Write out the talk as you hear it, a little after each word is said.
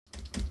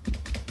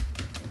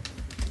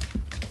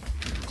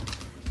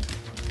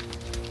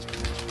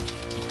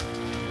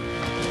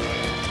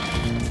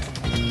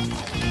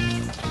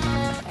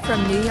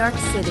from New York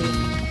City.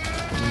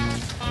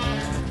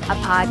 A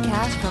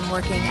podcast from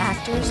working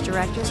actors,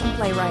 directors, and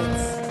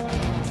playwrights.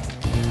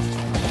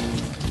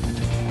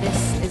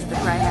 This is the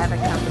CRY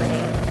HAVOC Company.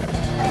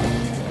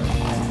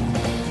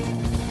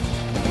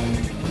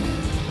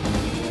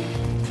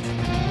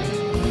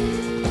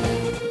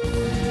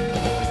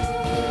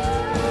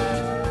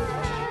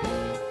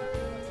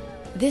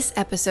 This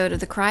episode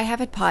of the CRY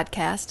HAVOC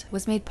podcast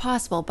was made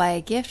possible by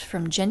a gift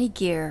from Jenny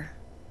Gear.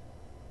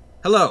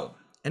 Hello,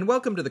 and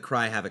welcome to the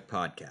CRY HAVOC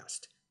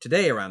podcast.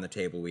 Today around the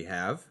table we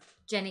have...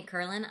 Jenny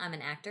Kirlin, I'm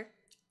an actor.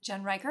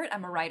 Jen Reichert,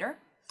 I'm a writer.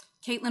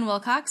 Katelin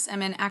Wilcox,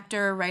 I'm an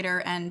actor,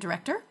 writer, and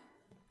director.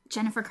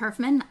 Jennifer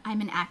Curfman,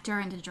 I'm an actor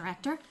and a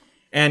director.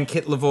 And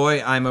Kitt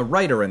Lavoie, I'm a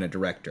writer and a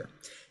director.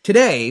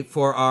 Today,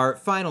 for our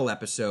final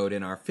episode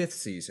in our 5th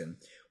season,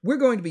 we're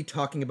going to be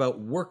talking about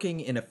working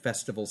in a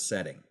festival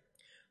setting.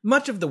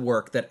 Much of the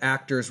work that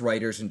actors,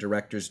 writers, and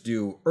directors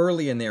do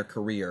early in their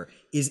career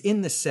is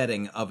in the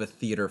setting of a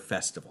theater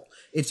festival.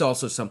 It's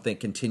also something that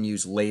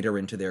continues later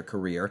into their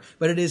career,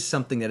 but it is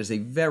something that is a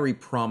very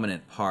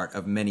prominent part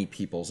of many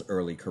people's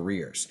early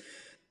careers.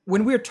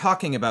 When we're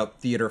talking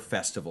about theater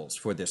festivals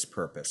for this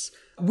purpose,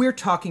 we're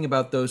talking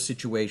about those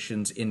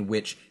situations in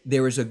which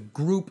there is a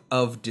group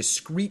of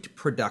discrete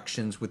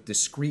productions with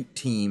discrete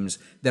teams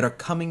that are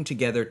coming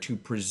together to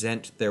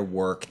present their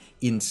work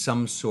in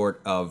some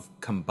sort of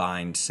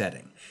combined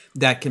setting.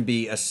 That can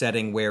be a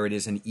setting where it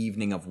is an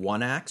evening of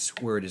one acts,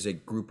 where it is a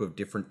group of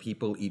different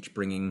people each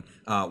bringing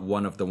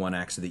one of the one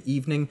acts of the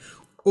evening,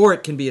 or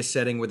it can be a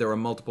setting where there are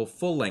multiple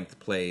full-length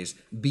plays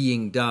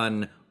being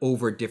done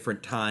over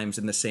different times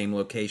in the same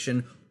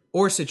location,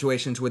 or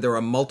situations where there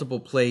are multiple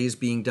plays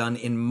being done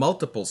in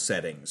multiple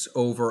settings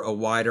over a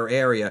wider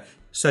area,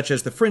 such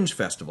as the fringe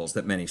festivals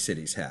that many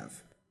cities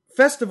have.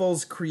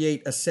 Festivals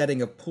create a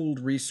setting of pooled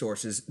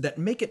resources that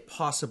make it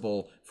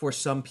possible for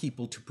some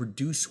people to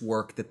produce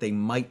work that they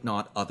might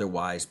not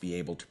otherwise be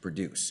able to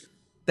produce.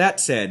 That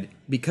said,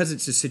 because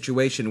it's a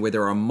situation where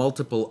there are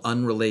multiple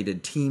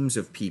unrelated teams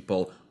of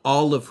people,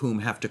 all of whom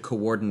have to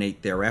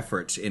coordinate their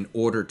efforts in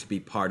order to be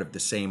part of the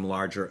same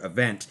larger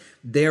event,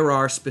 there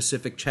are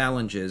specific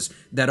challenges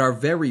that are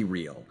very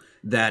real,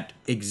 that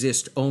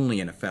exist only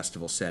in a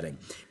festival setting.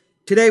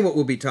 Today what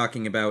we'll be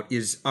talking about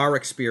is our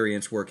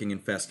experience working in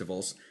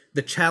festivals,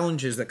 the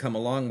challenges that come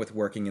along with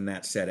working in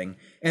that setting,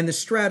 and the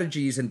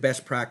strategies and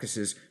best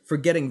practices for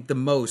getting the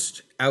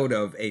most out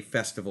of a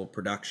festival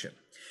production.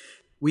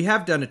 We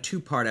have done a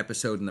 2-part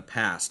episode in the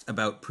past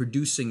about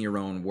producing your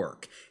own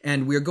work,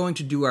 and we're going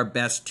to do our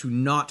best to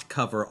not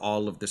cover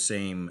all of the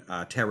same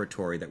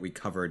territory that we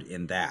covered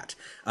in that.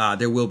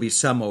 There will be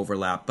some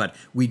overlap, but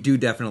we do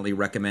definitely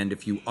recommend,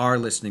 if you are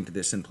listening to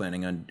this and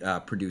planning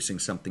on producing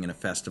something in a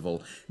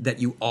festival, that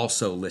you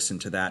also listen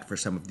to that for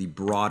some of the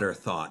broader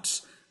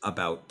thoughts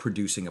about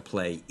producing a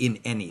play in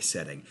any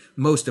setting.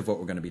 Most of what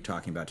we're going to be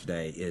talking about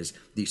today is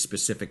the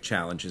specific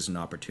challenges and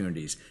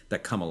opportunities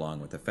that come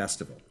along with a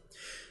festival.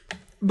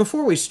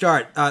 Before we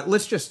start,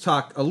 let's just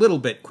talk a little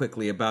bit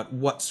quickly about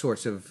what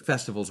sorts of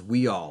festivals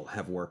we all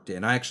have worked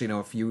in. I actually know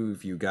a few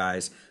of you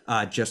guys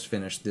just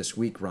finished this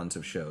week runs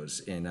of shows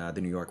in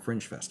the New York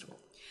Fringe Festival.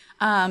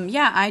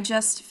 I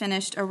just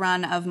finished a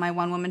run of my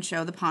one-woman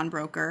show, The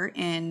Pawnbroker,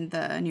 in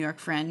the New York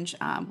Fringe,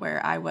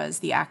 where I was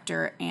the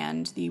actor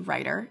and the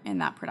writer in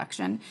that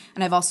production.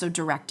 And I've also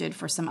directed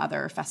for some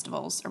other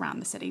festivals around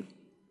the city.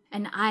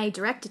 And I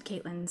directed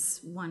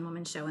Caitlin's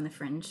one-woman show in the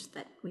Fringe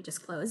that we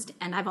just closed,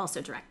 and I've also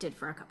directed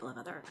for a couple of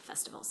other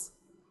festivals.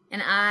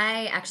 And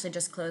I actually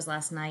just closed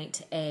last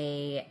night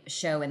a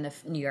show in the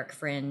New York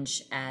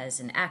Fringe as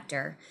an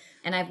actor.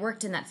 And I've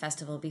worked in that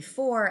festival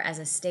before as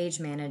a stage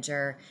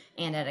manager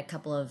and at a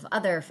couple of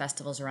other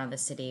festivals around the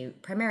city,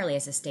 primarily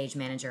as a stage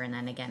manager and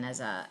then again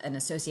as an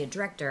associate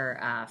director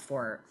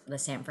for the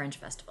San Fringe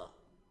Festival.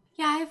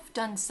 Yeah, I've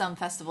done some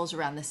festivals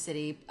around the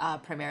city,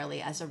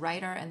 primarily as a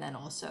writer and then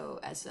also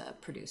as a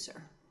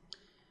producer.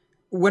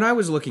 When I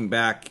was looking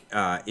back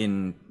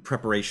in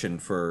preparation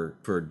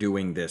for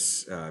doing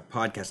this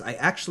podcast, I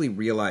actually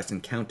realized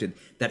and counted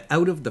that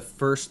out of the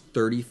first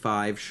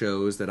 35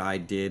 shows that I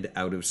did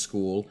out of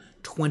school,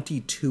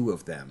 22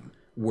 of them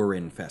were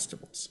in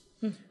festivals.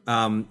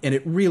 And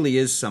it really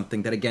is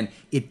something that, again,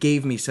 it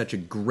gave me such a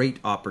great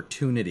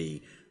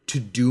opportunity to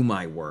do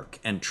my work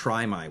and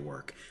try my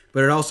work.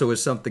 But it also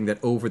is something that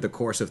over the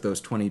course of those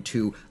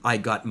 22, I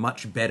got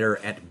much better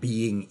at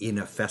being in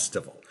a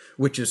festival,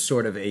 which is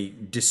sort of a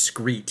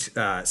discrete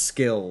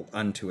skill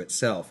unto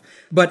itself.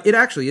 But it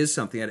actually is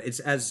something that it's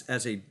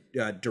as a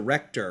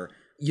director,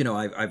 you know,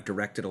 I've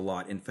directed a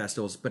lot in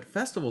festivals, but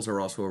festivals are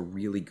also a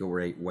really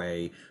great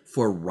way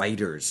for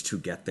writers to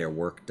get their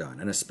work done,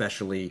 and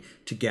especially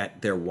to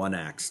get their one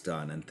acts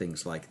done and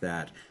things like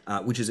that,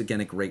 which is, again,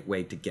 a great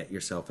way to get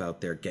yourself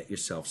out there, get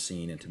yourself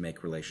seen, and to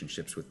make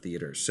relationships with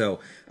theaters. So,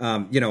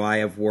 I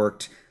have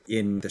worked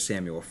in the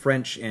Samuel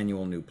French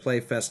Annual New Play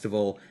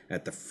Festival.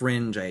 At the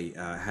Fringe, I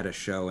had a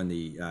show in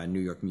the New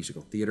York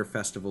Musical Theater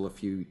Festival a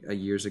few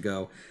years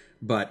ago.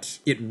 But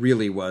it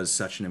really was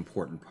such an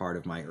important part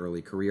of my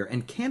early career.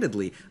 And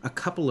candidly, a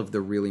couple of the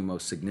really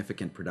most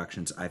significant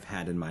productions I've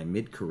had in my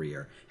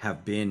mid-career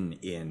have been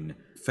in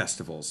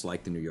festivals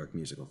like the New York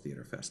Musical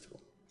Theater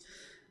Festival.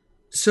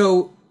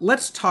 So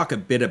let's talk a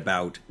bit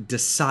about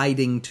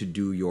deciding to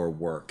do your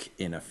work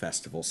in a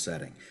festival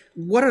setting.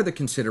 What are the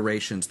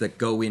considerations that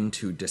go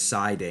into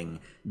deciding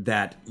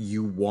that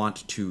you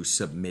want to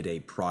submit a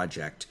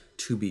project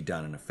to be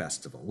done in a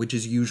festival, which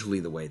is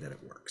usually the way that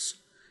it works?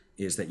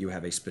 Is that you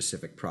have a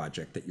specific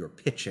project that you're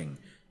pitching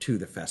to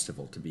the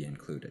festival to be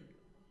included.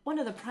 One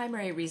of the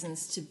primary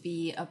reasons to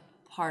be a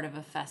part of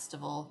a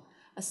festival,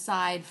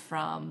 aside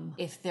from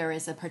if there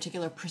is a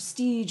particular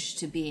prestige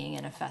to being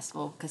in a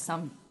festival, because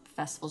some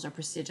festivals are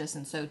prestigious,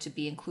 and so to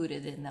be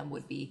included in them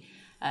would be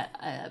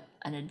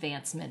an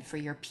advancement for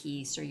your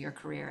piece or your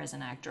career as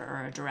an actor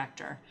or a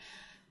director.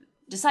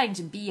 Deciding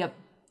to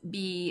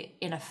be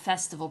in a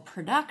festival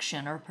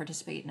production or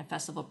participate in a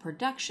festival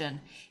production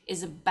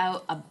is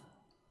about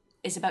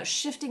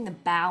shifting the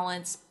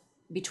balance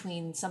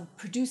between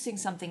producing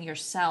something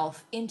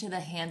yourself into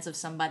the hands of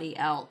somebody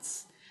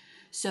else,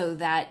 so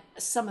that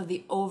some of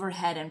the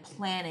overhead and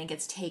planning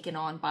gets taken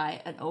on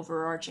by an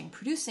overarching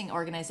producing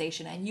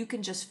organization, and you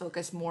can just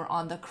focus more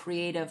on the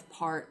creative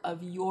part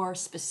of your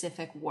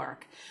specific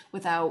work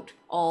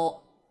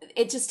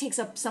it just takes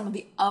up some of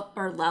the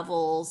upper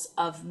levels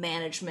of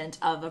management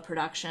of a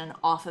production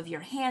off of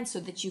your hands, so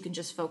that you can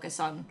just focus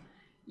on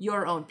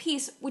your own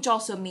piece, which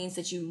also means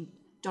that you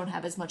don't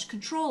have as much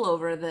control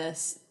over the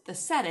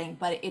setting,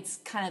 but it's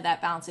kind of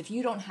that balance. If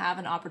you don't have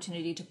an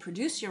opportunity to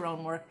produce your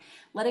own work,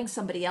 letting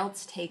somebody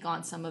else take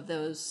on some of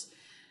those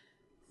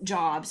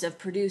jobs of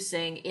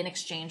producing in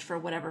exchange for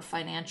whatever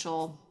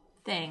financial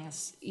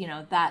things,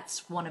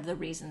 that's one of the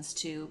reasons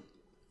to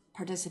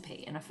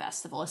participate in a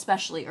festival,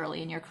 especially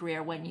early in your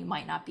career when you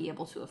might not be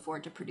able to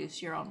afford to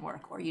produce your own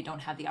work, or you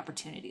don't have the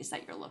opportunities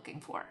that you're looking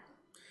for.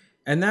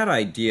 And that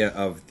idea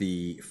of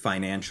the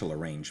financial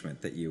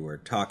arrangement that you were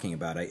talking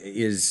about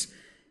is,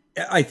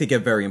 I think, a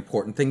very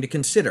important thing to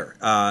consider,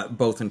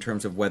 both in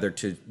terms of whether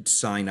to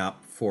sign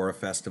up for a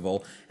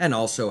festival and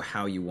also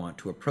how you want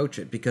to approach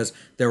it. Because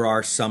there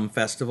are some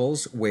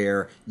festivals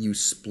where you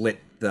split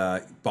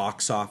the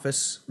box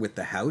office with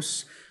the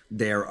house.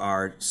 There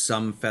are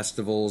some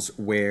festivals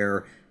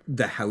where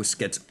the house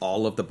gets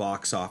all of the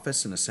box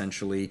office, and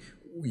essentially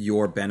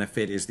your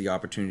benefit is the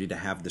opportunity to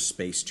have the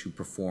space to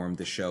perform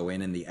the show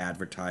in and the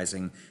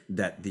advertising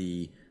that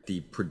the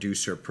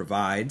producer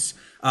provides.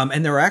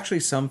 And there are actually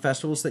some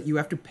festivals that you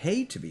have to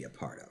pay to be a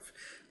part of.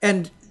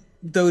 And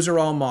those are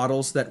all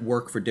models that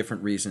work for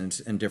different reasons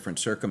and different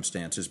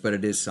circumstances, but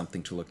it is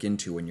something to look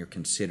into when you're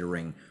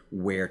considering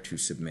where to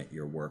submit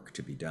your work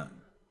to be done.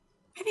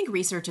 I think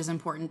research is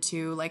important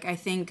too. I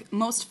think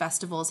most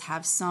festivals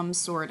have some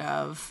sort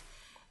of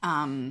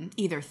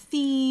either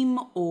theme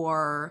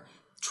or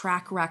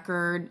track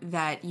record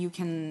that you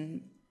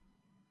can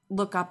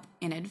look up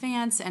in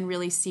advance and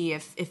really see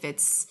if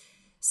it's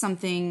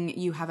something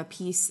you have a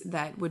piece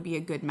that would be a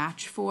good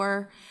match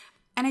for.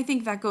 And I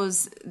think that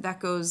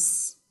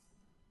goes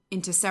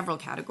into several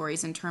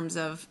categories in terms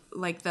of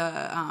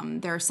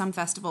there are some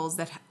festivals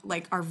that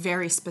are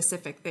very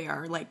specific. They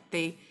are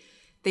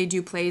they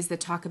do plays that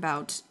talk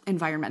about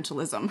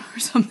environmentalism or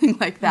something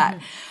like that.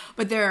 Mm-hmm.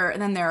 But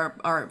there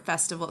are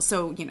festivals.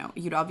 So,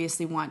 you'd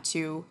obviously want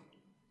to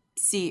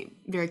see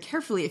very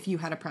carefully if you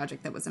had a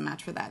project that was a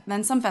match for that.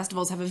 Then some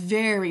festivals have a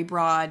very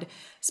broad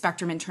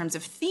spectrum in terms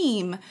of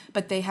theme,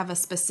 but they have a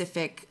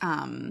specific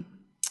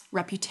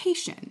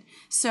reputation.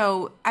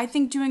 So I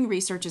think doing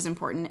research is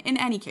important in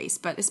any case,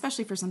 but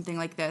especially for something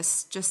like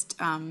this, just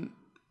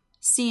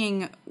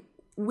seeing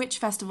which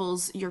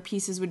festivals your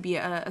pieces would be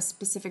a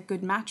specific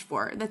good match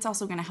for. That's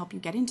also going to help you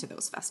get into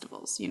those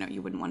festivals.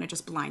 You wouldn't want to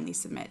just blindly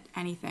submit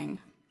anything.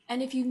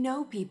 And if you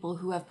know people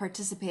who have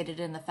participated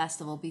in the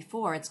festival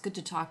before, it's good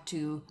to talk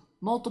to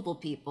multiple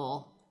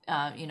people,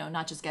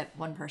 not just get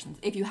one person.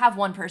 If you have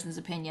one person's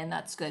opinion,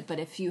 that's good. But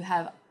if you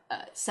have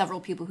several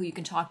people who you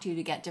can talk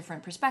to get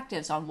different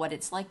perspectives on what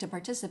it's like to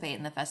participate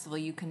in the festival,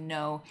 you can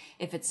know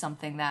if it's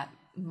something that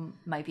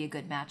might be a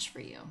good match for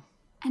you.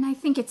 And I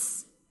think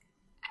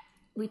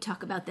we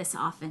talk about this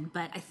often,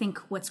 but I think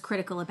what's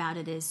critical about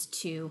it is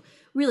to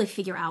really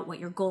figure out what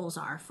your goals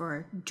are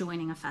for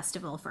joining a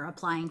festival, for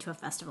applying to a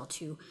festival,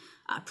 to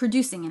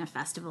producing in a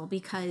festival.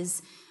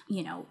 Because,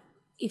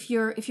 if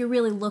you're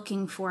really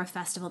looking for a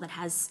festival that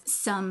has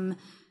some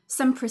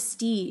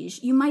prestige,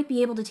 you might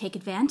be able to take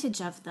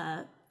advantage of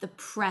the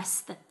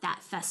press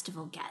that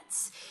festival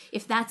gets.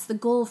 If that's the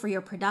goal for your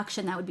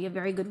production, that would be a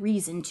very good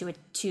reason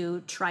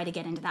to try to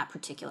get into that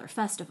particular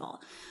festival.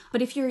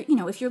 But if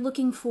you're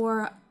looking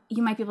for,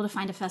 you might be able to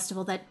find a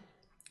festival that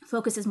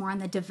focuses more on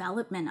the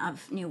development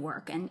of new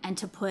work and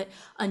to put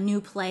a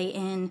new play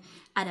in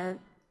at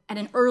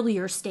an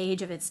earlier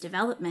stage of its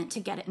development, to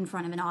get it in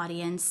front of an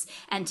audience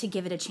and to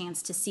give it a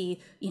chance to see,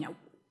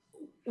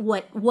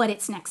 what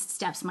its next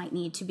steps might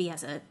need to be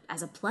as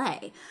a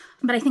play.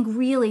 But I think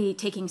really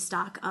taking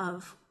stock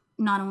of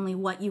not only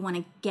what you want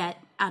to get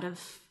out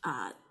of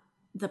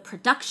the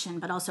production,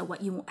 but also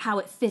how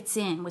it fits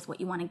in with what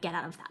you want to get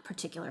out of that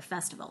particular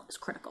festival is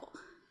critical.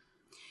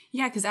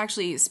 Yeah, because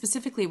actually,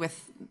 specifically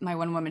with my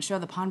one-woman show,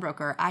 The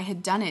Pawnbroker, I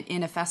had done it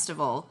in a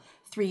festival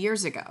 3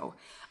 years ago.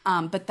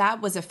 But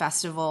that was a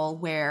festival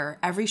where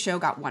every show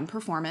got one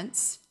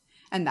performance,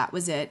 and that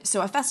was it.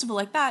 So a festival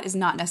like that is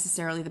not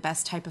necessarily the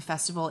best type of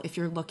festival if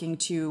you're looking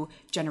to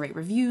generate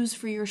reviews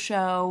for your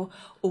show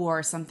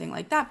or something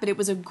like that. But it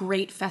was a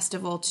great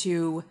festival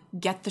to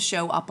get the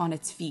show up on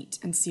its feet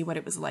and see what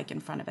it was like in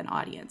front of an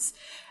audience.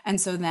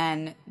 And so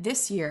then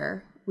this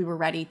year, we were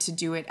ready to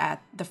do it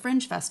at the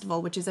Fringe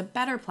Festival, which is a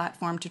better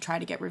platform to try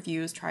to get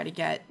reviews,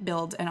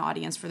 build an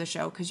audience for the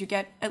show, because you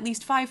get at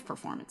least 5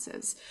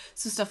 performances.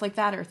 So stuff like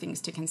that are things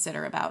to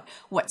consider about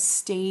what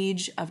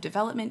stage of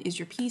development is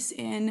your piece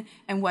in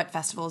and what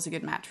festival is a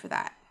good match for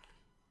that.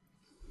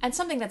 And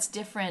something that's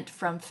different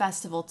from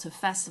festival to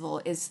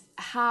festival is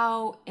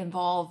how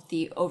involved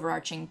the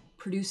overarching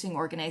producing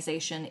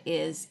organization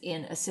is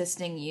in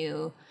assisting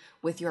you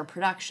with your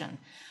production,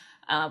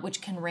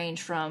 which can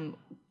range from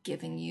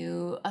giving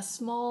you a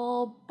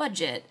small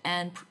budget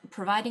and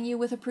providing you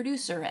with a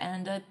producer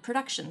and a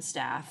production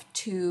staff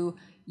to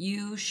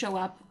you show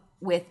up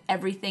with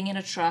everything in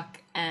a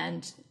truck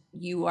and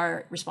you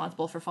are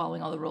responsible for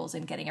following all the rules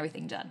and getting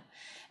everything done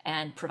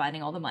and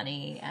providing all the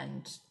money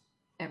and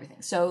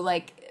everything. So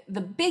like the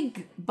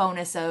big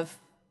bonus of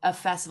a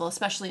festival,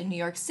 especially in New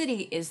York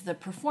City, is the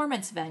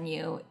performance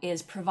venue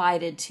is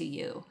provided to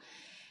you.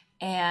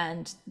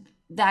 And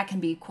that can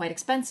be quite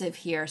expensive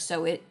here,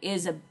 so it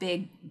is a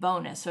big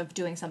bonus of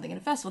doing something in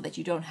a festival that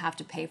you don't have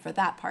to pay for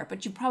that part,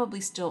 but you probably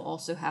still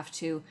also have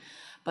to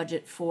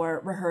budget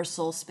for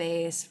rehearsal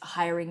space,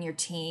 hiring your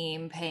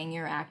team, paying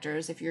your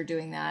actors if you're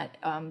doing that,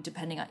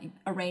 depending on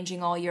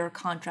arranging all your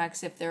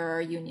contracts if there are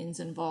unions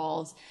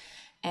involved.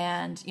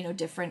 And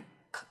different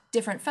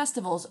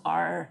festivals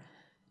are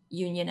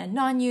union and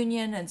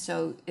non-union, and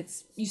so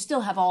you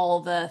still have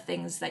all the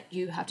things that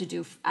you have to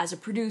do as a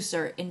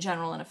producer in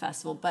general in a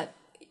festival, but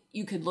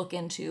you could look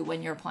into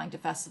when you're applying to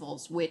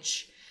festivals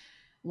which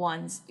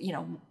ones,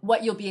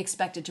 what you'll be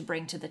expected to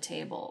bring to the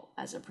table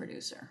as a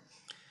producer.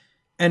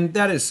 And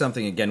that is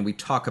something, again, we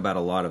talk about a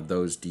lot of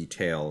those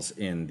details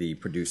in the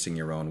Producing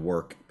Your Own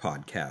Work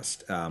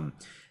podcast.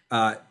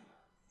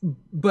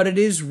 But it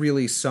is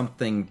really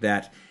something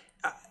that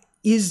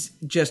is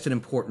just an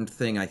important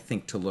thing, I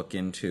think, to look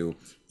into,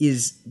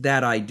 is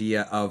that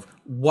idea of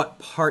what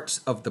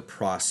parts of the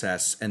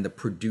process and the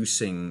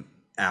producing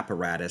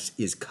apparatus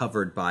is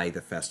covered by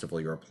the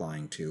festival you're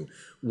applying to,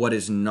 what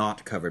is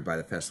not covered by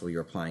the festival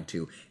you're applying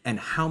to, and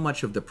how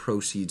much of the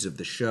proceeds of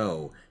the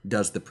show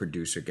does the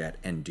producer get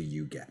and do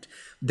you get.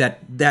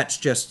 That's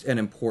just an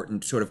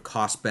important sort of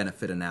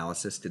cost-benefit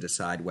analysis to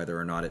decide whether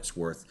or not it's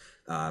worth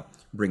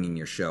bringing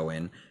your show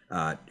in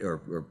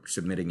or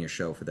submitting your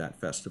show for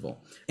that festival,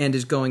 and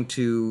is going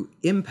to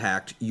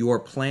impact your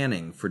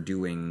planning for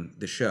doing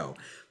the show.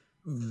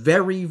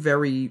 Very,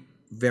 very,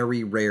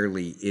 very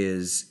rarely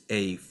is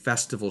a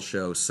festival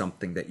show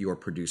something that your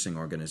producing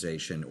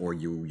organization or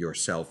you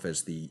yourself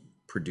as the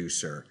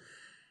producer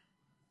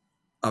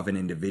of an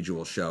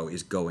individual show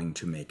is going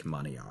to make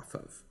money off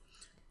of.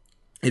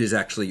 It is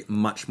actually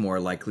much more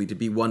likely to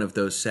be one of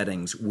those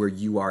settings where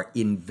you are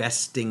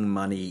investing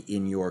money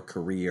in your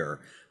career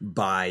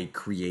by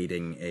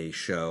creating a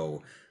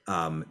show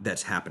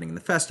that's happening in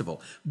the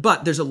festival.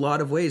 But there's a lot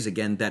of ways,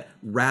 again, that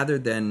rather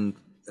than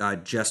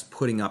just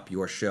putting up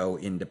your show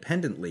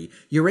independently,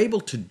 you're able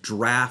to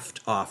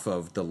draft off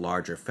of the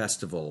larger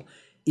festival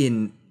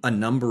in a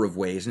number of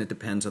ways, and it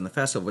depends on the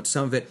festival. But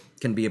some of it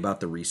can be about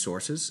the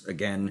resources.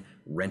 Again,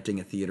 renting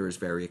a theater is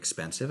very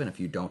expensive, and if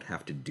you don't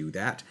have to do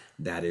that,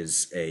 that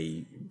is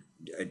a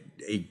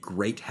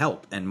great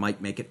help and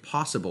might make it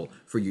possible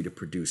for you to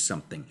produce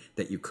something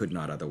that you could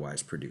not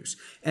otherwise produce.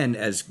 And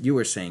as you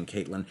were saying,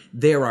 Katelin,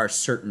 there are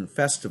certain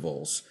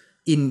festivals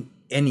in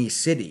any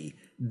city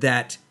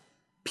that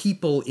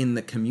people in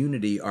the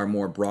community are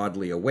more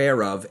broadly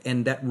aware of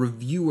and that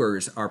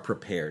reviewers are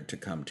prepared to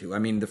come to. I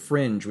mean, the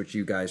Fringe, which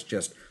you guys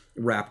just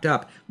wrapped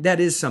up, that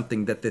is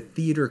something that the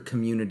theater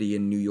community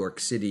in New York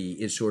City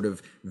is sort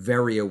of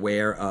very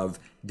aware of.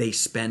 They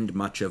spend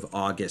much of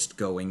August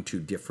going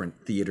to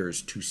different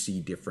theaters to see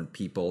different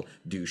people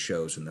do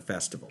shows in the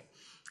festival.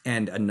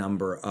 And a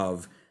number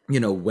of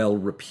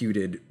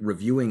well-reputed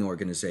reviewing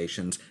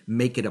organizations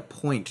make it a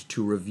point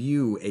to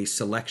review a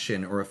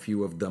selection or a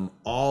few of them,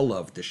 all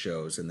of the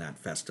shows in that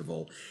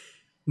festival,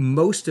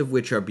 most of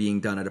which are being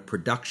done at a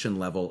production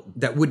level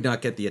that would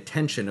not get the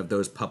attention of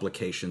those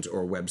publications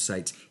or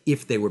websites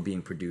if they were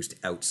being produced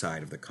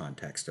outside of the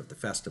context of the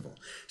festival.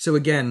 So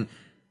again,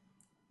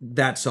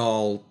 that's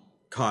all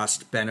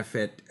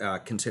cost-benefit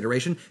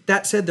consideration.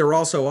 That said, there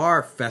also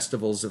are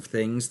festivals of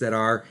things that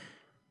are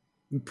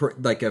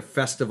like a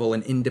festival,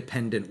 an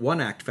independent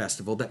one-act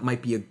festival, that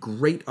might be a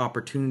great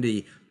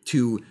opportunity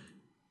to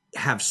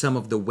have some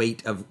of the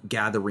weight of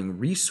gathering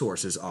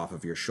resources off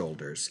of your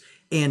shoulders.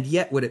 And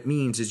yet what it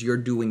means is you're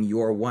doing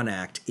your one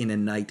act in a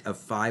night of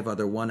 5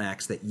 other one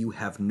acts that you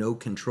have no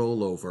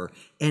control over,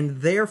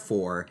 and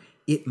therefore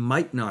it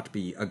might not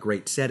be a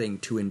great setting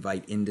to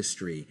invite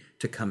industry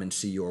to come and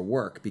see your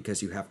work,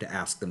 because you have to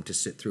ask them to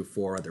sit through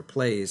 4 other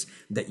plays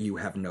that you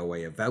have no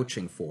way of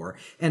vouching for.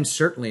 And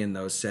certainly in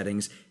those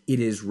settings, it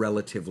is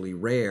relatively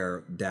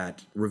rare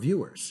that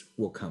reviewers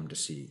will come to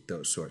see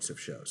those sorts of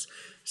shows.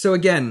 So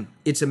again,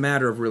 it's a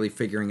matter of really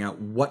figuring out,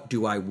 what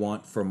do I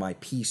want for my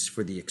piece,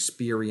 for the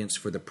experience,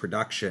 for the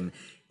production,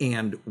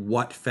 and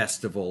what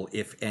festival,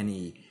 if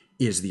any,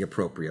 is the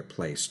appropriate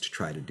place to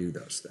try to do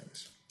those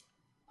things.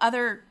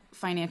 Other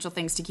financial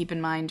things to keep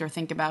in mind or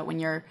think about when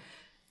you're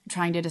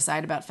trying to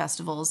decide about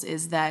festivals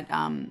is that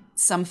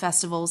some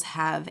festivals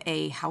have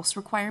a house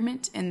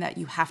requirement, in that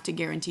you have to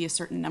guarantee a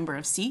certain number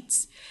of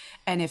seats.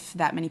 And if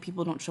that many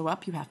people don't show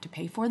up, you have to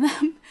pay for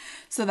them.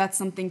 So that's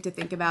something to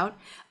think about.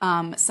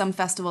 Some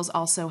festivals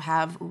also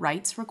have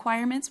rights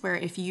requirements, where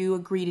if you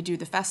agree to do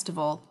the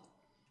festival,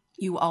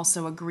 you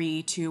also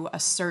agree to a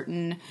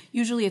certain,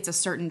 usually it's a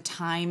certain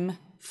time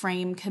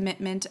frame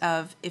commitment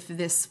of, if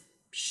this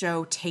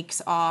show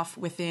takes off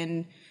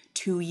within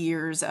 2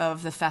 years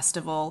of the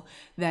festival,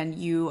 then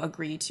you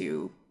agree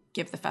to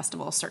give the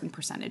festival a certain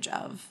percentage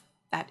of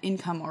that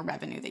income or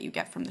revenue that you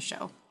get from the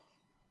show.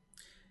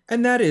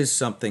 And that is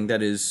something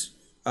that is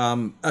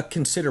a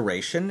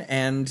consideration,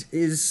 and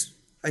is,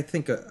 I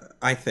think,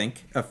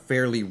 a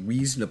fairly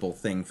reasonable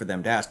thing for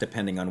them to ask,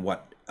 depending on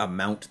what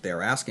amount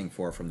they're asking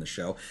for from the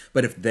show.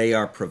 But if they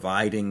are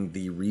providing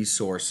the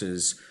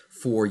resources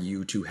for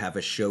you to have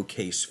a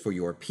showcase for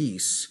your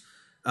piece,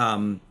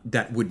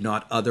 that would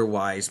not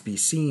otherwise be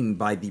seen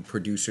by the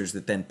producers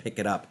that then pick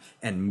it up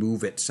and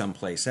move it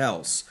someplace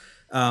else.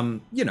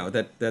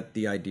 That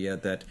the idea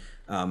that,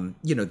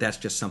 that's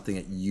just something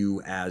that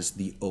you, as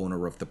the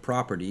owner of the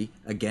property,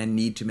 again,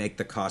 need to make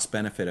the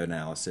cost-benefit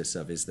analysis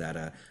of, is that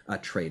a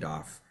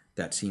trade-off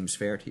that seems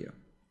fair to you?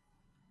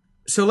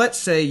 So let's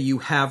say you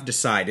have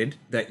decided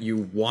that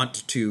you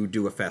want to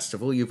do a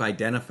festival. You've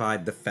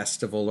identified the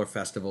festival or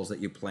festivals that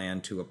you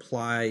plan to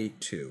apply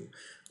to.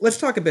 Let's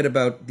talk a bit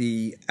about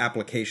the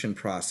application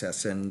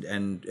process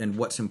and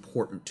what's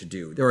important to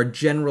do. There are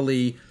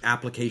generally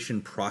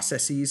application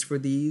processes for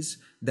these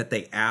that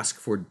they ask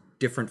for.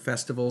 Different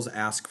festivals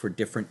ask for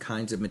different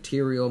kinds of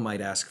material,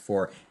 might ask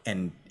for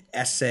an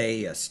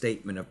essay, a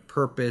statement of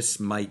purpose,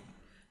 might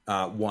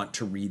want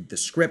to read the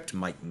script,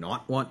 might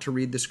not want to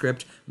read the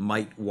script,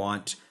 might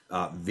want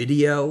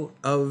video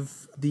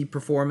of the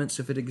performance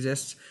if it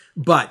exists.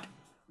 But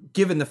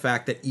given the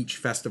fact that each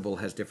festival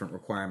has different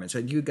requirements,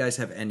 do you guys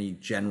have any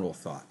general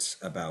thoughts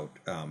about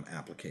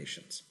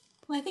applications?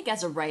 Well, I think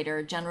as a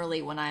writer,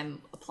 generally when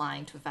I'm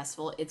applying to a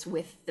festival, it's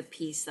with the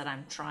piece that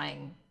I'm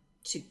trying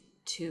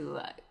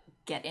to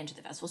get into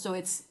the festival. So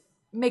it's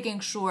making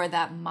sure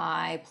that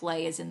my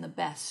play is in the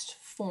best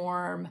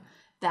form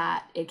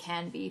that it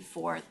can be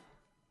for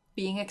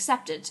being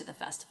accepted to the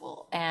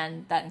festival.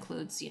 And that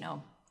includes,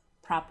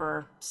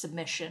 proper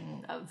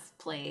submission of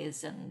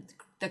plays and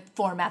the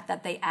format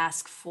that they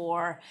ask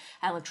for,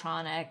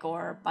 electronic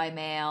or by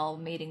mail,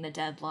 meeting the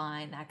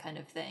deadline, that kind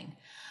of thing.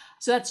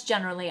 So that's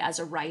generally, as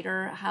a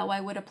writer, how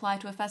I would apply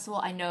to a festival.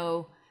 I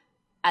know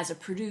as a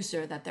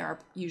producer that there are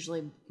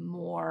usually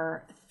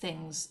more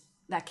things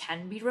that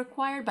can be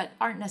required, but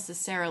aren't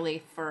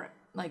necessarily for,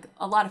 like,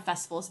 a lot of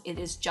festivals, it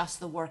is just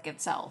the work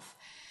itself.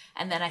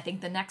 And then I think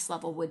the next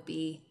level would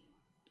be,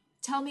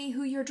 tell me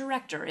who your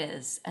director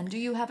is, and do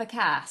you have a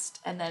cast?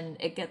 And then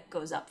it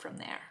goes up from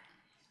there.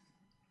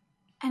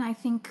 And I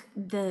think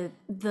the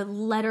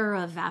letter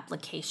of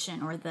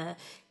application, or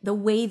the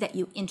way that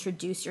you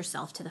introduce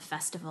yourself to the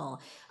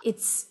festival,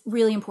 it's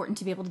really important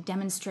to be able to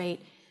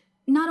demonstrate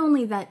not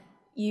only that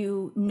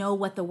you know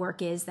what the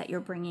work is that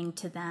you're bringing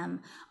to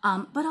them,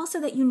 but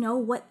also that you know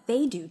what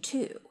they do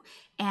too,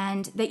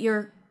 and that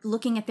you're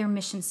looking at their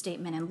mission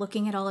statement and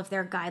looking at all of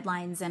their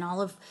guidelines and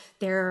all of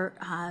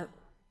their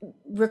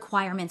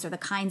requirements or the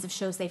kinds of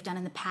shows they've done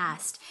in the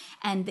past,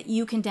 and that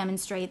you can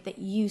demonstrate that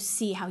you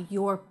see how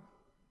your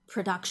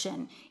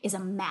production is a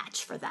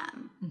match for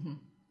them. Mm-hmm.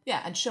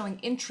 Yeah, and showing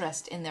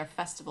interest in their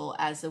festival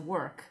as a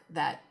work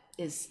that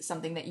is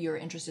something that you're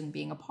interested in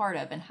being a part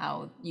of, and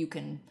how you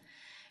can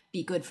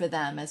be good for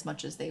them as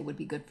much as they would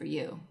be good for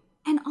you.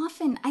 And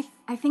often,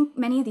 I think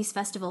many of these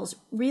festivals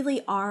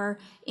really are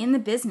in the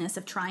business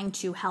of trying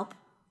to help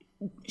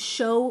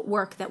show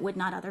work that would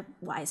not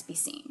otherwise be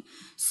seen.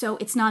 So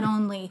it's not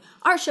only,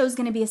 our show's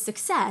going to be a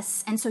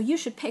success, and so you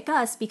should pick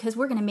us because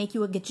we're going to make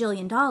you $1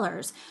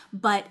 gajillion,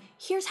 but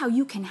here's how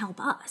you can help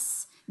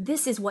us.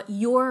 This is what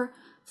your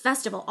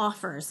festival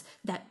offers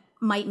that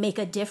might make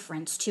a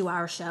difference to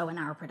our show and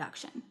our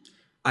production.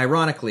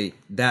 Ironically,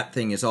 that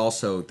thing is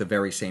also the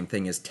very same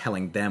thing as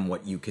telling them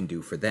what you can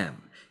do for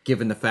them,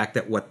 given the fact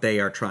that what they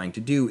are trying to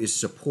do is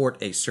support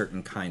a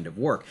certain kind of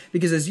work.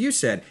 Because as you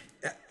said,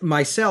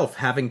 myself,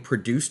 having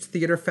produced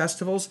theater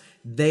festivals,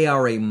 they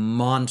are a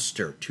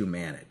monster to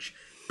manage.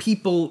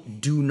 People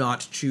do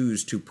not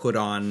choose to put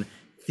on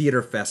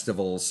theater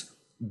festivals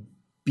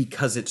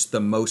because it's the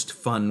most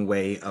fun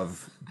way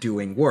of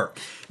doing work.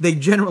 They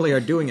generally are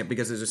doing it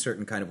because there's a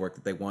certain kind of work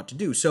that they want to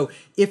do. So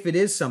if it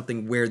is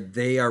something where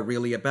they are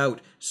really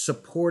about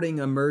supporting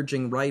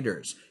emerging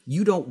writers,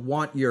 you don't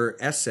want your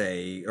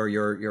essay or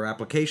your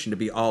application to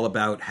be all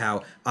about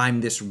how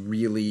I'm this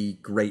really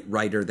great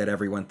writer that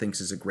everyone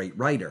thinks is a great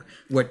writer.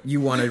 What you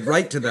want to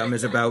write to them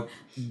is about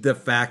the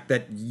fact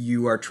that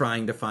you are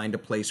trying to find a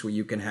place where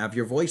you can have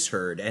your voice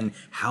heard and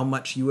how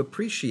much you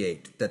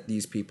appreciate that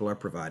these people are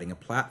providing a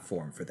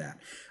platform for that.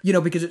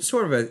 Because it's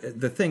sort of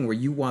the thing where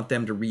you want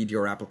them to read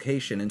your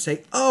application and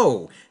say,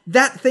 oh,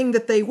 that thing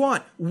that they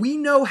want, we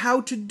know how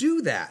to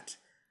do that.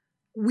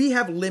 We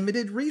have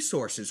limited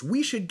resources.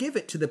 We should give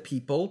it to the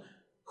people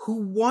who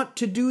want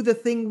to do the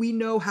thing we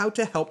know how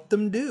to help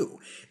them do.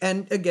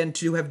 And again,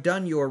 to have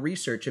done your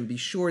research and be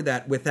sure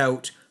that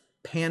without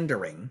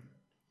pandering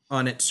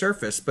on its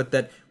surface, but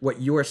that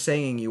what you're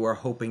saying you are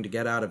hoping to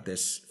get out of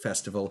this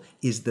festival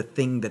is the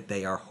thing that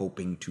they are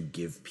hoping to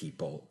give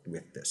people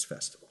with this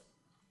festival.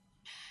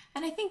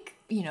 And I think,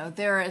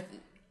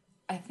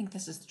 I think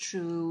this is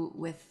true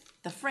with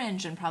the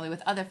Fringe and probably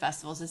with other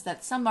festivals, is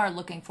that some are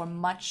looking for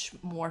much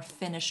more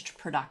finished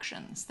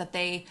productions, that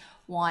they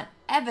want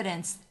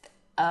evidence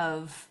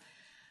of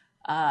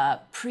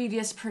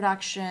previous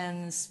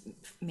productions,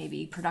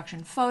 maybe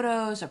production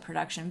photos or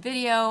production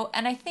video.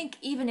 And I think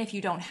even if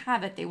you don't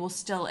have it, they will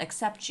still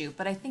accept you.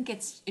 But I think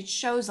it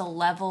shows a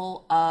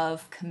level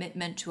of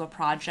commitment to a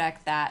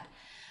project that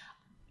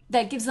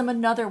gives them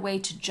another way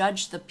to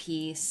judge the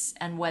piece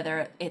and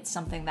whether it's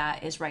something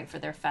that is right for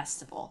their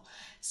festival.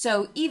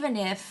 So even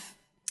if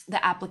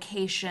the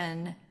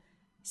application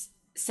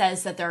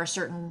says that there are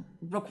certain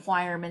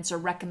requirements or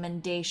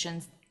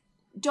recommendations,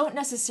 don't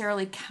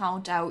necessarily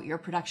count out your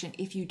production.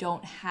 If you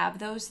don't have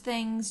those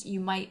things, you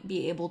might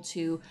be able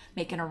to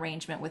make an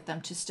arrangement with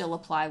them to still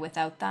apply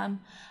without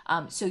them.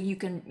 So you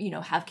can,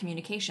 have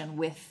communication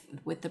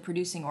with the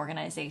producing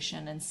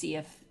organization and see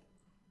if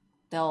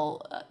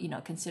they'll,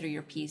 consider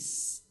your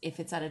piece if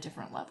it's at a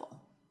different level.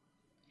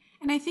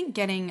 And I think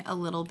getting a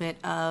little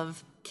bit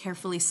of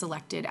carefully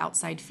selected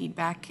outside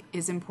feedback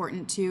is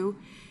important too,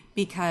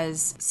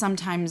 because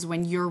sometimes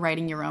when you're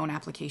writing your own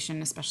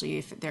application, especially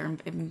if it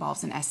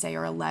involves an essay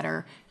or a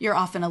letter, you're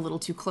often a little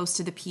too close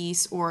to the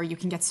piece, or you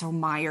can get so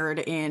mired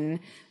in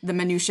the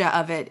minutia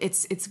of it.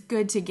 It's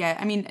good to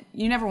get,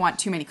 you never want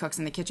too many cooks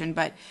in the kitchen,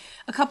 but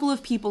a couple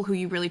of people who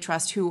you really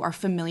trust who are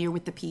familiar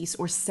with the piece,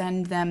 or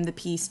send them the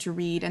piece to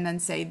read and then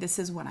say, this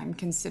is what I'm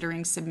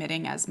considering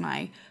submitting as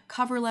my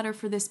cover letter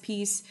for this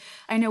piece.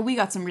 I know we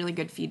got some really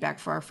good feedback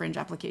for our Fringe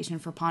application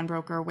for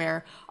Pawnbroker,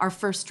 where our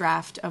first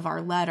draft of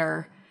our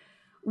letter,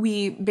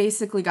 we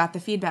basically got the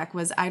feedback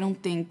was, I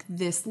don't think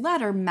this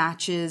letter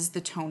matches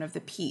the tone of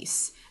the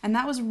piece. And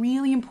that was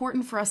really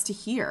important for us to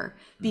hear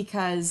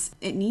because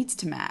it needs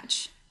to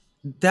match.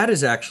 That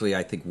is actually,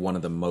 I think, one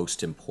of the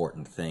most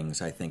important things,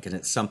 and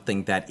it's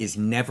something that is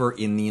never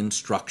in the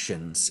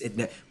instructions.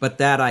 But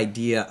that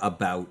idea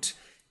about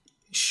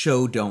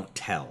show, don't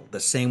tell, the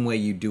same way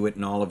you do it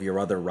in all of your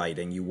other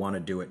writing, you want to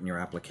do it in your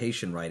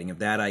application writing, of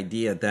that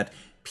idea that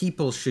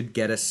people should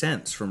get a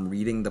sense from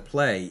reading the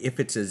play. If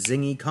it's a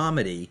zingy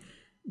comedy,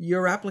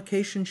 your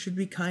application should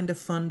be kind of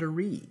fun to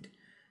read,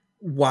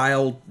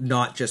 while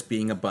not just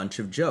being a bunch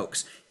of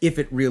jokes. If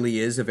it really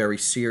is a very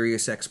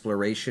serious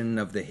exploration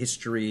of the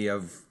history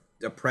of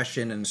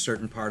oppression in a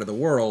certain part of the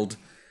world,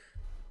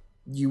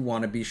 you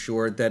want to be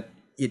sure that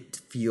it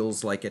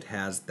feels like it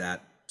has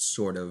that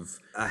sort of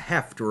a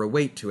heft or a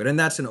weight to it. And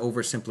that's an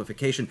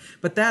oversimplification.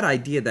 But that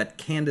idea that,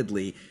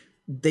 candidly,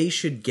 they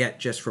should get,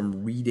 just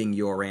from reading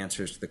your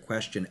answers to the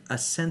question, a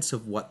sense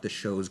of what the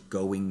show's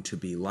going to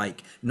be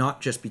like,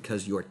 not just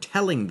because you're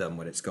telling them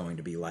what it's going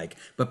to be like,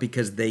 but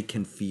because they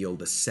can feel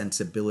the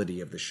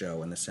sensibility of the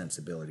show and the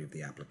sensibility of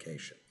the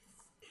application.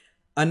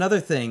 Another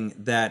thing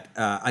that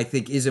I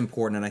think is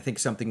important, and I think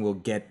something we'll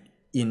get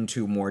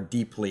into more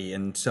deeply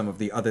in some of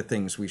the other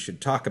things we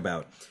should talk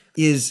about,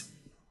 is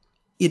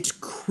it's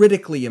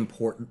critically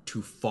important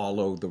to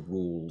follow the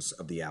rules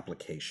of the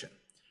application.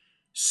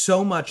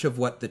 So much of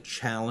what the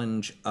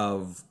challenge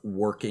of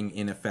working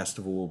in a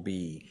festival will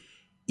be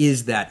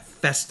is that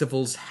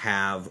festivals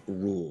have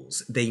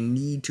rules. They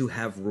need to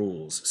have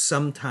rules,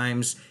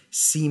 sometimes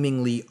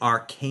seemingly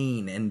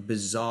arcane and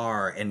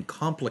bizarre and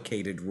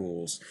complicated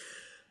rules.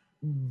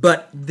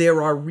 But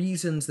there are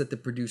reasons that the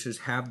producers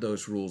have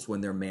those rules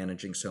when they're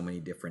managing so many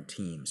different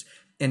teams.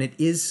 And it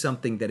is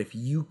something that if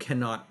you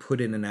cannot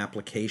put in an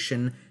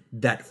application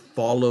that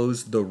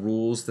follows the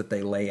rules that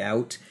they lay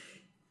out,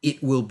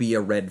 it will be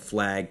a red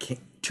flag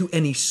to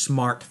any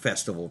smart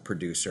festival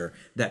producer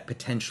that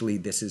potentially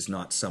this is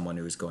not someone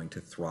who is going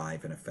to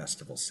thrive in a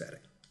festival setting.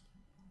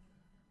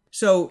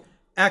 So,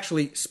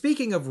 actually,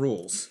 speaking of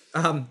rules,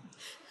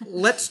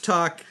 let's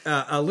talk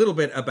a little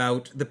bit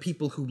about the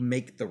people who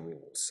make the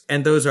rules.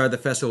 And those are the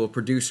festival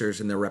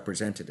producers and their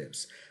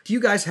representatives. Do you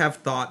guys have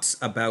thoughts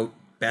about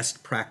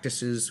best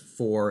practices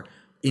for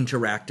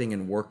interacting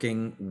and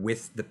working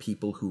with the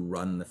people who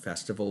run the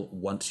festival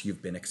once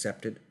you've been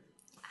accepted?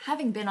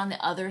 Having been on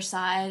the other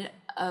side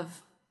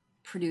of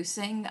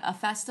producing a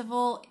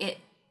festival,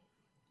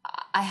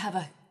 I have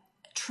a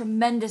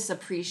tremendous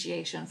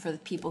appreciation for the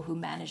people who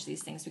manage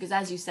these things, because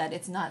as you said,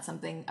 it's not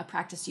a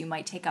practice you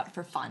might take up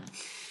for fun.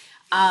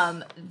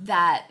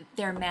 That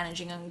they're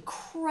managing an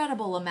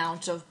incredible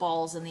amount of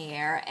balls in the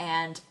air,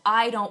 and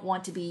I don't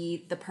want to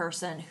be the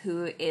person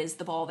who is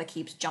the ball that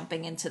keeps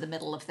jumping into the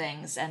middle of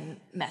things and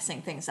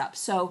messing things up.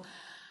 So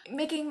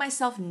making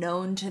myself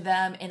known to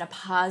them in a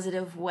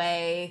positive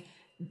way,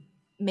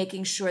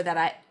 making sure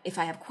that if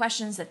I have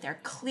questions, that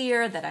they're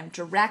clear, that I'm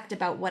direct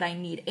about what I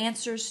need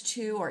answers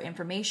to or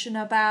information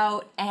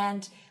about,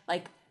 and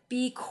like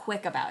be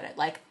quick about it.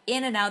 Like,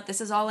 in and out,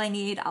 this is all I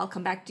need. I'll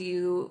come back to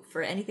you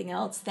for anything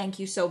else. Thank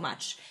you so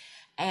much.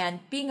 And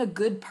being a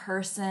good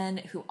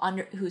person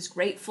who's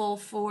grateful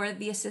for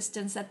the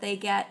assistance that they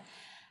get,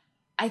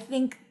 I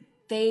think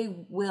they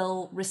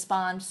will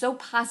respond so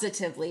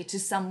positively to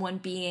someone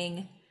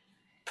being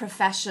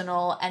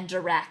professional and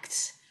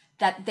direct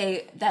that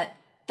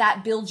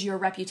that builds your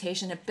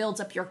reputation. It builds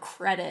up your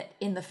credit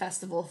in the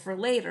festival for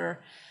later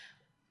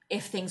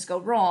if things go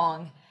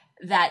wrong,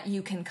 that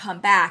you can come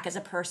back as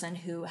a person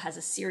who has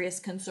a serious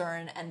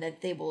concern and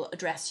that they will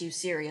address you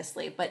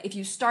seriously. But if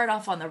you start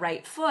off on the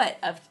right foot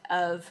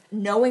of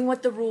knowing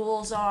what the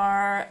rules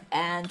are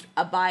and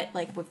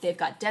if they've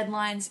got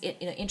deadlines,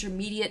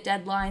 intermediate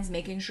deadlines,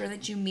 making sure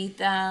that you meet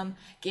them,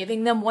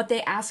 giving them what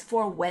they ask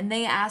for when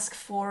they ask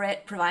for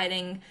it,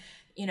 providing,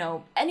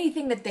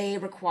 anything that they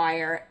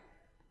require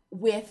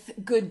with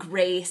good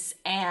grace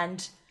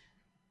and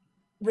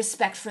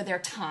respect for their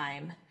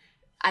time,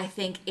 I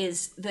think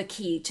is the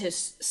key to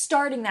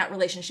starting that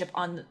relationship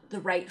on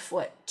the right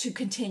foot to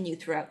continue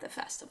throughout the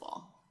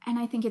festival. And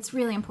I think it's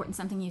really important,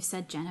 something you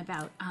said, Jen,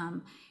 about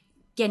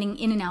getting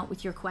in and out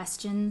with your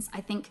questions.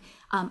 I think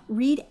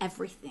read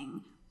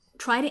everything.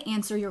 Try to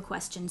answer your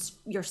questions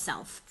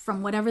yourself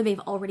from whatever they've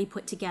already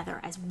put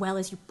together as well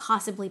as you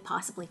possibly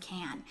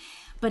can.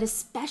 But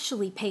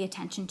especially pay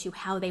attention to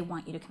how they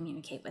want you to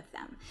communicate with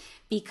them,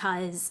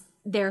 because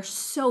they're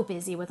so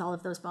busy with all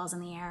of those balls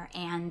in the air.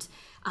 And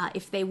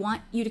if they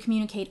want you to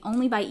communicate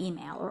only by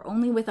email or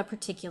only with a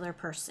particular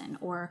person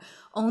or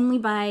only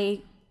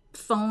by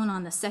phone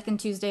on the second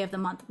Tuesday of the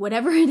month,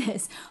 whatever it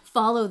is,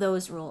 follow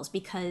those rules,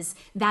 because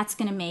that's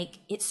going to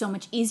make it so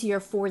much easier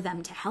for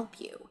them to help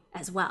you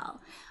as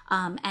well.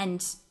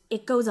 And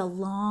it goes a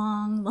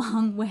long,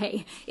 long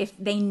way if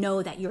they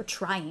know that you're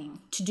trying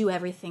to do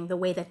everything the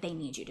way that they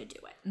need you to do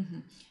it. Mm-hmm.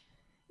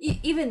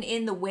 Even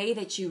in the way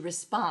that you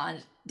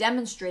respond,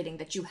 demonstrating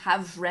that you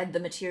have read the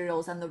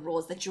materials and the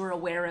rules, that you're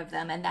aware of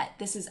them, and that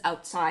this is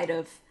outside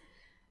of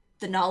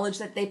the knowledge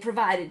that they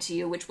provided to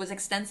you, which was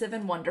extensive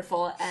and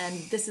wonderful, and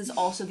this is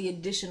also the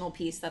additional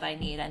piece that I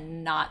need,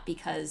 and not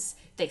because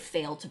they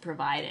failed to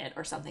provide it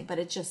or something, but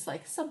it's just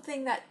like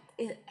something that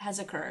has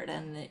occurred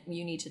and that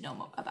you need to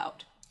know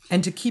about.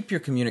 And to keep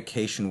your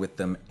communication with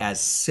them as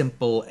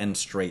simple and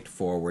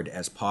straightforward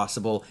as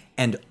possible,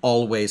 and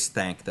always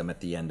thank them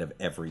at the end of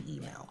every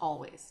email.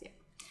 Always, yeah.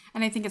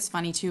 And I think it's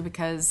funny, too,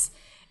 because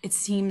it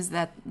seems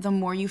that the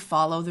more you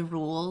follow the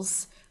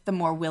rules, the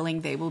more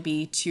willing they will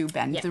be to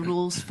bend the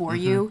rules for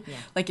you. Yeah.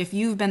 Like, if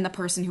you've been the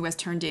person who has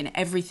turned in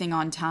everything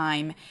on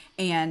time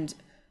and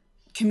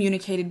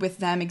communicated with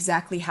them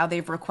exactly how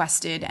they've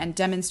requested and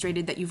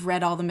demonstrated that you've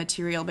read all the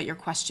material, but your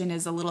question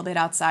is a little bit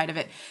outside of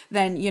it,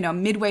 then,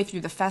 midway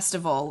through the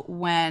festival,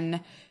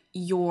 when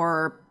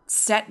your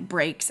set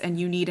breaks and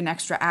you need an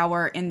extra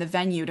hour in the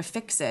venue to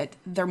fix it,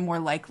 they're more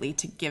likely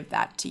to give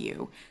that to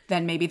you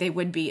than maybe they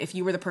would be if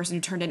you were the person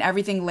who turned in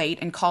everything late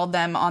and called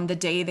them on the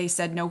day they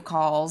said no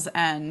calls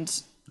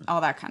and all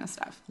that kind of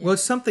stuff. Well,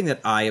 it's something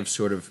that I have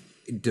sort of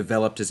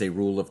developed as a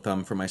rule of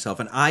thumb for myself,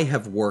 and I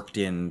have worked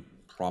in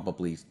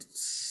probably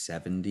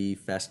 70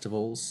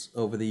 festivals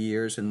over the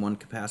years in one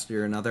capacity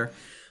or another,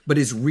 but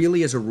is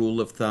really, as a rule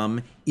of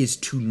thumb, is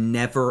to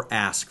never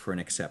ask for an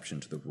exception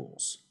to the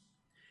rules.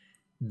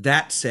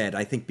 That said,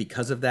 I think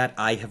because of that,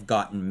 I have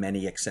gotten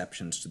many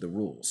exceptions to the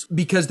rules.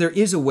 Because there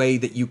is a way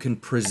that you can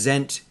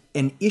present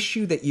an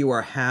issue that you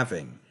are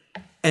having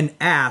and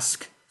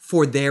ask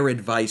for their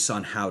advice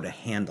on how to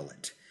handle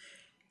it.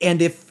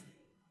 And if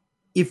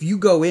you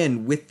go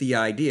in with the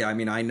idea,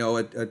 I know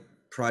a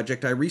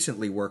project I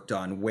recently worked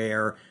on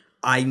where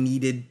I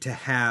needed to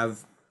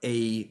have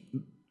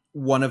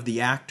one of the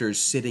actors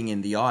sitting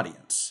in the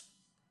audience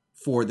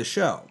for the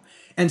show.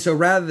 And so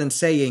rather than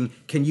saying,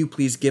 can you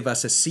please give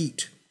us a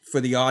seat for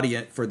the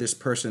audience, for this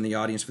person in the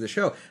audience for the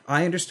show,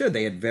 I understood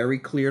they had very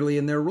clearly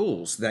in their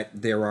rules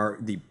that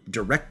the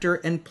director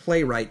and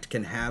playwright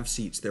can have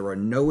seats. There are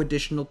no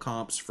additional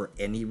comps for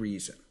any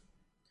reason.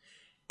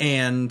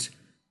 And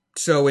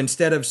so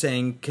instead of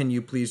saying, can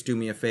you please do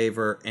me a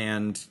favor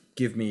and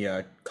give me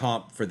a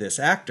comp for this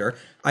actor,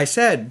 I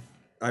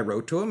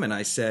wrote to him and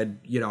I said,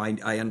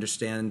 I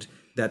understand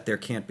that there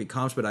can't be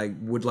comps, but I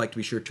would like to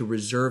be sure to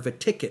reserve a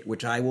ticket,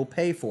 which I will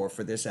pay for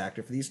this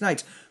actor for these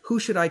nights. Who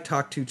should I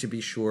talk to be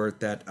sure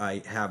that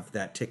I have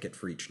that ticket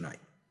for each night?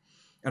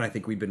 And I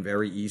think we've been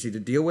very easy to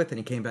deal with. And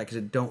he came back and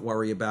said, don't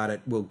worry about it.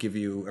 We'll give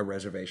you a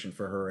reservation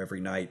for her every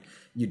night.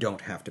 You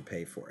don't have to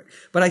pay for it.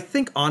 But I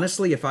think,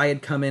 honestly, if I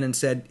had come in and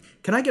said,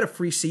 can I get a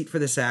free seat for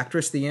this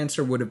actress? The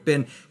answer would have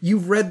been,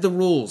 you've read the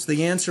rules.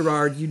 The answer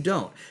are, you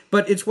don't.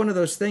 But it's one of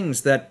those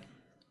things that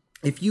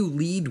if you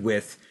lead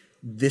with,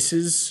 this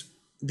is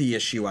the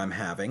issue I'm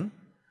having,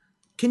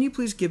 can you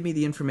please give me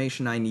the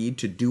information I need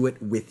to do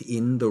it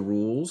within the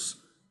rules?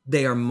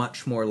 They are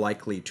much more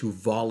likely to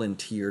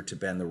volunteer to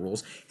bend the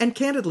rules. And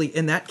candidly,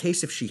 in that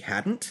case, if she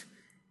hadn't,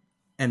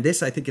 and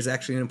this I think is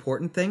actually an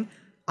important thing,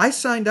 I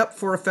signed up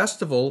for a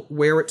festival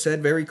where it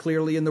said very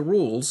clearly in the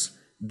rules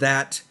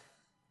that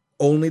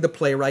only the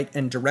playwright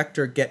and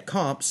director get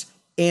comps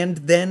and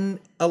then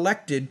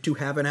elected to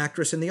have an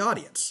actress in the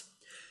audience.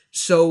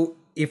 So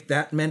if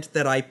that meant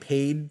that I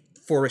paid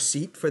for a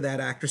seat for that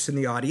actress in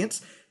the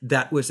audience,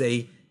 that was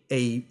a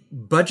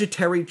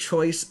budgetary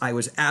choice I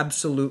was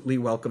absolutely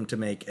welcome to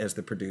make as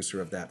the producer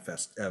of that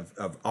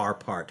of our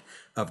part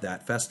of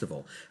that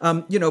festival.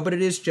 But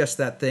it is just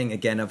that thing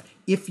again of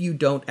if you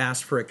don't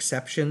ask for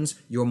exceptions,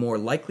 you're more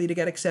likely to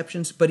get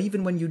exceptions. But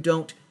even when you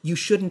don't, you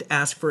shouldn't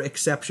ask for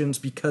exceptions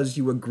because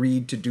you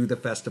agreed to do the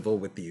festival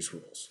with these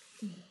rules.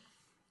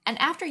 And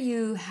after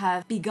you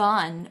have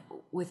begun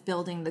with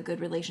building the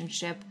good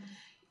relationship,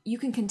 you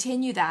can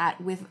continue that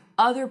with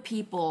other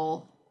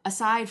people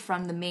aside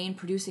from the main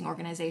producing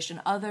organization,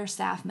 other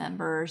staff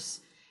members,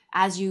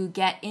 as you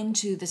get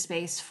into the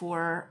space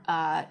for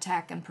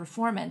tech and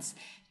performance,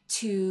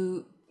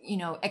 to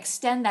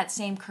extend that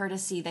same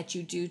courtesy that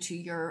you do to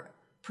your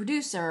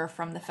producer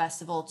from the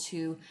festival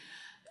to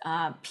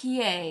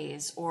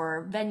PAs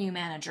or venue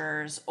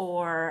managers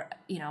or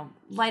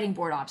lighting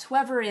board ops,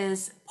 whoever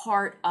is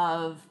part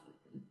of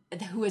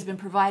who has been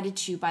provided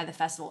to you by the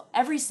festival.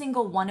 Every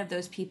single one of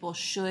those people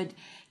should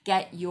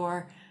get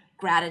your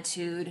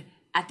gratitude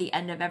at the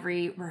end of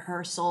every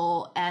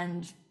rehearsal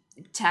and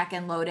tech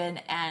and load-in,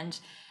 and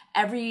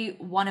every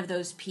one of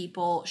those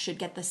people should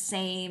get the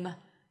same,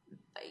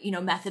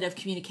 method of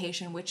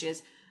communication, which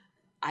is,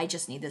 I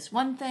just need this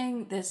one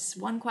thing, this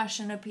one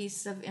question, a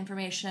piece of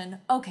information.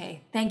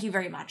 Okay, thank you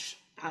very much.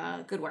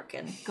 Good work,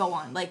 and go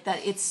on. Like that,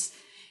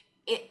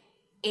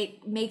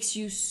 it makes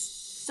you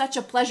such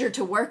a pleasure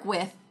to work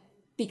with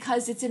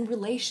because it's in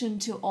relation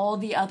to all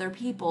the other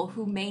people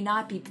who may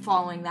not be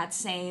following that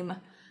same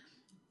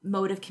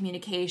mode of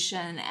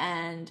communication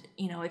and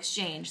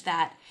exchange,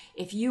 that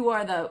if you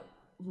are the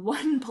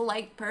one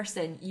polite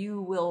person,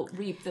 you will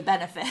reap the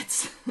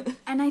benefits.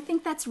 And I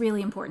think that's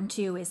really important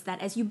too, is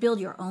that as you build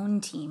your own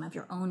team of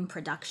your own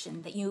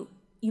production, that you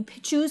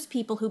choose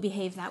people who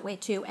behave that way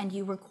too, and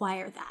you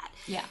require that.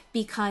 Yeah.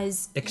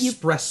 Because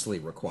expressly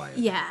required.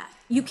 Yeah.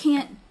 You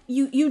can't,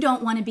 you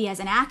don't want to be,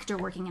 as an actor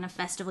working in a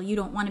festival, you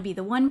don't want to be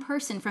the one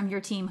person from your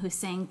team who's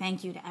saying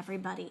thank you to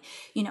everybody.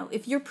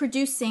 If you're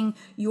producing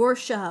your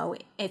show,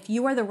 if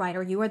you are the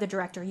writer, you are the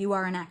director, you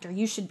are an actor,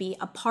 you should be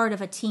a part of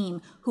a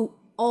team who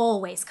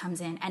always comes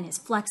in and is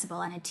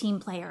flexible and a team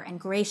player and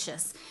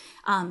gracious.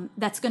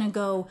 That's going to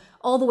go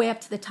all the way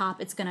up to the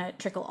top. It's going to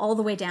trickle all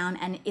the way down,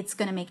 and it's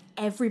going to make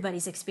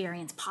everybody's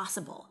experience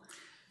possible.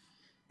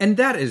 And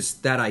that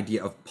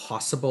idea of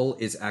possible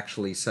is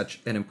actually such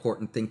an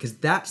important thing, because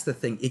that's the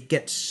thing. It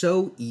gets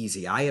so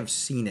easy. I have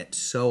seen it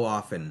so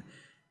often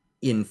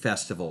in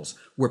festivals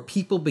where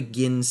people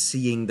begin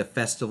seeing the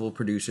festival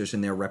producers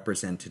and their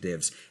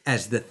representatives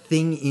as the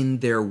thing in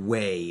their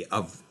way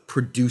of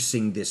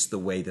producing this the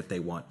way that they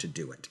want to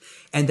do it.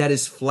 And that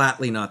is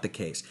flatly not the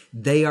case.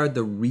 They are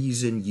the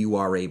reason you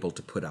are able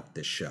to put up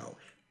this show.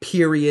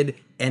 Period.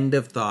 End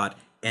of thought.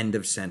 End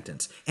of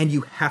sentence. And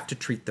you have to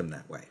treat them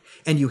that way.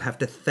 And you have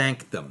to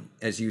thank them,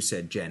 as you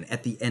said, Jen,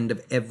 at the end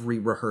of every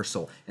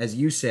rehearsal. As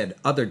you said,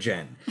 other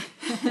Jen,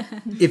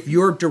 if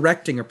you're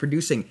directing or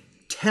producing,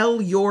 tell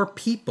your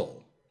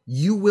people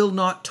you will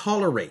not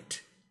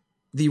tolerate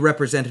the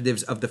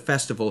representatives of the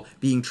festival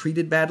being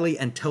treated badly,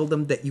 and tell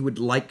them that you would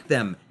like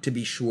them to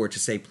be sure to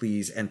say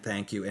please and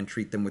thank you and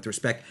treat them with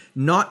respect,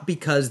 not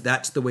because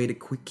that's the way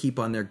to keep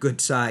on their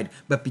good side,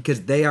 but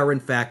because they are in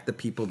fact the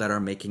people that are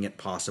making it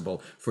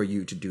possible for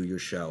you to do your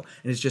show.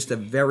 And it's just a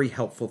very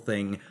helpful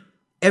thing.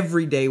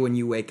 Every day when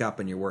you wake up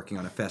and you're working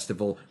on a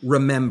festival,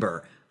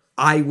 remember,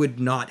 I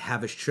would not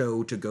have a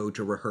show to go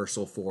to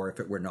rehearsal for if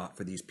it were not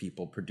for these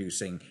people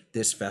producing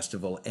this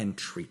festival, and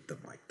treat them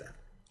like that.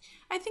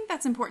 I think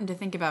that's important to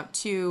think about,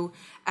 too,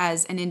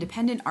 as an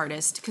independent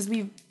artist, because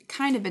we've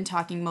kind of been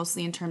talking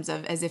mostly in terms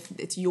of as if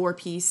it's your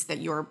piece that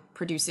you're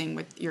producing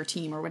with your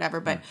team or whatever.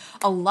 But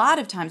a lot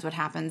of times what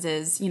happens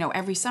is,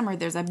 every summer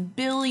there's a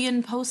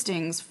billion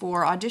postings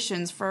for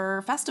auditions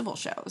for festival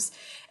shows.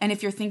 And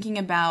if you're thinking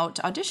about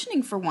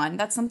auditioning for one,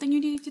 that's something you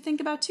need to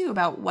think about, too,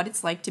 about what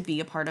it's like to be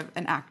a part of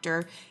an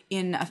actor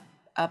in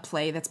a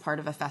play that's part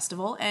of a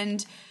festival.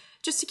 And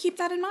just to keep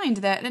that in mind,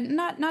 that, and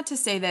not to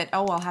say that,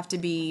 I'll have to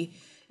be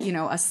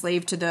a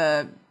slave to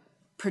the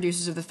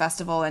producers of the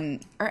festival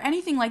or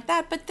anything like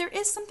that, but there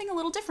is something a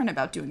little different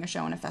about doing a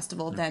show in a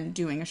festival than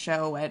doing a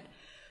show at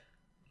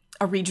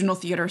a regional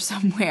theater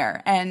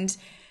somewhere. And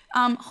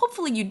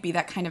Hopefully you'd be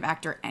that kind of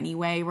actor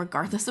anyway,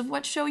 regardless of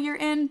what show you're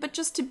in, but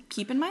just to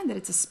keep in mind that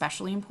it's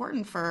especially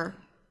important for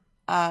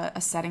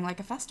a setting like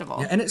a festival.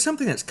 Yeah, and it's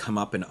something that's come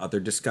up in other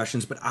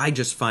discussions, but I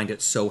just find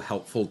it so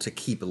helpful to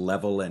keep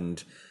level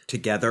and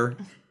together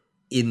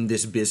in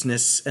this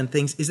business and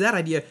things, is that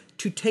idea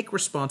to take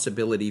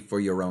responsibility for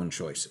your own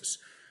choices.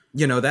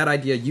 You know, that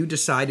idea, you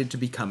decided to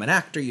become an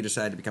actor, you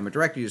decided to become a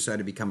director, you decided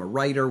to become a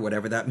writer,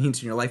 whatever that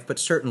means in your life, but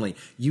certainly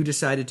you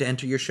decided to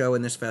enter your show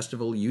in this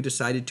festival, you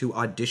decided to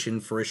audition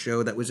for a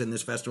show that was in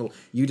this festival,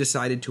 you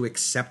decided to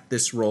accept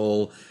this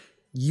role,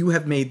 you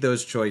have made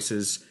those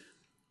choices.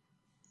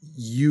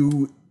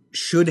 You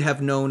should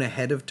have known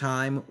ahead of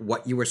time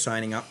what you were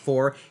signing up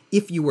for.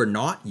 If you were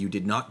not, you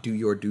did not do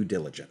your due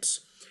diligence.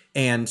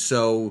 And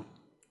so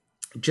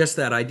just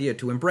that idea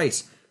to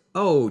embrace,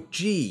 oh,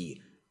 gee,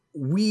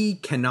 we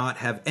cannot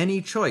have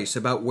any choice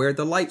about where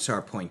the lights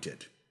are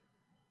pointed.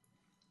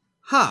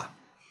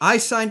 I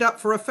signed up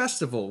for a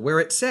festival where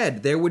it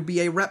said there would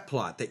be a rep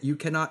plot that you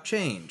cannot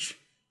change.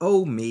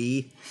 Oh,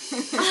 me.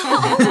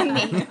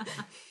 Oh, me.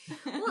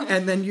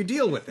 And then you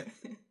deal with it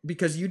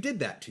because you did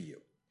that to you.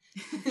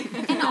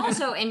 And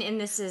also,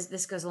 and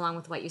this goes along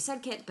with what you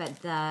said, Kitt,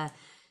 but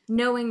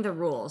knowing the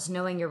rules,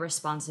 knowing your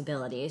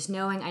responsibilities,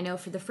 I know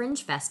for the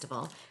Fringe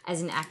Festival,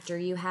 as an actor,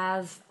 you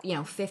have,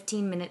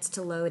 15 minutes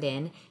to load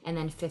in, and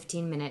then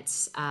 15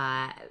 minutes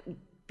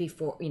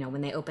before,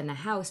 when they open the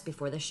house,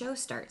 before the show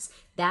starts.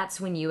 That's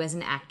when you as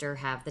an actor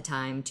have the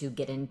time to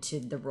get into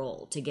the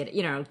role, to get,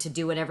 to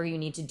do whatever you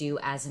need to do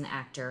as an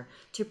actor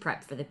to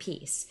prep for the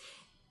piece.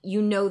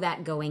 You know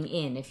that going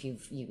in if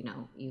you've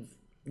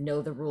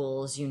know the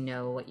rules, you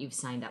know what you've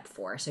signed up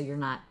for. So you're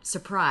not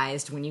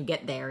surprised when you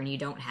get there and you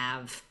don't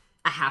have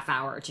a half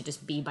hour to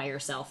just be by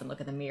yourself and look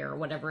in the mirror or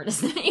whatever it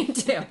is that you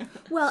do.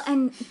 Well,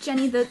 and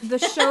Jenny, the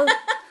show...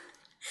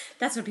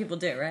 That's what people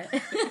do, right?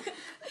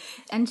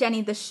 And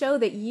Jenny, the show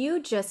that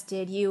you just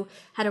did, you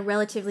had a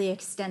relatively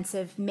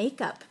extensive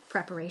makeup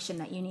preparation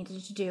that you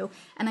needed to do.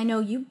 And I know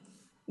you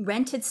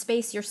rented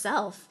space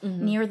yourself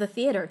near the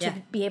theater to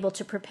be able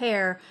to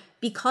prepare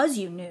because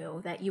you knew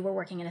that you were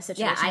working in a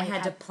situation I where you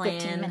had to 15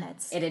 plan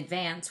minutes. in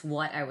advance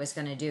what I was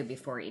going to do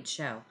before each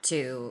show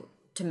to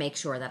make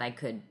sure that I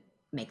could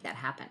make that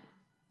happen.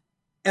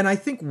 And I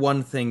think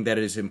one thing that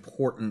is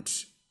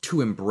important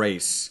to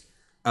embrace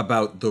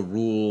about the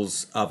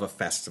rules of a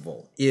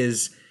festival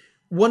is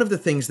one of the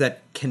things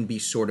that can be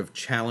sort of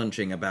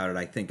challenging about it,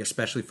 I think,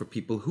 especially for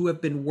people who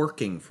have been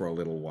working for a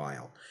little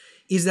while,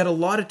 is that a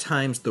lot of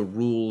times the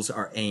rules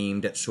are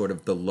aimed at sort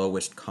of the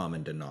lowest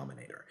common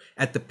denominator,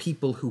 at the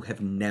people who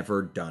have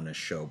never done a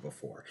show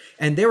before.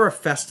 And there are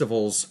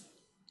festivals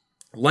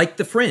like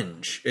the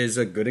Fringe is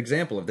a good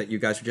example of that you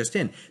guys are just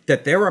in,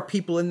 that there are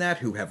people in that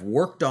who have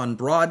worked on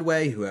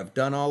Broadway, who have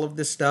done all of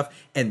this stuff,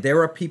 and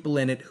there are people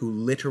in it who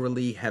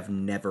literally have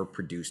never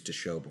produced a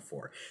show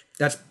before.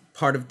 That's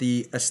part of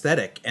the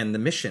aesthetic and the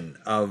mission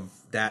of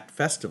that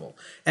festival.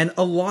 And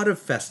a lot of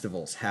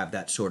festivals have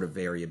that sort of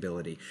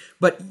variability.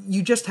 But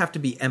you just have to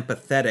be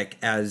empathetic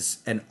as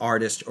an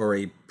artist or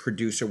a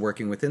producer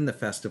working within the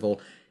festival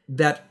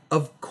that,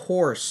 of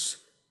course,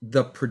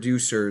 the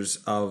producers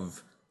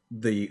of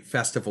the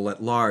festival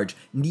at large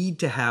need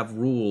to have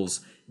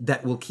rules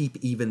that will keep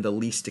even the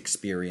least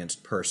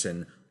experienced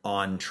person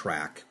on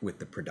track with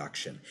the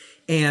production.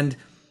 And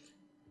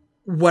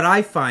what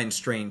I find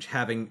strange,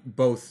 having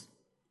both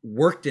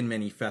worked in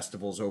many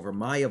festivals over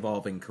my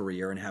evolving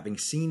career and having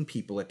seen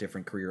people at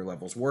different career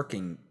levels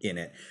working in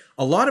it,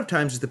 a lot of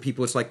times is the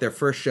people, it's like their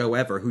first show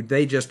ever, who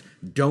they just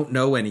don't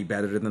know any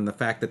better than the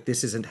fact that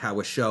this isn't how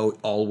a show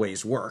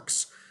always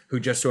works, who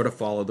just sort of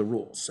follow the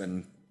rules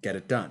and get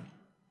it done.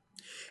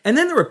 And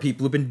then there are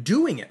people who've been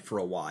doing it for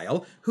a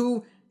while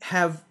who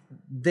have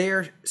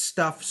their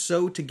stuff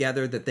so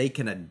together that they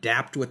can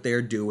adapt what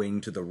they're doing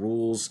to the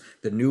rules,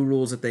 the new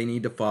rules that they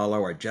need to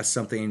follow are just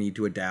something they need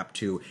to adapt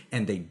to,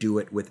 and they do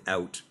it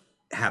without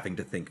having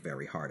to think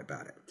very hard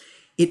about it.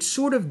 It's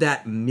sort of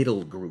that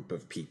middle group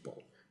of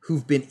people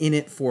who've been in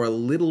it for a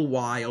little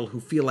while,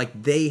 who feel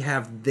like they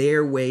have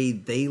their way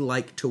they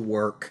like to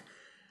work,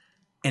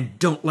 and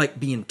don't like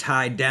being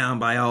tied down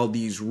by all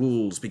these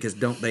rules because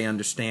don't they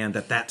understand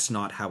that that's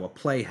not how a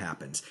play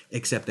happens,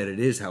 except that it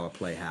is how a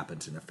play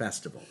happens in a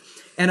festival.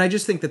 And I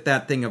just think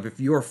that thing of if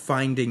you're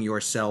finding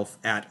yourself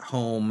at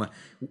home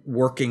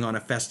working on a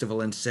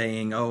festival and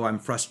saying, oh, I'm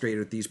frustrated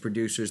with these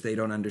producers, they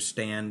don't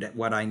understand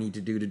what I need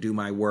to do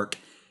my work,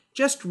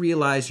 just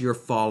realize you're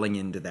falling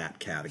into that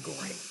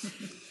category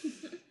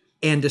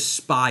and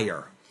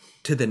aspire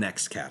to the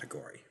next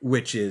category,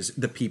 which is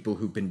the people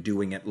who've been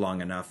doing it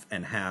long enough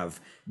and have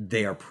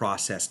their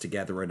process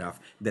together enough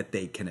that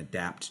they can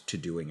adapt to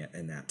doing it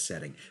in that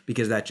setting,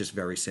 because that just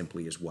very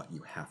simply is what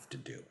you have to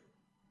do.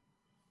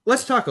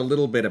 Let's talk a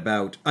little bit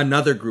about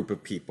another group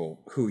of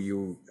people who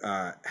you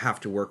have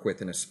to work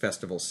with in a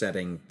festival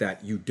setting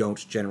that you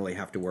don't generally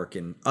have to work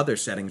in other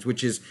settings,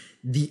 which is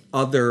the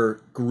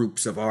other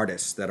groups of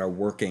artists that are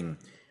working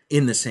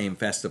in the same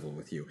festival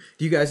with you.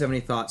 Do you guys have any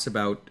thoughts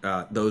about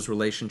those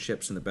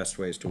relationships and the best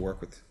ways to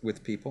work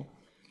with people?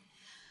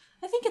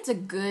 I think it's a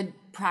good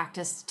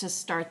practice to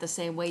start the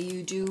same way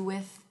you do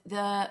with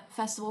the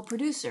festival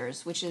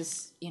producers, which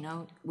is,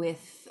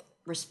 with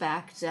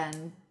respect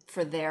and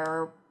for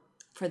their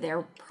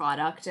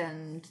product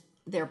and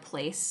their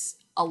place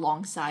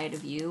alongside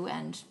of you,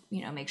 and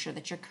make sure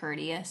that you're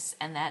courteous,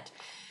 and that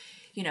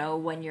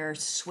when you're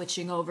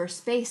switching over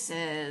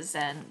spaces,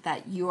 and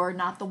that you're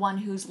not the one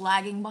who's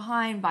lagging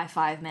behind by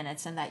 5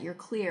 minutes, and that you're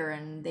clear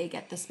and they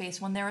get the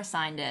space when they're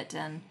assigned it.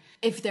 And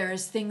if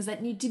there's things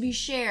that need to be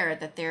shared,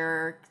 that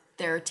they're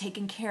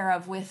taken care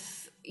of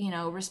with,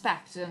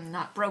 respect and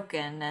not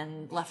broken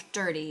and left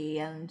dirty,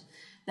 and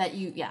that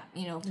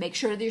make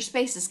sure that your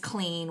space is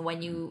clean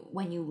when you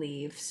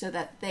leave, so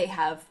that they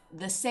have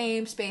the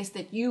same space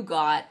that you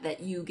got that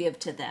you give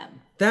to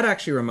them. That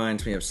actually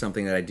reminds me of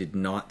something that I did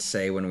not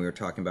say when we were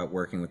talking about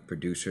working with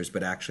producers,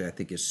 but actually I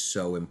think is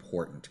so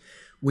important,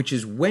 which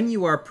is when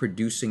you are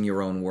producing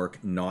your own work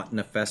not in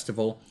a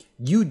festival,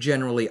 you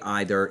generally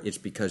either it's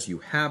because you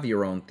have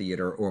your own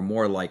theater, or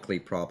more likely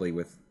probably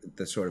with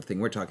the sort of thing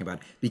we're talking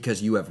about,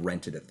 because you have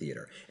rented a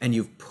theater and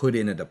you've put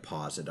in a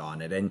deposit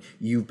on it and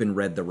you've been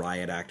read the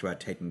riot act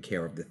about taking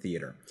care of the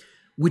theater,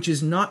 which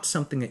is not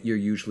something that you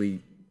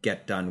usually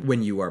get done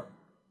when you are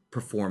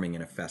performing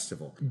in a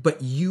festival.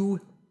 But you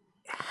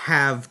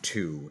have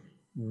to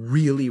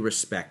really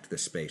respect the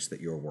space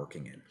that you're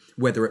working in,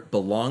 whether it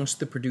belongs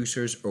to the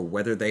producers or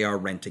whether they are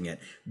renting it.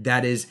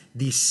 That is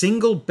the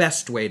single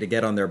best way to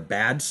get on their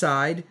bad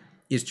side,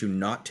 is to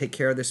not take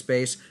care of the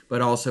space,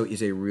 but also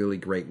is a really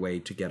great way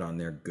to get on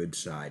their good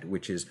side,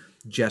 which is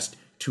just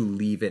to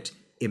leave it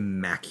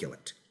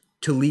immaculate.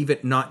 To leave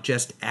it not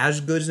just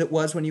as good as it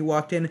was when you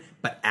walked in,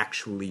 but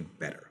actually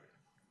better.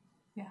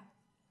 Yeah.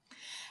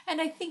 And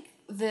I think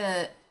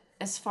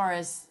as far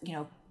as,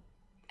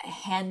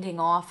 handing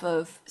off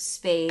of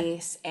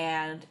space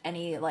and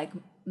any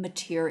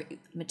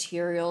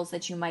materials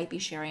that you might be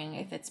sharing,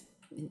 if it's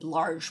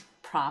large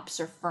props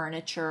or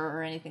furniture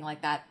or anything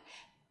like that,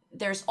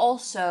 there's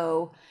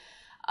also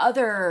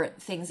other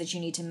things that you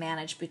need to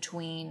manage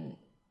between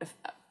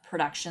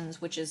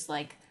productions, which is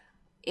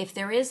if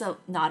there is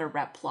not a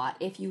rep plot,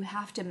 if you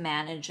have to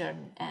manage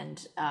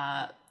and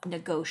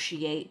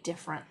negotiate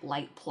different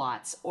light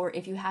plots, or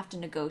if you have to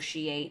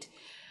negotiate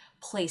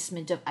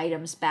placement of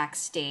items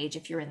backstage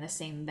if you're in the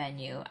same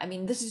venue. I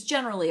mean, this is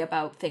generally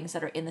about things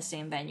that are in the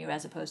same venue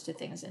as opposed to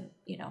things in,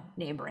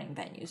 neighboring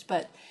venues.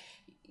 But,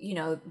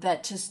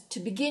 that to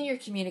begin your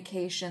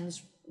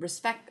communications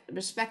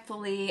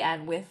respectfully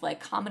and with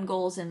common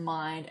goals in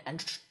mind,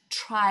 and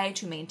try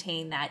to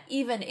maintain that,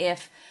 even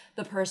if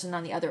the person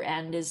on the other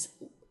end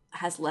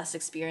has less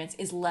experience,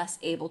 is less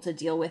able to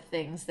deal with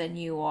things than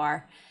you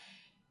are,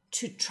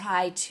 to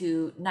try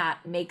to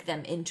not make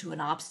them into an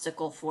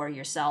obstacle for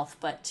yourself,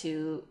 but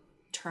to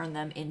turn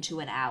them into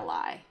an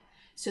ally,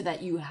 so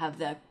that you have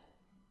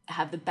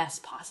the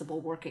best possible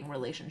working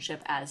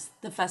relationship as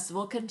the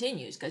festival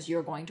continues, because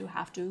you're going to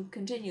have to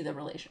continue the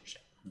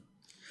relationship.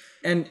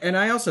 And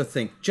I also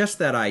think just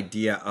that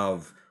idea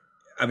of,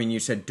 you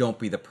said don't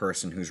be the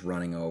person who's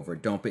running over,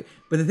 but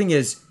the thing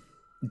is,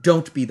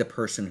 don't be the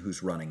person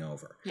who's running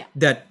over. Yeah.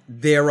 That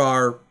there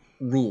are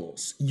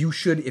rules. You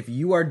should, if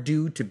you are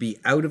due to be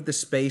out of the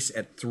space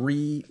at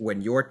 3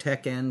 when your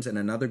tech ends and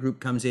another group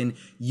comes in,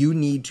 you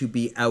need to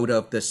be out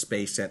of the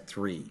space at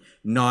 3,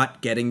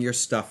 not getting your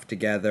stuff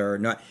together.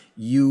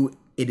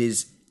 It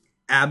is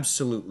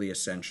absolutely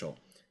essential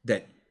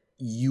that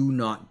you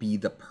not be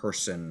the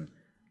person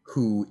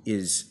who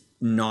is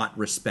not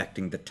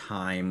respecting the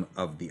time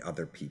of the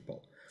other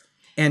people.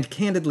 And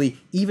candidly,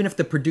 even if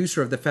the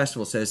producer of the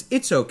festival says,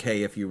 it's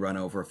okay if you run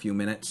over a few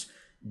minutes,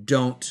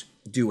 don't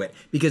do it.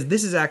 Because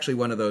this is actually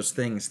one of those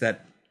things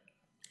that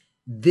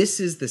this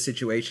is the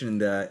situation in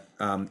the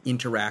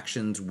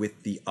interactions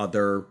with the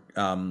other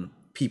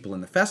people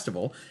in the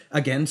festival,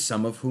 again,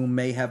 some of whom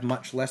may have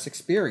much less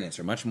experience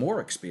or much more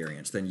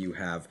experience than you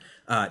have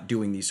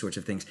doing these sorts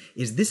of things,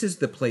 this is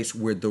the place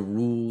where the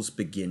rules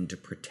begin to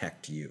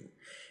protect you.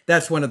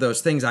 That's one of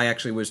those things. I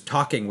actually was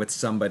talking with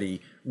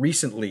somebody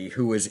recently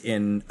who was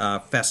in a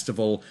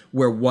festival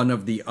where one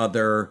of the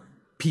other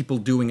people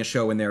doing a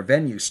show in their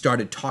venue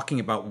started talking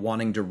about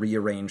wanting to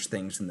rearrange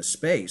things in the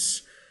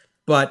space.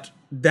 But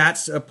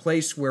that's a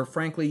place where,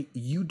 frankly,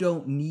 you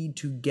don't need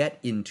to get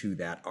into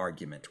that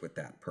argument with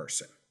that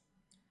person.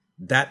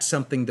 That's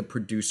something the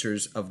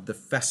producers of the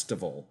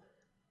festival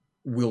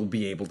will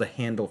be able to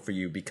handle for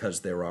you,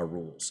 because there are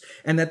rules.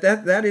 And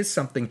that is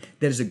something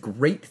that is a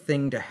great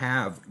thing to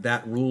have,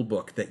 that rule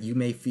book that you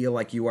may feel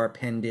like you are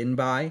penned in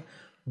by,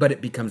 but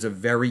it becomes a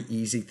very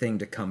easy thing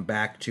to come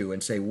back to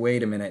and say,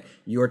 wait a minute,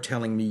 you're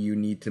telling me you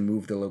need to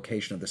move the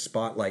location of the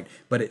spotlight,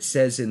 but it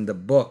says in the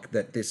book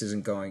that this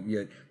isn't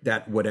going,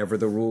 that whatever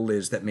the rule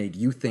is that made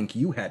you think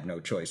you had no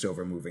choice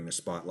over moving the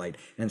spotlight,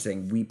 and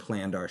saying we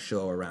planned our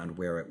show around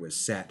where it was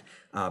set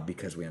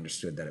because we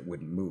understood that it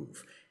wouldn't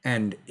move.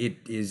 And it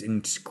is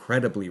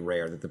incredibly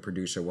rare that the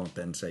producer won't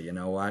then say, you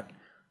know what,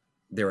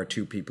 there are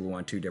 2 people who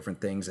want 2 different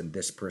things, and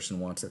this person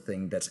wants a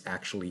thing that's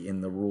actually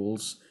in the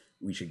rules.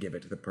 We should give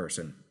it to the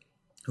person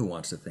who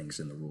wants the things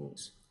in the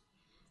rules.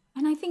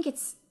 And I think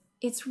it's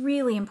it's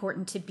really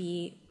important to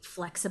be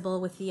flexible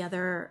with the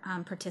other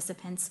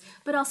participants,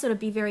 but also to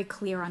be very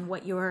clear on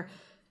what your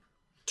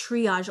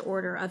triage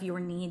order of your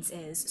needs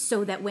is,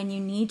 so that when you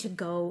need to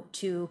go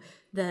to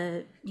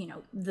the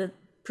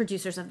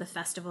producers of the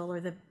festival or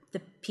the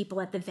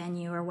people at the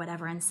venue or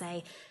whatever and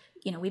say,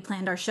 we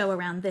planned our show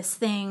around this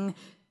thing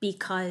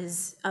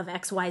because of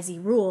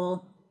XYZ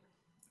rule,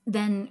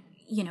 then,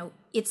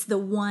 it's the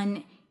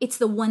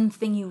one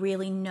thing you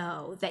really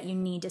know that you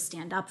need to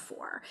stand up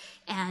for.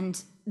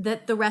 And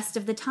that the rest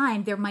of the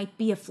time, there might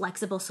be a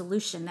flexible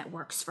solution that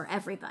works for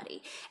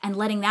everybody. And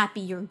letting that be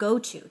your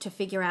go-to to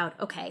figure out,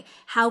 okay,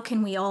 how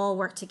can we all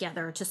work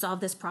together to solve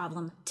this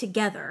problem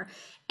together?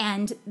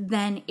 And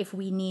then if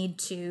we need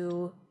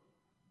to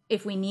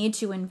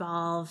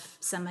involve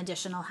some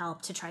additional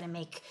help to try to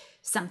make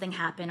something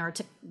happen or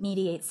to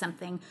mediate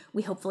something,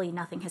 hopefully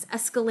nothing has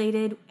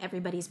escalated.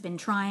 Everybody's been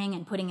trying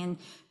and putting in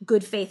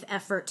good faith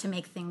effort to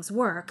make things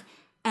work.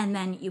 And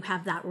then you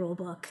have that rule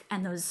book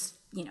and those,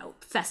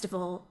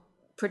 festival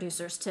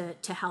producers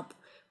to help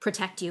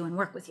protect you and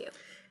work with you.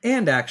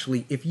 And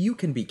actually, if you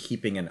can be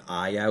keeping an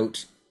eye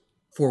out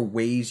for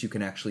ways you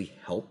can actually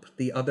help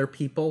the other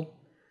people,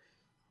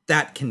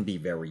 that can be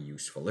very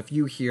useful. If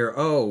you hear,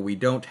 oh, we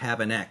don't have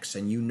an X,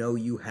 and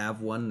you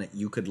have one that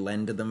you could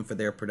lend to them for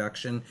their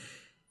production,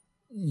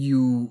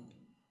 you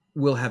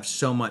will have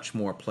so much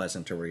more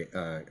pleasant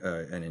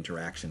an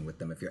interaction with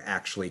them if you're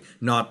actually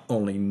not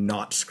only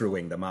not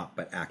screwing them up,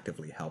 but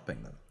actively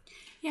helping them.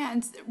 Yeah,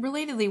 and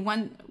relatedly,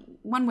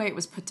 one way it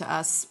was put to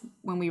us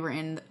when we were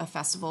in a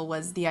festival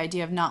was the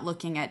idea of not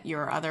looking at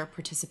your other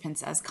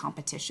participants as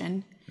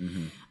competition,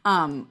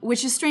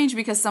 which is strange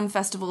because some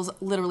festivals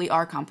literally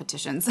are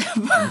competitions.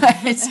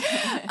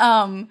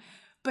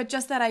 But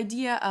just that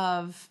idea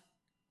of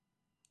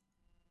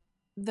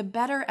the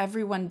better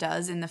everyone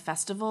does in the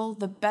festival,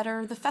 the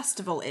better the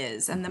festival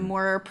is, and the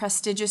more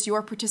prestigious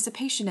your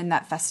participation in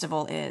that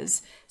festival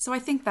is. So I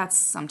think that's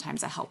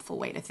sometimes a helpful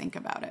way to think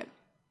about it.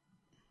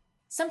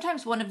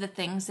 Sometimes one of the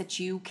things that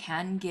you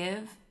can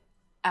give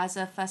as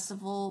a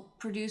festival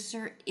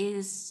producer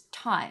is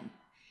time.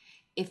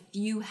 If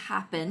you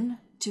happen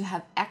to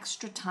have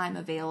extra time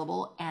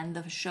available and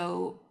the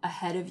show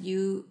ahead of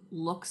you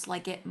looks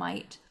like it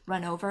might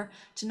run over,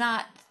 to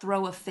not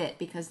throw a fit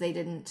because they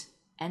didn't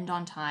end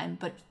on time,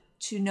 but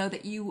to know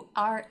that you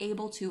are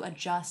able to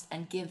adjust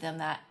and give them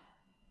that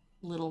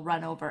little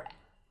run over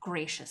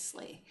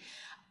graciously.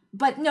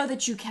 But know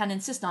that you can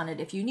insist on it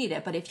if you need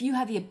it. But if you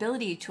have the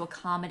ability to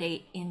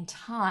accommodate in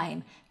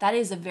time, that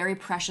is a very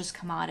precious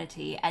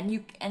commodity. And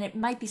it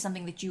might be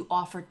something that you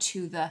offer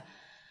to the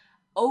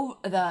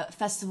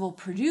festival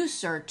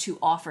producer to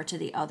offer to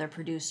the other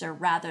producer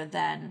rather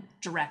than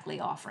directly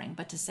offering.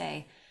 But to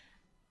say,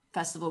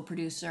 festival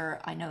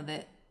producer, I know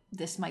that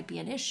this might be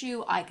an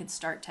issue. I could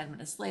start 10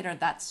 minutes later.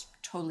 That's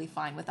totally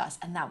fine with us.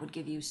 And that would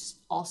give you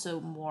also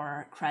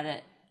more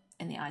credit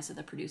in the eyes of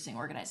the producing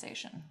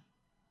organization.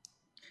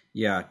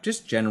 Yeah,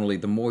 just generally,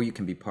 the more you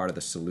can be part of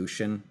the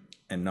solution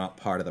and not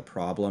part of the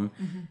problem,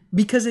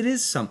 because it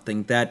is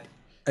something that,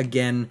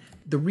 again,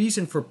 the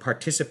reason for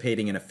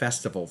participating in a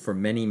festival for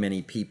many,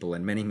 many people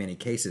in many, many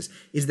cases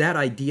is that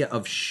idea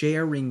of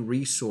sharing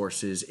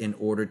resources in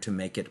order to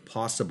make it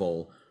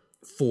possible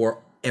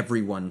for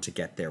everyone to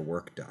get their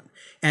work done.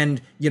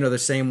 And, the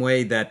same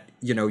way that,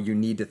 you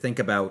need to think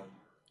about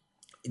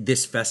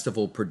this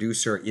festival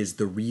producer is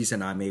the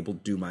reason I'm able to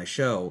do my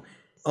show.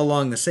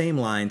 Along the same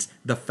lines,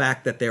 the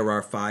fact that there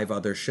are 5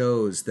 other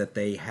shows that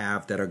they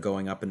have that are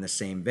going up in the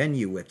same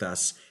venue with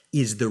us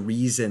is the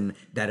reason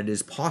that it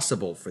is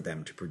possible for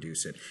them to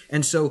produce it.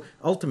 And so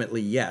ultimately,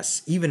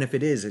 yes, even if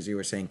it is, as you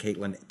were saying,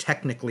 Katelin,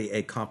 technically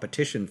a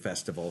competition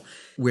festival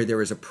where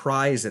there is a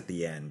prize at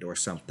the end or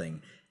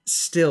something,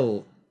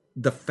 still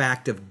the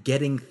fact of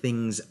getting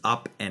things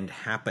up and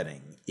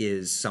happening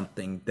is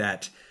something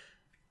that,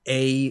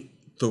 the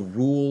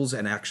rules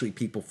and actually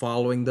people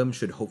following them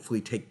should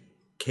hopefully take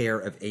care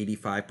of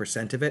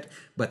 85% of it,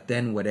 but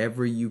then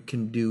whatever you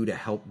can do to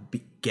help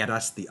get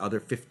us the other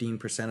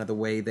 15% of the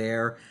way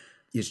there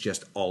is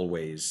just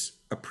always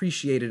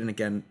appreciated, and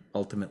again,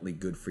 ultimately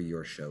good for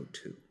your show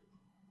too.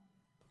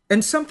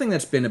 And something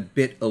that's been a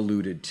bit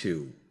alluded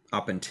to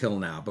up until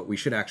now, but we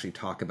should actually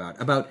talk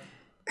about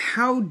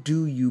how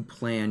do you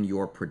plan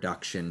your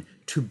production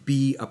to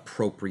be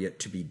appropriate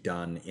to be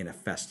done in a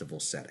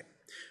festival setting?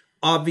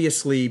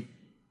 Obviously,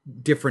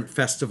 different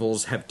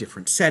festivals have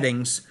different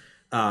settings,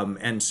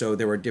 and so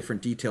there are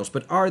different details,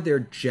 but are there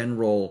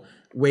general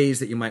ways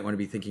that you might want to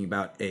be thinking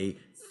about a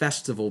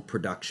festival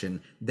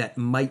production that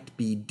might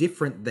be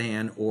different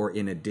than or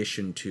in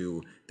addition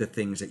to the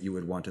things that you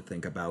would want to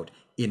think about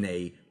in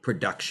a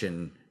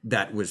production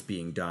that was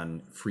being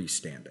done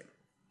freestanding?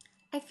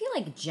 I feel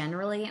like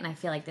generally, and I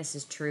feel like this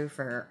is true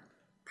for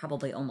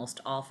probably almost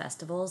all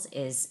festivals,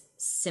 is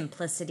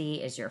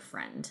simplicity is your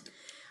friend.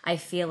 I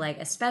feel like,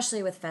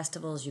 especially with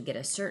festivals, you get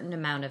a certain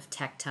amount of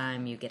tech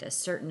time, you get a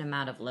certain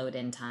amount of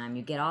load-in time,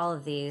 you get all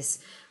of these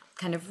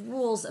kind of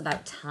rules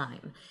about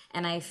time.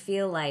 And I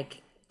feel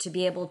like to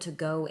be able to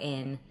go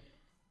in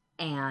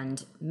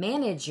and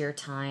manage your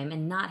time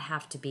and not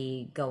have to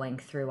be going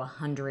through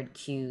 100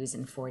 cues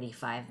in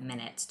 45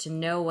 minutes to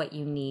know what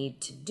you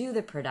need to do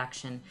the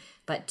production,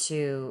 but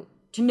to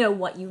know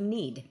what you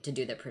need to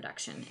do the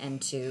production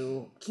and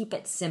to keep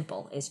it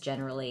simple is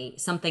generally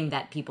something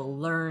that people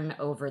learn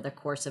over the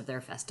course of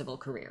their festival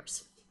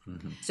careers.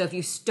 Mm-hmm. So if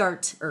you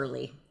start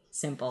early,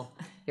 simple,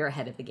 you're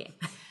ahead of the game.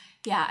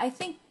 Yeah, I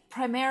think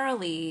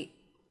primarily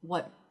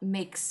what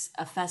makes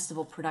a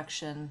festival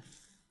production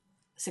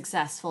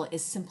successful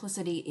is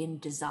simplicity in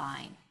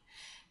design.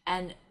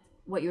 And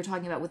what you're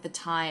talking about with the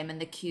time and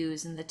the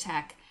cues and the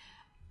tech,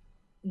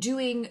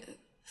 doing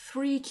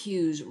 3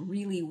 cues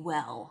really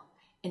well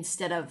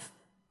instead of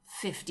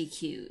 50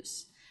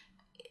 cues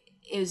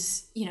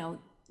is,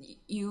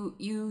 you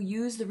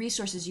use the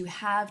resources you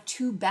have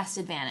to best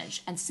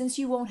advantage. And since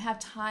you won't have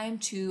time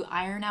to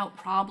iron out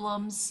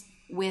problems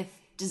with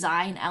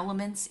design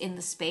elements in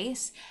the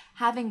space,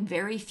 having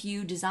very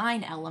few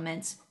design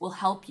elements will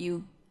help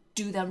you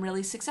do them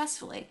really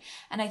successfully.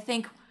 And I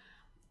think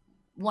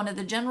one of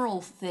the general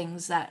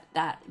things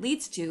that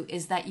leads to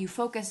is that you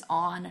focus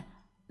on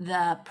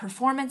the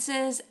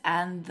performances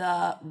and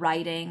the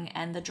writing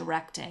and the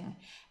directing,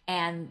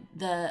 and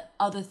the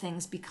other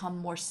things become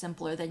more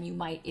simpler than you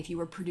might if you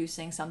were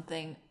producing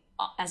something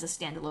as a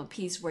standalone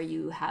piece where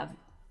you have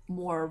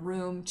more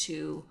room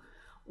to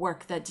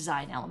work the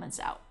design elements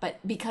out. But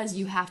because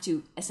you have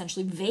to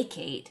essentially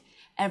vacate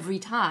every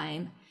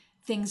time,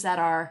 things that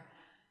are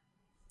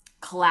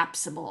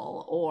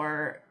collapsible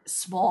or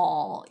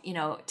small,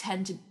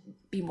 tend to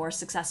be more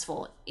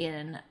successful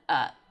in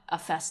a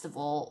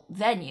festival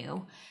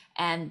venue,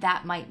 and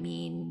that might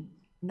mean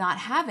not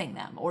having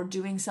them or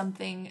doing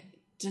something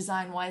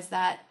design-wise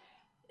that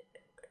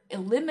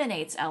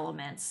eliminates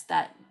elements,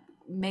 that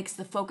makes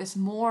the focus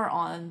more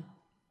on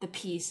the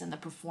piece and the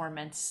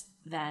performance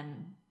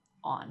than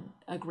on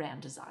a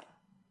grand design.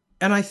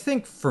 And I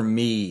think for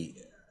me,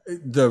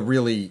 the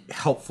really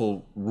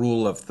helpful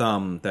rule of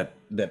thumb that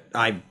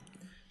I've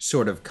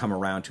sort of come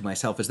around to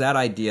myself is that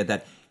idea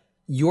that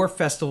your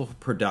festival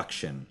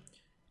production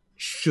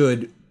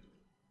should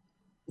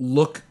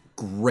look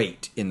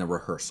great in the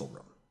rehearsal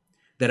room.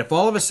 That if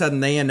all of a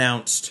sudden they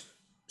announced,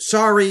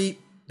 sorry,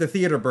 the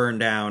theater burned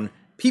down,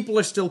 people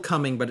are still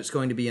coming, but it's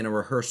going to be in a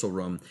rehearsal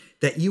room,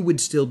 that you would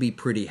still be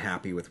pretty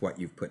happy with what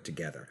you've put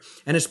together.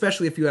 And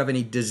especially if you have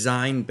any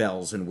design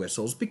bells and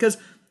whistles, because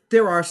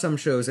there are some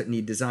shows that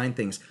need design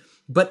things,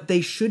 but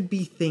they should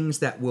be things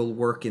that will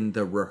work in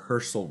the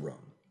rehearsal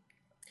room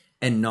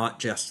and not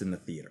just in the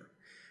theater.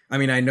 I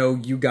mean, I know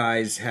you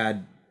guys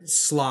had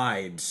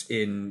slides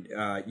in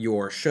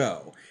your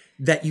show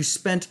that you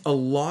spent a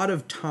lot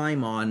of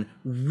time on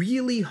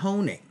really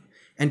honing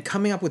and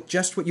coming up with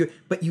just what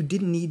but you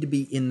didn't need to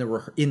be in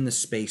the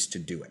space to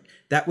do it.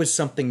 That was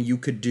something you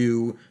could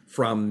do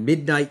from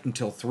midnight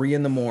until 3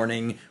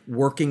 a.m,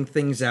 working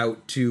things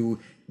out to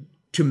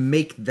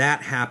make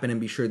that happen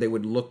and be sure they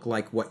would look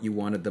like what you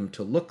wanted them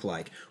to look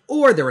like.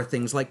 Or there are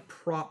things like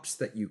props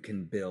that you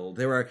can build.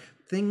 There are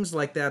things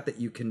like that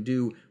you can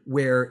do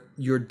where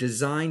your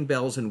design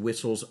bells and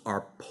whistles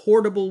are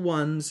portable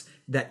ones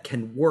that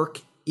can work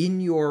in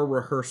your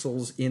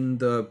rehearsals in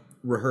the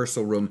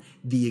rehearsal room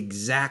the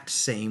exact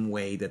same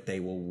way that they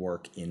will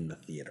work in the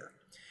theater.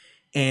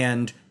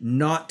 And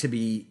not to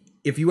be,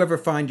 if you ever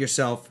find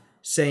yourself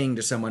saying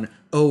to someone,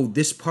 oh,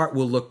 this part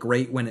will look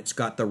great when it's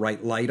got the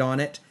right light on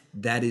it,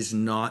 that is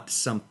not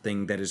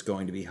something that is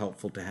going to be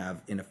helpful to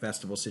have in a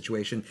festival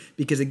situation,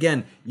 because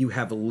again, you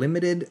have a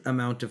limited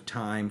amount of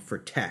time for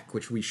tech,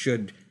 which we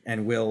should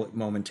and will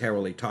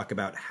momentarily talk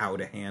about how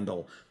to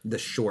handle the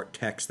short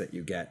techs that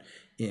you get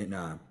in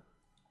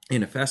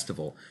a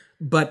festival.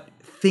 But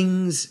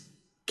things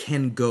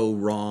can go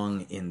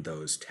wrong in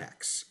those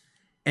techs,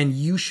 and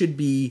you should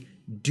be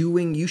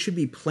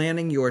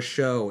planning your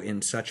show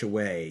in such a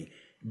way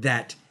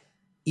that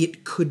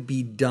it could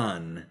be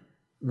done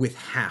with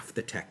half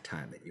the tech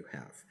time that you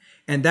have.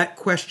 And that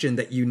question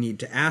that you need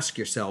to ask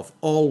yourself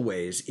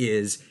always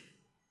is,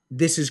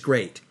 this is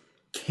great.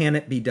 Can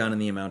it be done in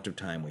the amount of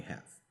time we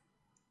have?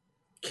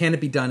 Can it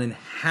be done in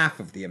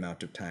half of the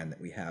amount of time that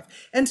we have?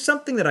 And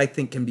something that I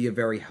think can be a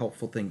very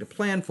helpful thing to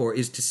plan for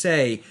is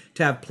to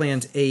have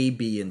plans A,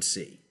 B, and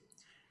C.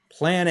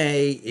 Plan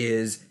A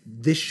is,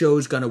 this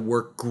show's going to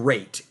work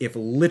great if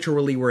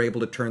literally we're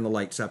able to turn the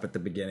lights up at the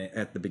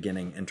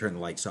beginning and turn the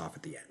lights off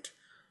at the end.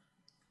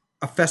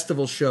 A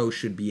festival show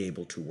should be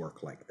able to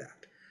work like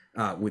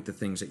that with the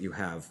things that you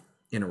have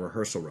in a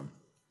rehearsal room.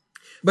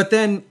 But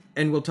then,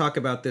 and we'll talk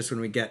about this when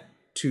we get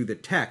to the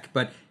tech,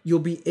 but you'll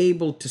be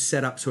able to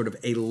set up sort of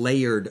a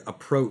layered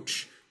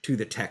approach to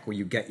the tech where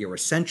you get your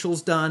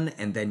essentials done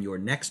and then your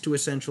next to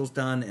essentials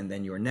done and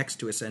then your next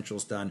to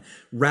essentials done,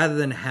 rather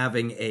than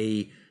having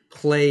a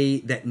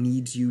play that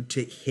needs you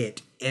to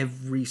hit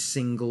every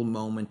single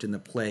moment in the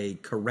play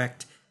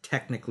correct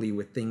technically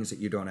with things that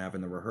you don't have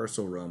in the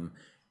rehearsal room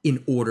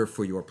in order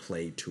for your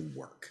play to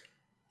work.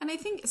 And I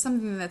think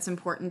something that's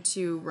important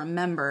to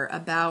remember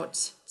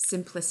about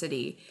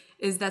simplicity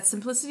is that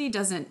simplicity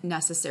doesn't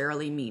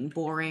necessarily mean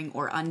boring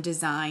or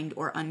undesigned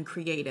or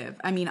uncreative.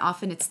 I mean,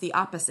 often it's the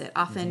opposite.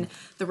 Often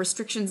the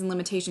restrictions and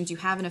limitations you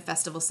have in a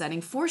festival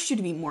setting force you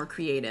to be more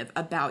creative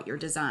about your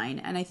design.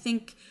 And I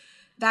think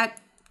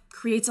that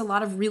creates a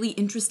lot of really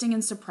interesting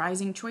and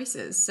surprising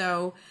choices.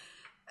 So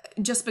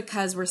just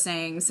because we're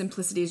saying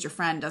simplicity is your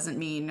friend doesn't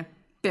mean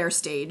bare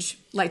stage,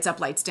 lights up,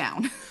 lights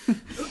down.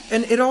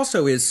 And it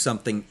also is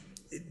something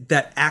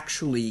that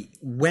actually,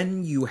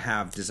 when you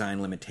have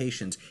design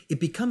limitations, it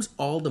becomes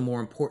all the more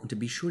important to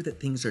be sure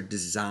that things are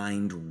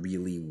designed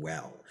really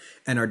well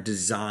and are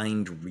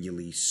designed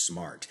really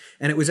smart.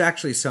 And it was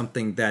actually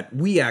something that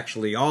we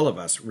actually, all of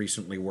us,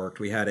 recently worked.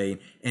 We had an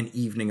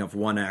evening of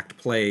one-act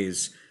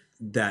plays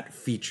that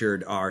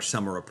featured our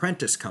summer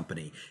apprentice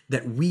company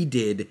that we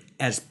did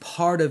as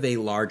part of a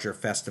larger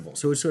festival.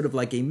 So it was sort of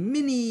like a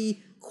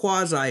mini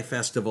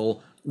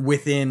quasi-festival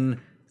within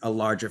a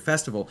larger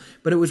festival.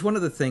 But it was one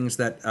of the things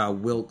that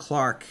Will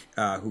Clark,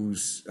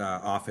 who's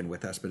often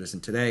with us but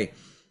isn't today,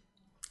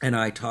 and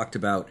I talked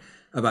about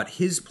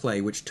his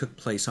play, which took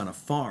place on a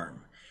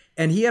farm.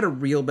 And he had a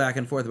real back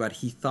and forth about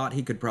he thought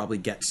he could probably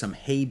get some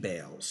hay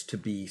bales to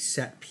be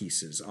set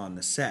pieces on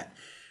the set.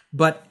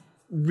 But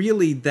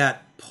really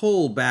that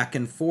pull back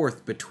and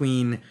forth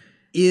between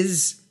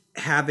is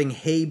having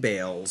hay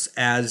bales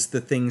as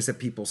the things that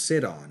people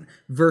sit on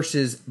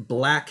versus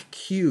black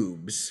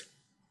cubes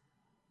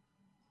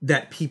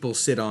that people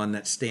sit on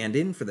that stand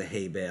in for the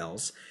hay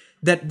bales,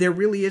 that there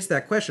really is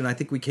that question. I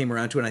think we came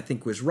around to, and I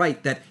think was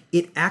right, that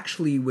it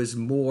actually was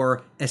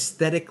more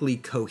aesthetically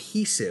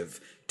cohesive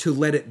to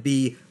let it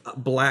be a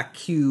black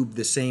cube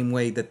the same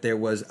way that there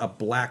was a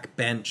black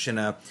bench and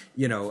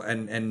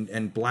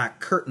and black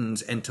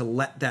curtains, and to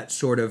let that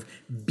sort of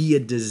be a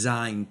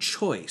design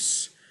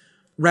choice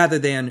rather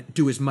than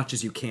do as much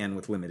as you can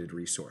with limited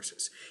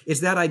resources. It's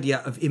that idea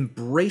of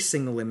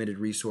embracing the limited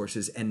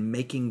resources and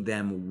making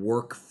them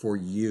work for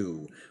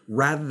you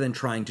rather than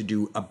trying to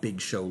do a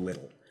big show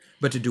little,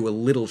 but to do a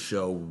little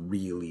show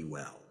really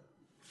well.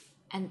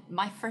 And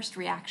my first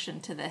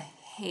reaction to the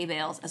hay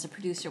bales as a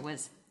producer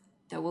was,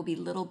 there will be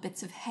little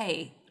bits of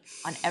hay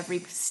on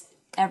every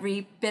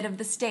bit of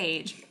the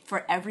stage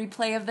for every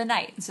play of the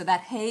night. So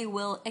that hay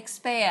will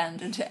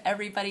expand into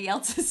everybody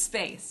else's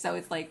space. So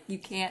it's like you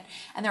can't,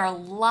 and there are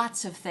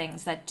lots of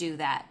things that do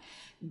that.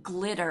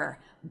 Glitter,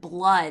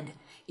 blood,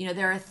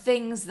 there are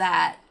things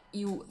that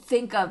you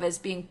think of as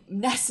being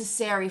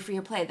necessary for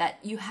your play that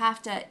you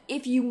have to,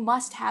 if you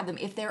must have them,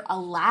 if they're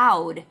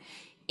allowed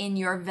in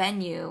your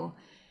venue,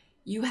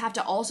 you have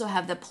to also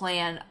have the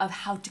plan of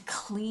how to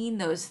clean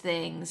those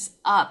things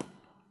up.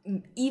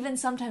 Even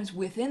sometimes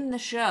within the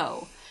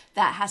show,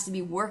 that has to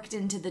be worked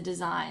into the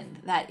design,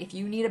 that if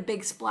you need a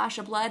big splash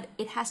of blood,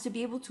 it has to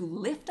be able to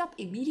lift up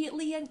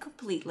immediately and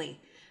completely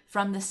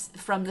from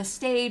the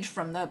stage,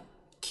 from the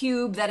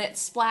cube that it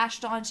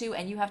splashed onto,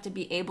 and you have to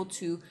be able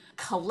to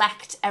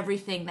collect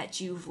everything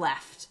that you've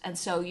left. And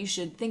so you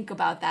should think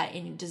about that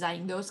in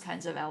designing those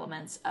kinds of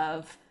elements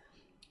of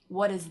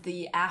what is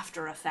the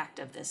after effect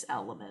of this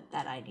element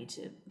that I need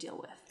to deal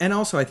with. And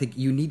also, I think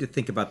you need to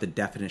think about the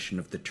definition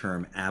of the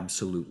term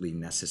absolutely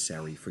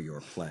necessary for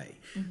your play.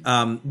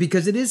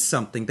 Because it is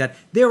something that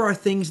there are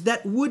things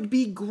that would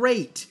be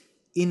great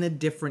in a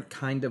different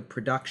kind of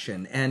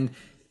production. And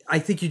I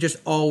think you just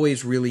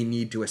always really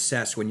need to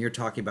assess when you're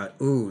talking about,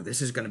 ooh,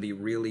 this is going to be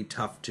really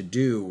tough to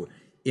do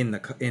in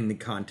the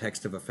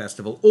context of a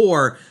festival.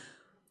 Or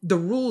the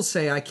rules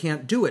say I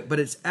can't do it, but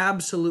it's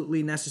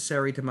absolutely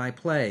necessary to my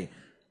play.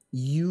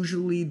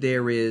 Usually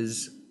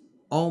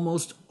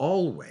almost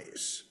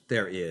always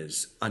there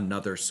is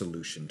another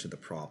solution to the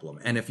problem.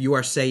 And if you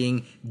are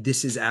saying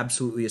this is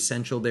absolutely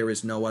essential, there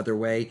is no other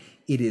way,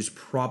 it is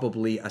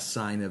probably a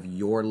sign of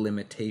your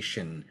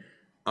limitation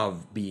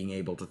of being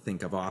able to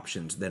think of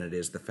options than it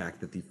is the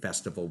fact that the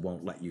festival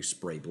won't let you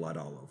spray blood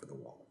all over the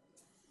wall.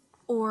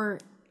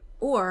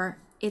 Or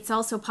it's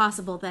also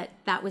possible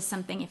that was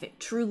something, if it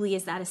truly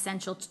is that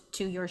essential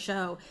to your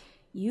show,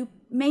 you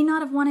may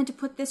not have wanted to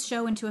put this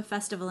show into a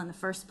festival in the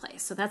first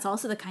place. So that's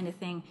also the kind of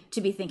thing to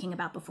be thinking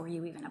about before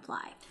you even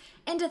apply.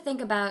 And to think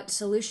about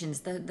solutions.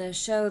 The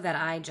show that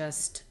I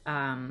just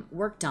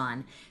worked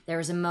on, there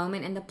was a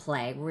moment in the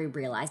play where we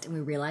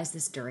realized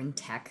this during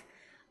tech,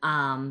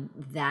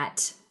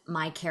 that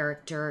my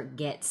character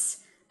gets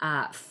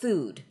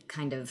food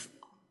kind of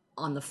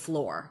on the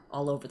floor,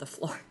 all over the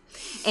floor.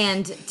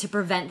 And to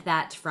prevent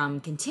that from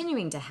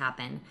continuing to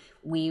happen,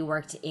 we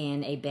worked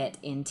in a bit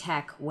in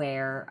tech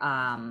where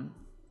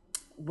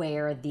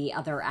the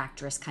other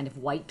actress kind of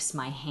wipes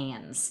my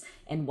hands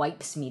and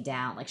wipes me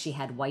down, like she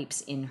had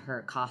wipes in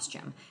her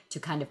costume to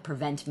kind of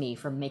prevent me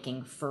from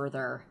making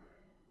further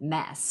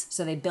mess.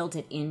 So they built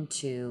it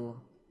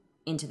into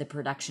the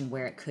production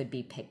where it could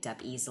be picked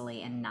up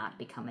easily and not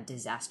become a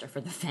disaster for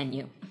the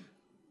venue.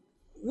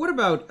 What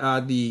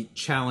about the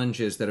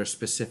challenges that are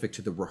specific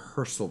to the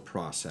rehearsal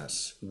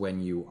process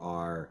when you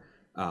are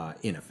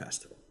in a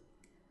festival?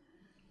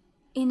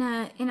 In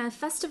a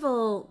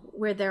festival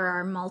where there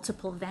are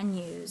multiple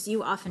venues,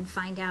 you often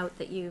find out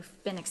that you've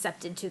been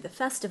accepted to the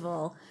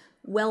festival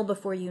well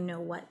before you know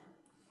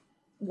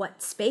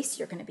what space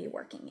you're going to be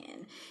working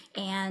in.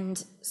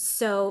 And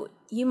so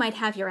you might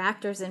have your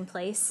actors in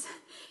place,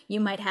 you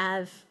might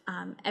have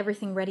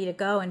everything ready to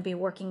go and be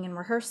working in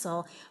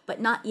rehearsal,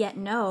 but not yet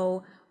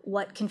know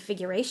what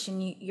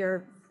configuration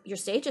your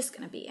stage is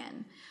going to be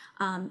in.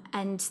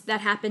 And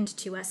that happened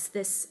to us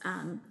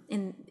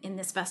in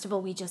this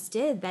festival we just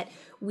did, that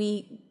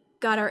we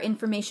got our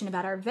information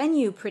about our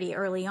venue pretty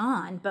early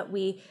on, but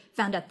we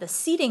found out the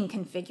seating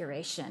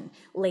configuration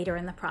later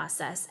in the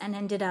process and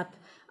ended up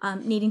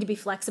needing to be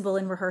flexible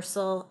in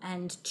rehearsal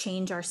and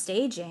change our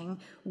staging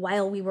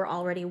while we were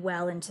already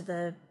well into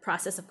the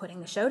process of putting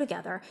the show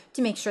together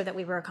to make sure that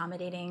we were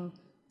accommodating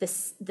the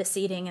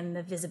seating and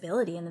the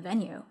visibility in the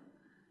venue.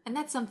 And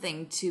that's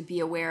something to be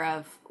aware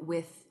of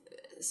with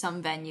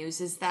some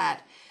venues, is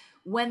that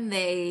when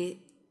they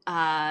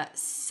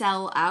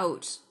sell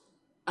out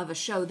of a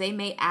show, they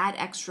may add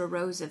extra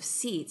rows of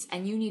seats,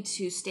 and you need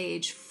to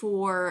stage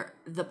for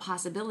the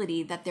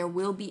possibility that there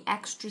will be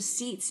extra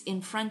seats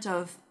in front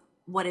of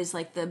what is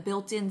like the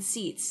built-in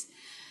seats.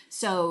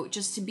 So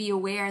just to be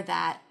aware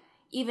that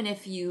even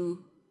if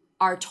you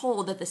are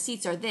told that the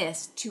seats are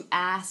this, to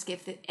ask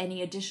if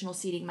any additional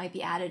seating might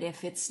be added,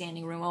 if it's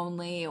standing room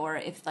only, or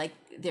if like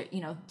there,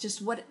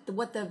 just what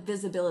the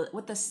visibility,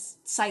 what the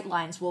sight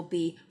lines will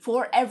be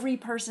for every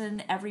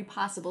person, every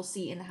possible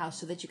seat in the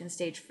house, so that you can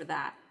stage for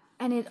that.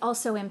 And it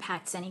also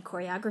impacts any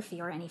choreography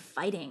or any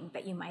fighting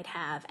that you might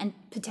have, and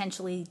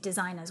potentially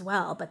design as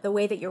well. But the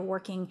way that you're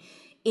working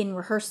in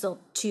rehearsal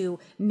to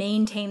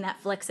maintain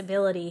that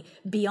flexibility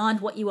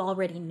beyond what you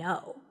already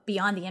know,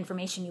 beyond the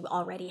information you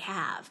already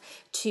have,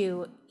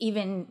 to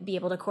even be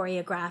able to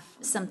choreograph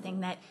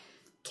something that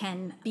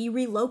can be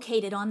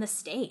relocated on the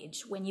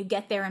stage when you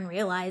get there and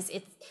realize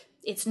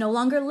it's no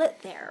longer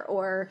lit there,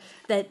 or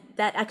that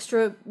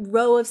extra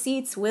row of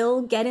seats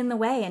will get in the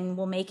way and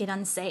will make it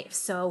unsafe.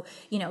 So,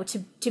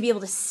 to be able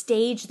to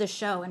stage the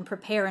show and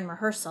prepare in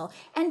rehearsal,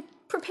 and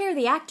prepare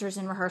the actors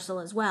in rehearsal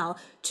as well,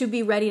 to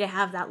be ready to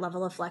have that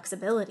level of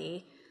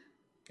flexibility.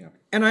 Yeah.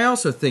 And I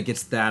also think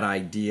it's that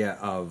idea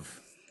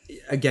of,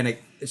 again,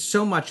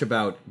 so much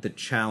about the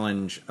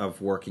challenge of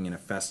working in a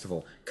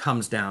festival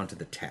comes down to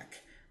the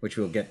tech, which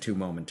we'll get to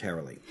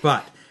momentarily.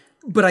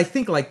 But I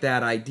think like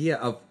that idea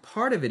of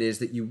part of it is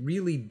that you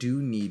really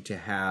do need to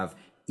have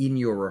in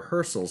your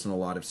rehearsals in a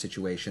lot of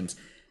situations,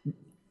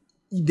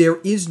 there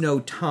is no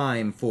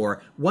time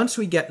for, once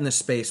we get in the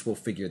space, we'll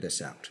figure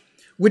this out.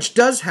 Which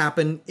does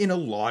happen in a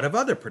lot of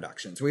other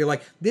productions, where you're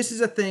like, this is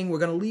a thing, we're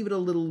going to leave it a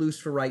little loose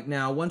for right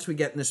now. Once we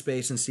get in the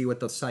space and see what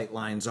the sight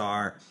lines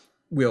are,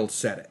 we'll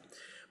set it.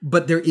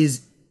 But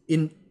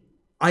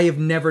I have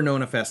never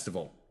known a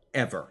festival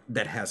ever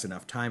that has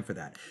enough time for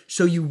that.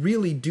 So you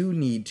really do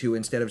need to,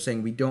 instead of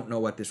saying we don't know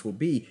what this will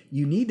be,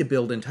 you need to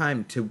build in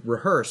time to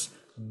rehearse,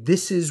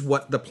 this is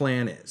what the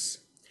plan is.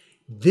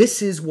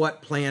 This is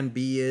what plan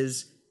B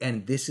is,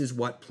 and this is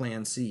what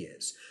plan C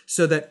is.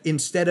 So that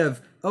instead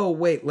of, oh,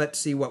 wait, let's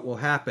see what will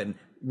happen,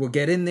 we'll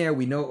get in there,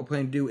 we know what we're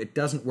planning to do, it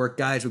doesn't work,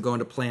 guys, we're going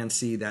to plan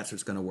C, that's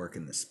what's going to work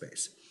in this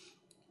space.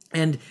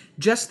 And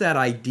just that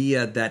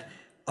idea that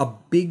a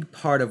big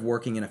part of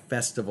working in a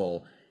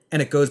festival,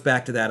 and it goes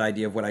back to that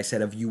idea of what I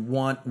said, of you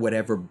want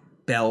whatever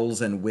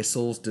bells and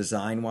whistles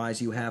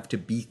design-wise you have to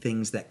be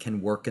things that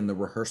can work in the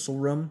rehearsal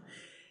room,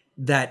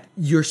 that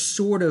you're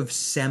sort of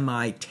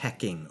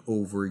semi-teching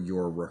over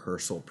your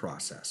rehearsal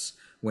process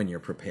when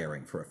you're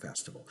preparing for a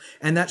festival.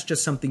 And that's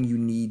just something you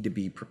need to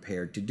be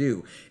prepared to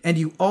do. And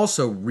you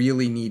also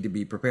really need to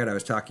be prepared. I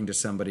was talking to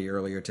somebody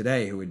earlier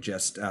today who had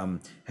just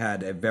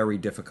had a very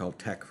difficult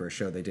tech for a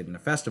show they did in a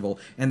festival,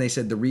 and they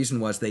said the reason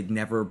was they'd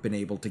never been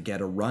able to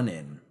get a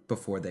run-in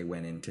before they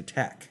went into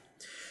tech.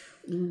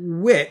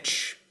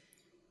 Which,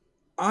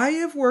 I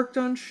have worked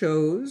on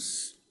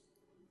shows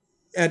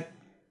at,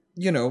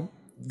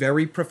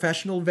 very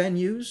professional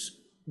venues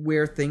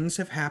where things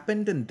have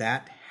happened, and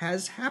that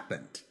has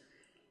happened.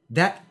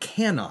 That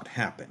cannot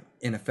happen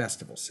in a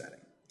festival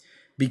setting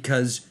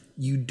because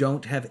you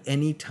don't have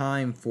any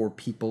time for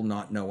people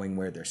not knowing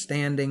where they're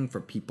standing, for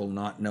people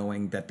not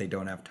knowing that they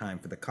don't have time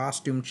for the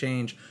costume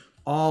change,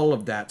 all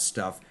of that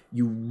stuff.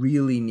 You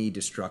really need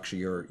to structure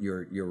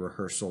your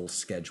rehearsal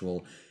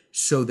schedule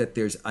so that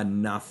there's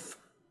enough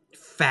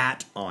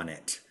fat on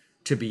it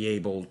to be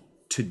able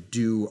to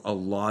do a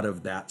lot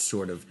of that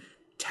sort of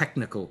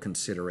technical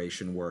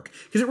consideration work,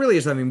 because it really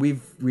is. I mean,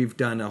 we've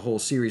done a whole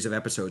series of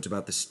episodes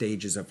about the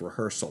stages of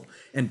rehearsal,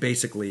 and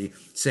basically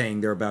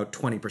saying they're about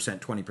 20%,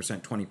 20%,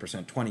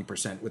 20%,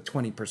 20%, with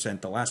 20%,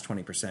 the last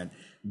 20%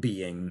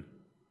 being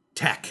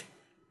tech.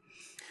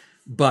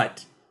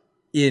 But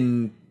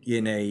in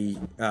a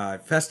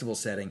festival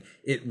setting,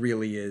 it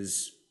really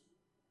is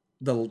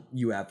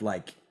you have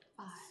like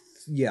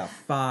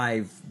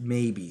 5,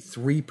 maybe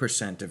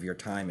 3% of your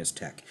time is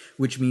tech,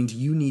 which means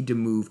you need to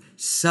move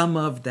some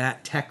of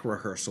that tech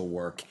rehearsal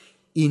work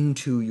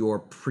into your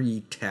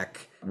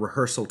pre-tech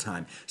rehearsal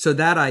time. So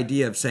that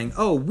idea of saying,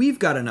 oh, we've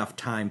got enough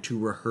time to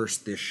rehearse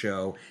this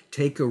show,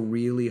 take a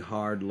really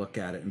hard look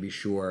at it and be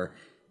sure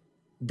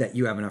that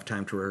you have enough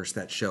time to rehearse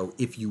that show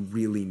if you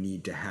really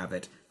need to have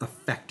it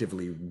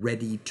effectively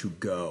ready to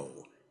go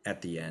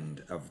at the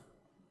end of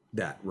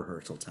that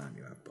rehearsal time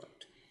you have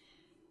booked.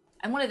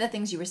 And one of the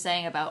things you were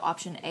saying about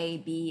option A,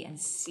 B, and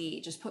C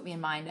just put me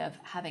in mind of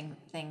having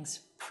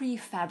things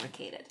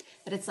prefabricated.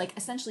 That it's like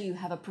essentially you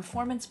have a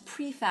performance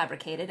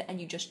prefabricated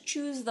and you just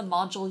choose the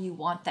module you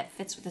want that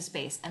fits with the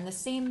space. And the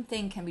same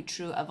thing can be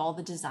true of all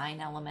the design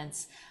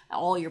elements,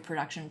 all your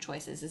production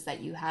choices, is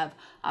that you have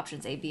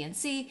options A, B, and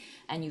C,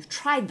 and you've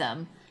tried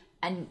them,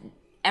 and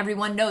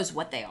everyone knows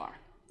what they are.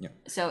 Yeah.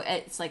 So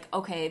it's like,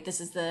 okay, this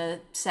is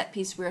the set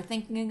piece we're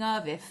thinking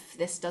of. If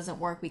this doesn't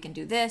work, we can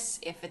do this.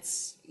 If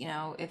it's,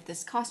 if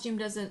this costume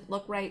doesn't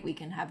look right, we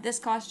can have this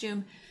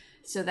costume.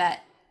 So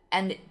that,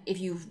 and if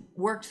you've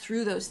worked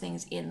through those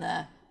things in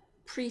the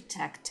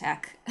pre-tech,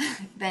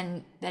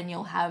 then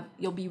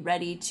you'll be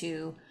ready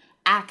to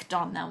act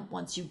on them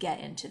once you get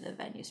into the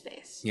venue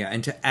space. Yeah,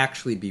 and to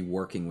actually be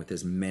working with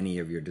as many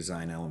of your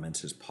design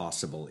elements as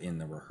possible in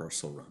the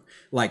rehearsal room.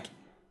 Like,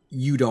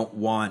 you don't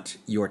want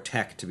your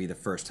tech to be the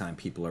first time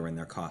people are in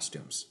their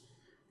costumes.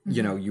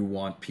 Mm-hmm. You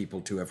want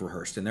people to have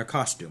rehearsed in their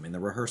costume in the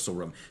rehearsal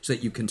room so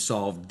that you can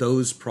solve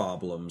those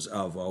problems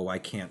of, I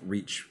can't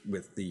reach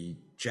with the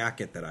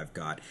jacket that I've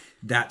got.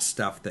 That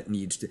stuff that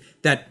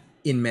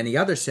in many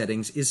other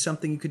settings is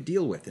something you could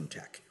deal with in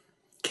tech.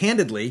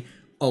 Candidly,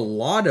 a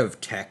lot of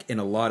tech in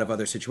a lot of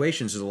other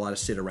situations is a lot of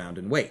sit around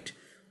and wait.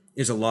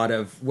 Is a lot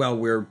of,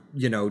 we're,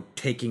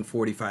 taking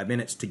 45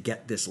 minutes to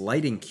get this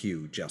lighting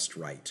cue just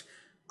right.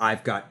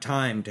 I've got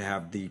time to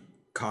have the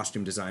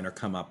costume designer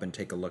come up and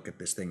take a look at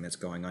this thing that's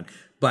going on.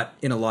 But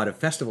in a lot of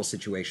festival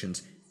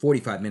situations,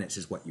 45 minutes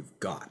is what you've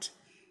got.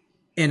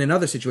 And in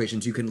other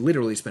situations, you can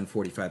literally spend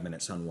 45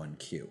 minutes on one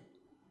cue.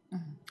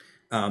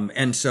 Mm-hmm.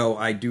 And so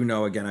I do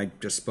know, again, I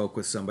just spoke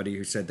with somebody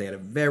who said they had a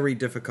very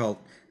difficult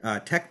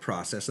tech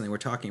process, and they were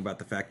talking about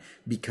the fact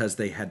because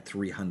they had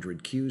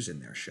 300 cues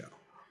in their show.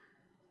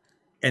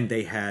 And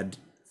they had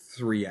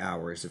 3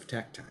 hours of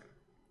tech time.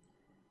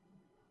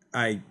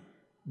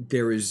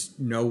 There is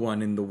no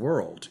one in the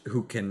world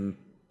who can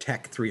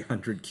tech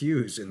 300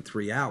 cues in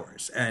 3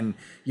 hours. And,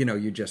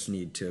 you just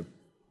need to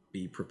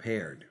be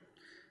prepared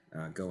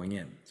going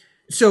in.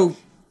 So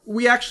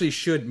we actually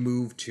should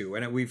move to,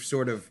 and we've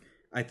sort of,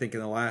 I think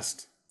in the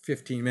last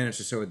 15 minutes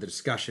or so of the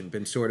discussion,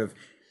 been sort of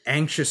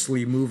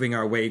anxiously moving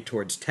our way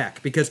towards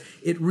tech, because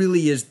it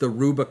really is the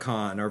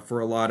Rubicon, or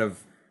for a lot of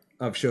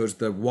shows,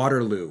 the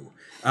Waterloo,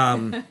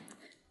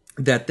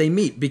 that they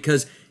meet,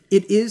 because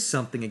it is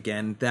something,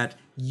 again, that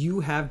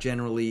you have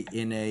generally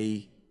in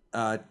a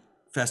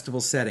festival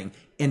setting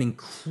an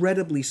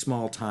incredibly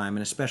small time,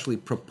 and especially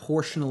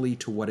proportionally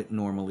to what it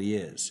normally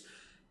is,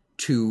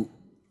 to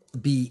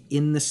be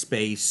in the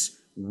space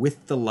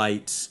with the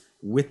lights,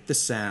 with the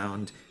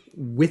sound,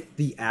 with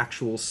the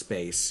actual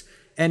space.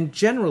 And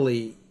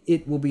generally,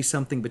 it will be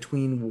something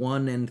between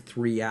 1 and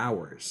 3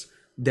 hours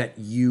that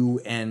you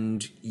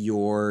and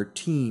your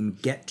team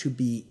get to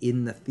be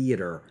in the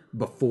theater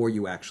before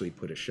you actually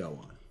put a show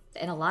on.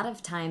 And a lot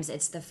of times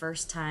it's the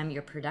first time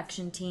your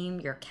production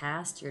team, your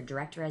cast, your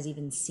director has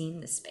even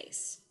seen the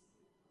space.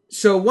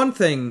 So one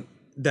thing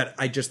that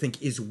I just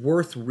think is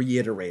worth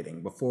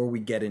reiterating before we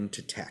get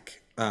into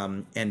tech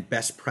and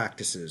best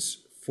practices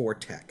for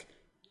tech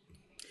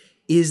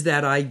is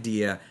that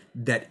idea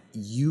that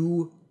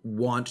you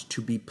want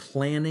to be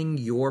planning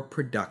your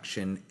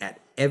production at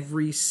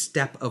every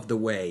step of the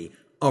way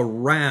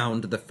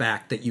around the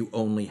fact that you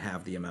only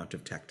have the amount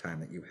of tech time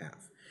that you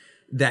have.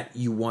 That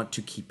you want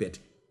to keep it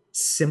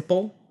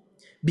simple,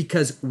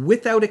 because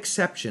without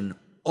exception,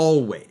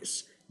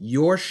 always,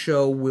 your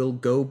show will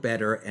go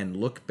better and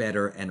look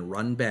better and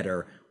run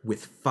better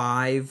with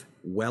 5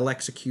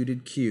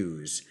 well-executed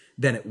cues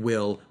than it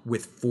will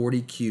with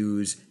 40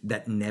 cues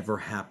that never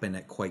happen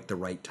at quite the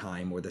right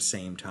time or the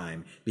same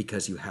time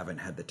because you haven't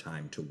had the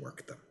time to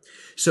work them.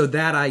 So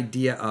that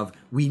idea of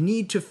we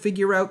need to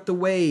figure out the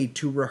way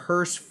to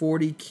rehearse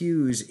 40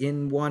 cues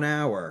in 1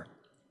 hour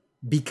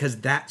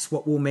because that's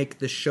what will make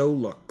the show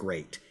look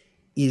great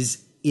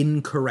is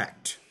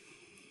incorrect.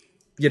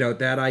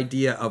 That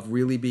idea of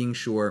really being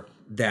sure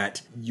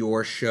that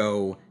your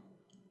show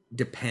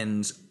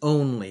depends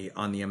only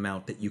on the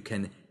amount that you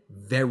can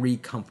very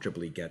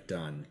comfortably get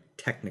done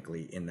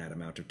technically in that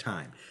amount of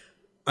time.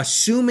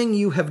 Assuming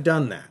you have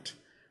done that,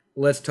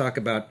 let's talk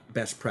about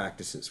best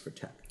practices for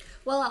tech.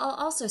 Well, I'll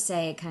also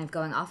say, kind of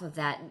going off of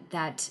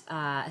that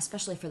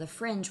especially for the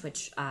Fringe,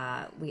 which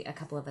a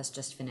couple of us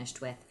just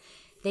finished with,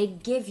 they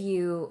give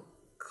you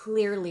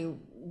clearly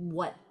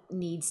what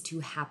needs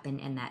to happen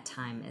in that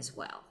time as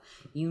well.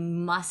 You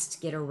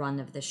must get a run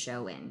of the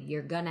show in.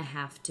 You're going to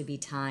have to be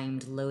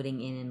timed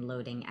loading in and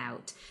loading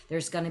out.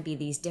 There's going to be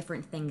these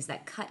different things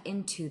that cut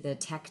into the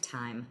tech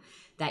time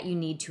that you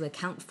need to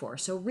account for.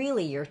 So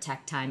really your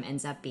tech time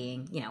ends up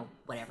being,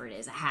 whatever it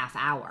is, a half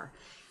hour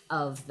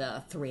of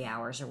the 3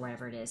 hours or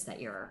whatever it is that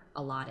you're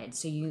allotted.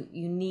 So you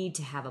need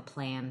to have a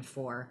plan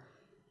for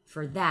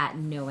that,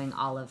 knowing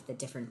all of the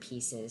different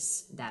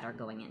pieces that are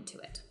going into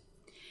it.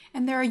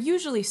 And there are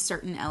usually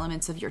certain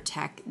elements of your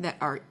tech that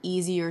are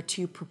easier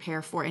to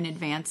prepare for in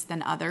advance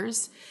than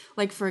others.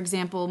 Like, for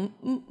example,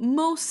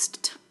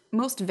 most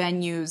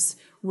venues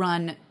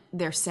run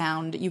their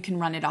sound, you can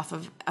run it off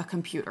of a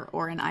computer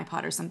or an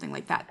iPod or something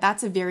like that.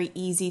 That's a very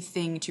easy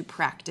thing to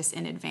practice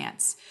in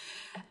advance,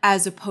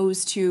 as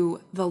opposed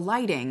to the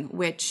lighting,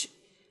 which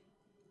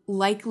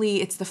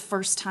likely it's the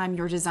first time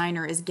your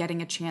designer is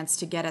getting a chance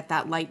to get at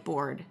that light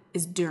board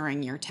is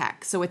during your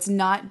tech. So it's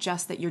not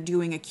just that you're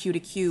doing a cue to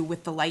cue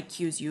with the light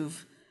cues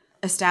you've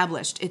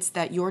established. It's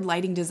that your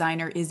lighting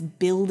designer is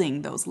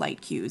building those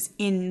light cues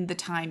in the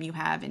time you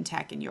have in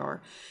tech in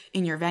your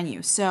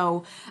venue.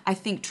 So I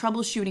think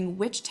troubleshooting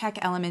which tech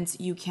elements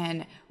you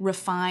can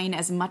refine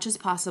as much as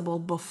possible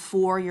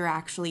before you're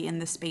actually in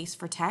the space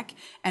for tech,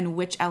 and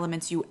which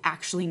elements you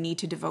actually need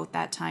to devote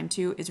that time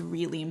to, is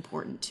really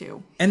important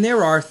too. And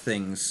there are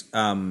things,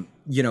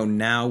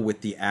 now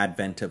with the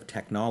advent of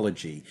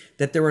technology,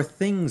 that there are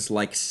things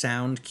like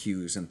sound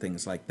cues and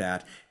things like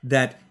that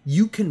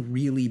you can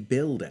really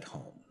build at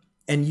home.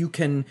 And you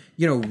can,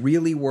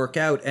 really work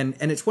out. And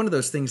it's one of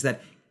those things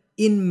that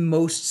in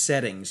most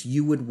settings,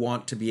 you would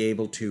want to be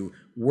able to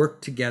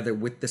work together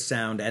with the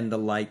sound and the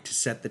light to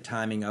set the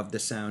timing of the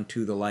sound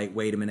to the light.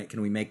 Wait a minute,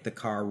 can we make the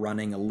car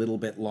running a little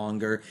bit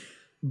longer?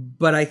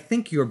 But I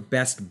think your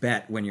best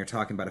bet when you're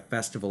talking about a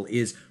festival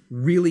is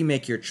really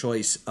make your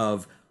choice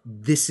of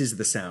this is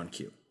the sound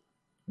cue.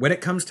 When it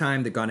comes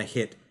time, they're going to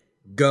hit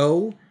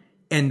go,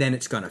 and then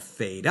it's going to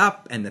fade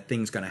up, and the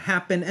thing's going to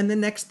happen, and the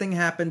next thing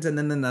happens, and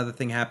then another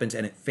thing happens,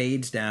 and it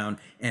fades down,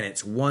 and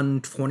it's one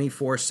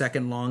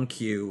 24-second long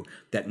cue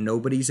that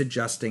nobody's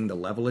adjusting. The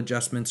level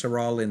adjustments are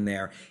all in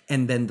there,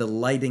 and then the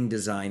lighting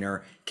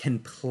designer can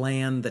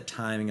plan the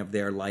timing of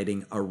their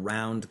lighting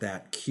around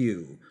that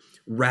cue,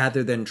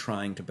 rather than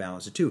trying to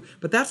balance the two.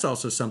 But that's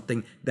also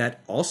something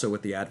that, also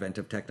with the advent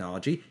of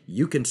technology,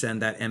 you can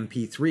send that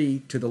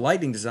MP3 to the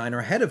lighting designer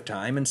ahead of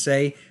time and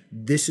say,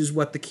 this is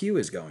what the cue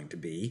is going to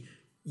be.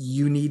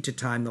 You need to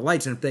time the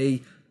lights. And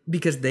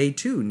because they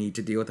too need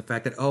to deal with the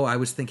fact that, I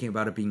was thinking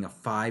about it being a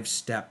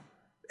 5-step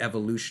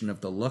evolution of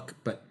the look,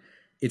 but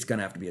it's going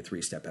to have to be a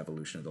 3-step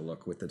evolution of the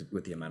look with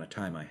the amount of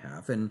time I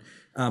have. And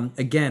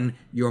again,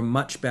 you're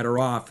much better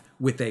off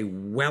with a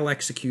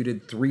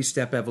well-executed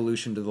 3-step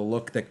evolution to the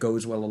look that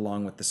goes well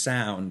along with the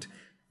sound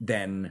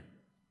than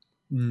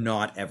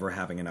not ever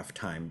having enough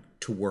time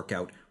to work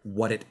out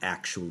what it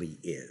actually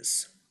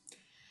is.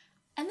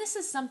 And this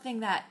is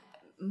something that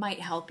might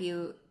help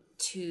you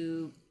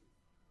to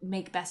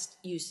make best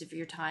use of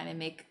your time and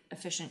make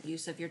efficient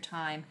use of your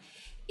time,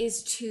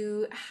 is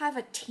to have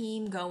a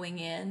team going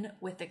in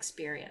with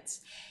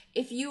experience.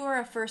 If you are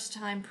a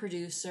first-time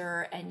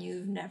producer and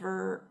you've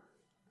never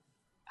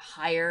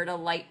hired a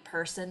light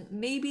person,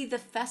 maybe the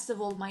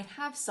festival might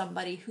have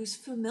somebody who's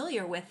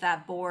familiar with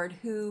that board,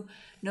 who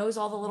knows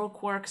all the little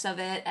quirks of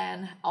it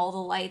and all the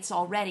lights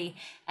already,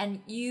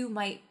 and you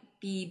might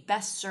be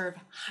best served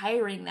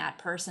hiring that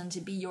person to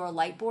be your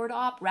light board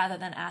op rather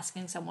than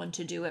asking someone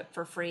to do it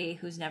for free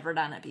who's never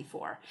done it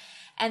before.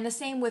 And the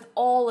same with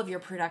all of your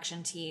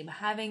production team.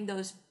 Having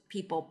those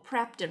people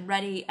prepped and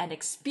ready and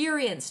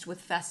experienced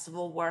with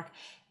festival work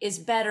is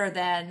better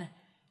than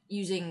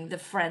using the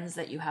friends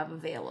that you have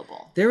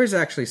available. There is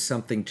actually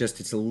something,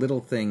 it's a little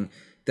thing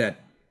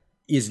that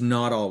is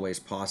not always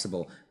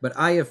possible. But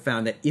I have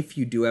found that if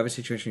you do have a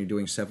situation, you're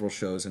doing several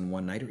shows in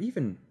one night, or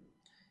even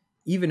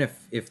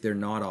if they're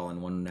not all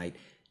in one night,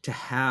 to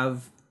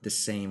have the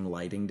same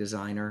lighting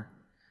designer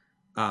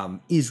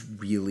is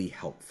really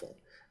helpful,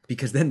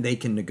 because then they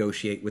can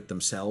negotiate with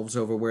themselves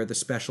over where the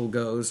special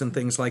goes and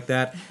things like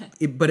that.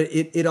 But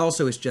it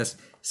also is just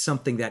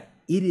something that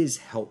it is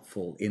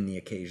helpful in the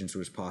occasions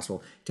where it's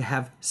possible to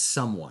have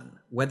someone,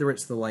 whether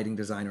it's the lighting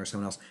designer or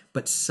someone else,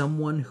 but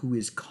someone who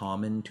is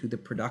common to the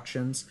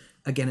productions.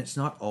 Again, it's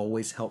not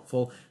always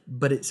helpful,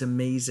 but it's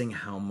amazing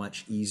how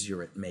much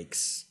easier it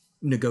makes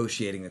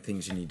negotiating the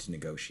things you need to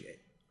negotiate.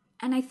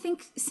 And I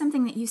think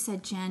something that you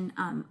said, Jen,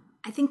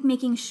 I think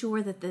making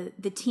sure that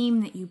the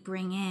team that you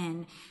bring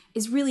in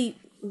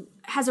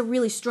has a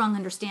really strong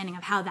understanding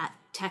of how that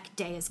tech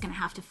day is going to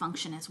have to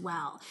function as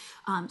well.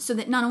 So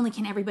that not only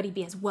can everybody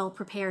be as well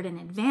prepared in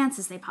advance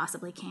as they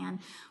possibly can,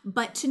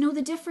 but to know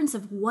the difference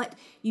of what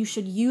you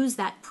should use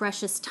that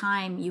precious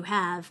time you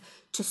have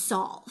to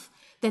solve.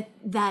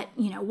 That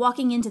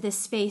walking into this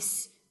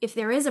space, if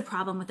there is a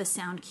problem with a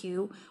sound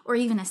cue or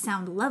even a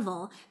sound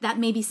level, that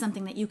may be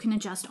something that you can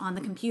adjust on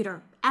the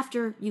computer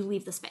after you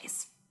leave the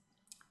space.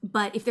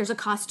 But if there's a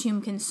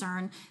costume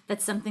concern,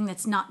 that's something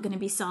that's not going to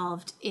be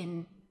solved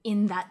in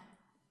that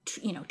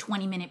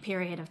 20-minute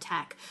period of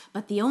tech.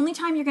 But the only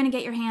time you're going to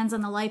get your hands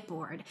on the light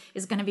board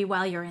is going to be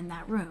while you're in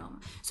that room.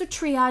 So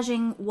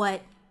triaging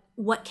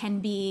what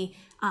can be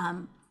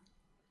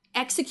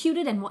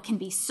executed and what can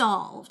be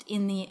solved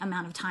in the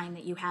amount of time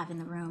that you have in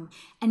the room,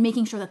 and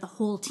making sure that the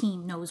whole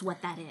team knows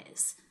what that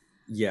is.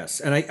 Yes,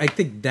 and I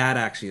think that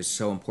actually is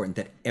so important,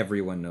 that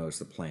everyone knows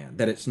the plan,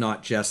 that it's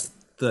not just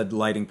the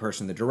lighting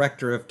person, the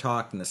director have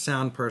talked, and the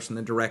sound person,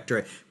 the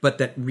director, but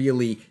that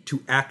really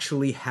to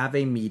actually have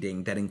a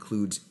meeting that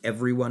includes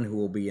everyone who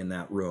will be in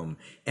that room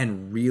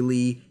and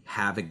really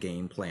have a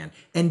game plan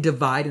and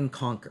divide and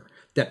conquer.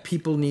 That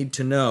people need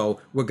to know,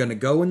 we're going to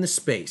go in the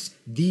space.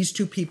 These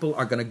two people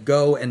are going to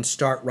go and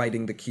start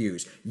writing the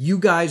cues. You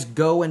guys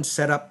go and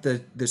set up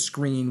the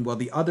screen while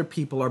the other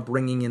people are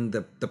bringing in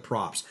the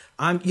props.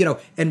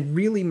 And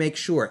really make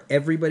sure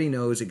everybody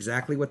knows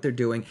exactly what they're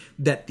doing,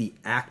 that the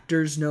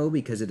actors know,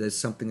 because it is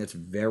something that's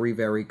very,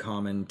 very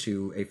common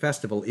to a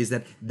festival, is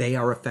that they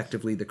are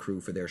effectively the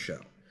crew for their show.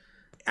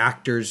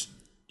 Actors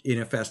in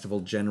a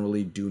festival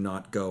generally do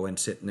not go and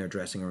sit in their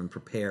dressing room and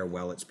prepare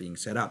while it's being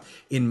set up.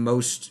 In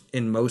most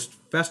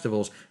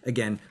festivals,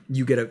 again,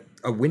 you get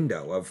a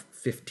window of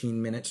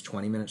 15 minutes,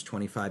 20 minutes,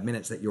 25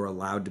 minutes that you're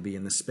allowed to be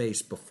in the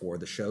space before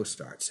the show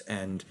starts.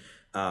 And,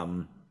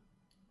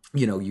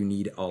 you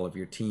need all of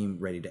your team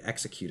ready to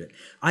execute it.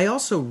 I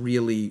also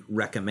really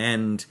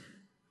recommend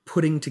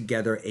putting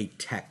together a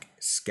tech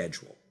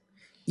schedule,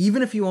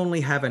 even if you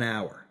only have an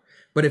hour.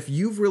 But if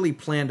you've really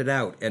planned it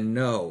out and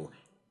know,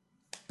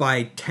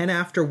 by 10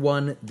 after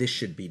 1, this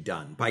should be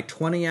done. By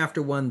 20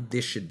 after 1,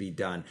 this should be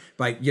done.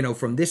 By,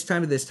 from this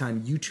time to this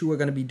time, you two are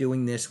going to be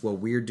doing this while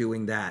we're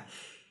doing that.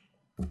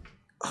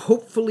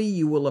 Hopefully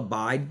you will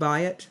abide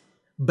by it,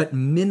 but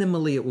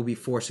minimally it will be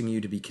forcing you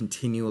to be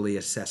continually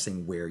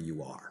assessing where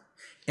you are.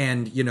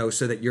 And,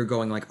 so that you're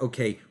going like,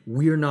 okay,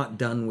 we're not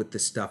done with the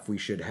stuff we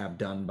should have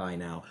done by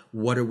now.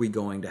 What are we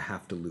going to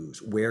have to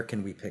lose? Where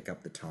can we pick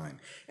up the time?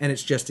 And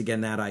it's just,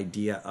 again, that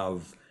idea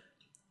of,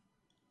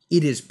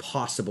 it is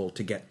possible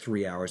to get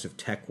 3 hours of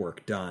tech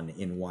work done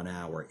in 1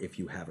 hour if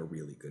you have a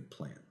really good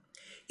plan.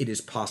 It is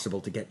possible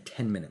to get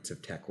 10 minutes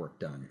of tech work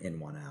done in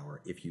 1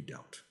 hour if you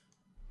don't.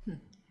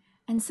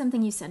 And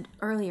something you said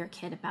earlier,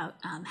 Kitt, about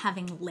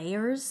having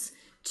layers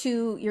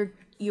to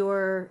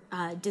your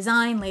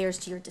design, layers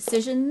to your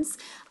decisions,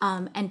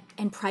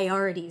 and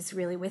priorities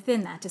really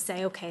within that, to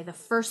say, okay, the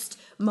first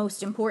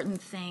most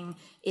important thing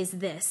is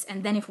this,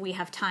 and then if we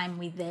have time,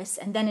 we this,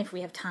 and then if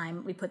we have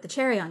time, we put the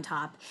cherry on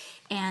top.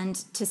 And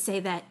to say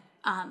that,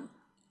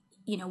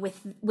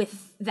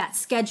 with that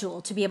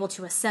schedule, to be able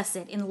to assess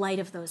it in light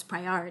of those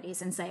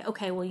priorities and say,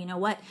 okay, well, you know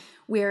what,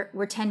 we're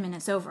 10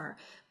 minutes over,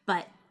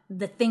 but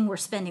the thing we're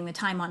spending the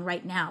time on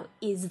right now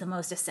is the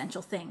most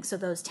essential thing. So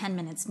those 10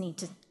 minutes need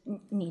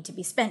to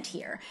be spent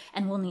here,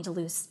 and we'll need to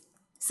lose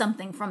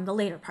something from the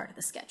later part of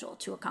the schedule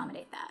to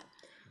accommodate that.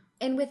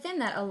 And within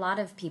that, a lot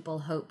of people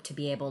hope to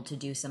be able to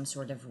do some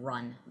sort of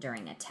run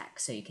during a tech,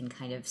 so you can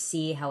kind of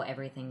see how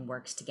everything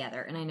works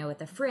together. And I know at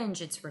the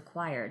Fringe it's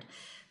required,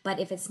 but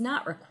if it's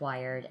not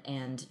required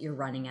and you're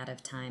running out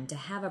of time, to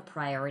have a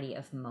priority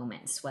of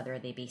moments, whether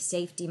they be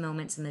safety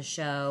moments in the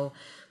show,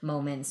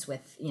 moments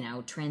with,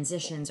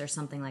 transitions or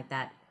something like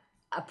that,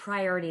 a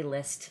priority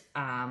list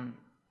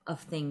of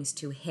things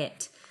to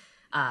hit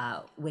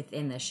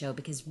within the show,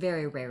 because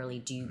very rarely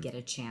do you get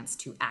a chance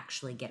to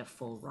actually get a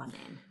full run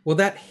in. Well,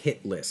 that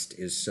hit list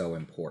is so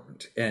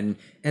important. And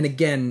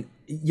again,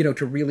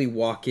 to really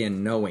walk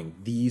in knowing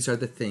these are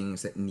the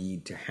things that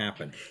need to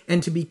happen.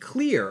 And to be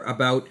clear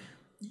about,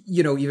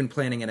 even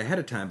planning it ahead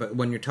of time, but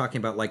when you're talking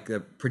about like the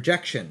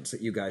projections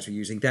that you guys are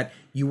using, that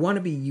you want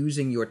to be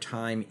using your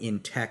time in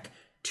tech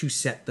to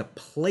set the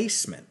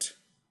placement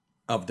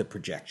of the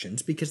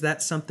projections, because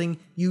that's something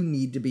you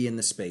need to be in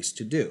the space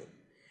to do.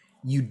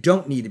 You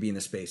don't need to be in the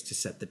space to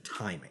set the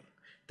timing.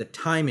 The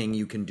timing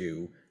you can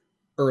do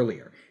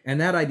earlier. And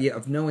that idea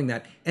of knowing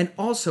that, and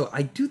also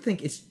I do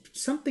think it's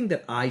something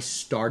that I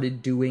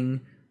started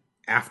doing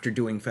after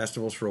doing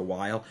festivals for a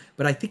while,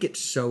 but I think it's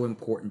so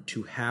important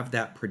to have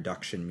that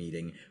production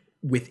meeting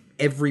with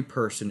every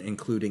person,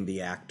 including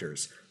the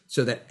actors,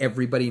 so that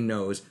everybody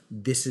knows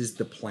this is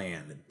the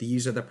plan,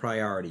 these are the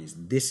priorities,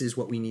 this is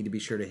what we need to be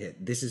sure to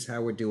hit, this is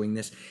how we're doing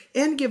this,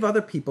 and give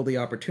other people the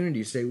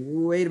opportunity to say,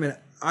 wait a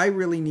minute, I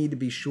really need to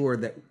be sure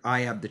that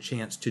I have the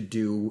chance to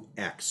do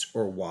X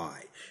or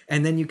Y.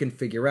 And then you can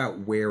figure out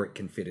where it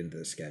can fit into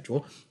the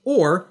schedule.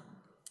 Or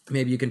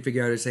maybe you can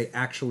figure out and say,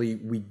 actually,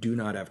 we do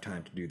not have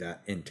time to do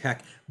that in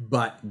tech,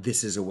 but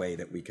this is a way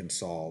that we can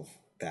solve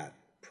that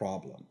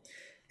problem.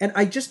 And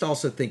I just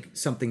also think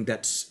something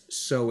that's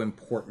so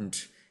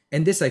important,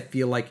 and this I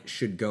feel like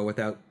should go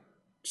without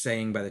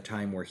saying by the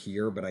time we're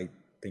here, but I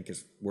think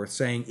is worth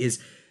saying, is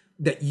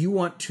that you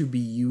want to be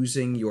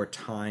using your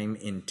time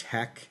in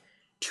tech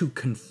to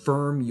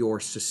confirm your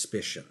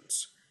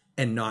suspicions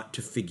and not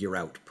to figure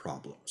out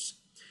problems.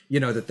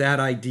 That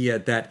idea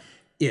that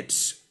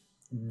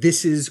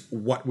this is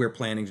what we're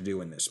planning to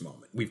do in this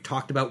moment. We've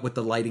talked about what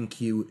the lighting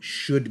cue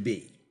should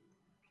be.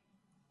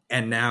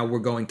 And now we're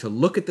going to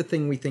look at the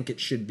thing we think it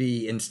should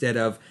be, instead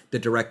of the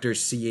director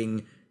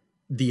seeing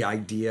the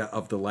idea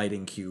of the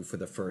lighting cue for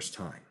the first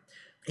time.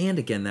 And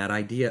again, that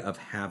idea of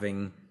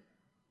having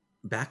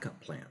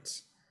backup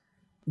plans.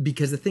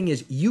 Because the thing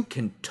is, you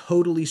can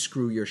totally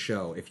screw your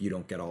show if you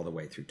don't get all the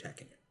way through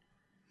teching it.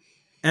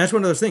 And that's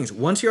one of those things.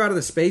 Once you're out of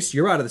the space,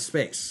 you're out of the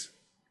space.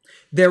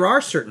 There are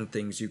certain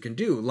things you can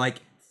do,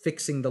 like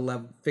fixing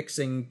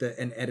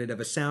an edit of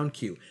a sound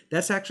cue.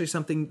 That's actually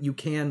something you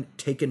can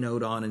take a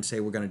note on and say,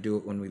 we're going to do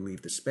it when we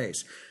leave the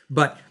space.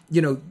 But,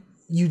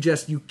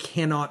 you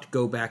cannot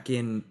go back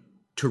in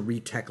to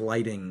retech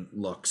lighting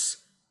looks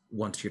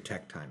once your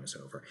tech time is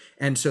over.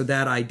 And so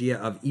that idea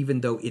of,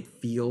 even though it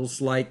feels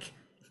like,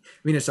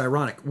 it's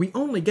ironic, we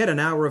only get an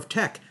hour of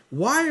tech.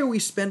 Why are we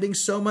spending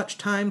so much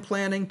time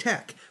planning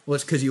tech? Well,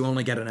 it's because you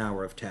only get an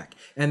hour of tech.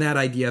 And that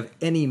idea of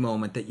any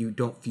moment that you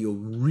don't feel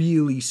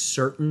really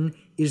certain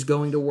is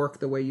going to work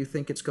the way you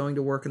think it's going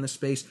to work in the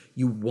space,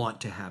 you want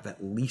to have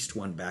at least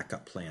one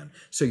backup plan.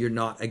 So you're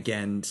not,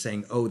 again,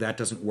 saying, oh, that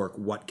doesn't work,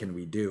 what can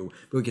we do?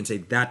 But we can say,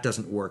 that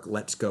doesn't work,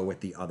 let's go with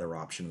the other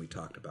option we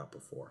talked about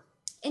before.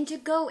 And to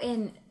go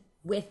in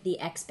with the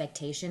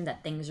expectation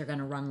that things are going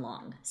to run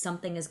long.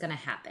 Something is going to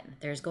happen.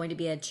 There's going to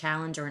be a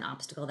challenge or an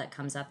obstacle that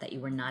comes up that you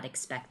were not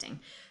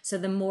expecting. So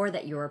the more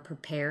that you're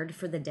prepared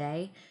for the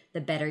day, the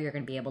better you're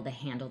going to be able to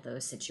handle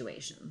those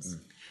situations.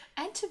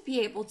 And to be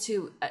able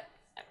to,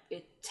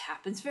 it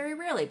happens very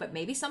rarely, but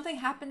maybe something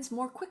happens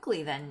more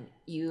quickly than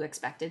you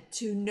expected,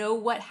 to know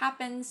what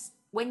happens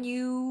when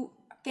you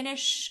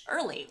finish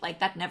early. Like,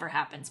 that never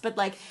happens. But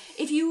like,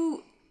 if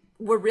you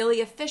were really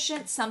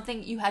efficient,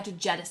 you had to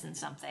jettison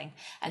something.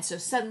 And so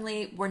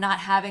suddenly we're not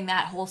having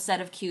that whole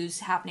set of cues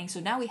happening. So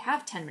now we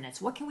have 10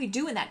 minutes. What can we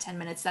do in that 10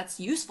 minutes that's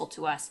useful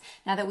to us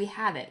now that we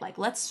have it? Like,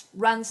 let's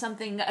run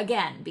something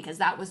again, because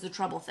that was the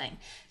trouble thing.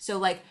 So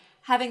like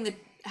having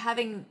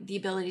the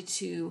ability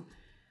to,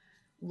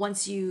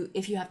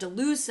 if you have to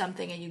lose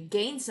something and you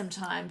gain some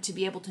time, to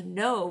be able to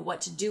know what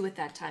to do with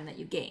that time that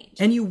you gained.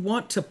 And you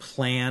want to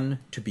plan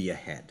to be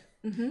ahead.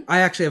 I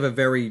actually have a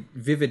very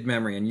vivid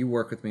memory, and you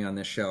work with me on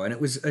this show, and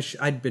it was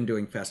I'd been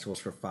doing festivals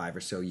for 5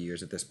 or so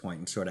years at this point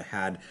and sort of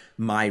had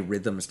my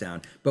rhythms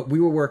down. But we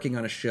were working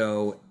on a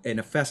show in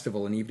a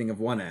festival, an evening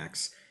of one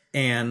acts,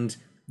 and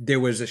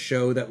there was a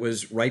show that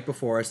was right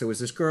before us. There was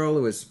this girl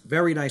who was a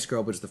very nice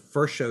girl, but it was the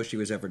first show she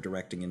was ever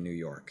directing in New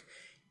York.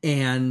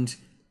 And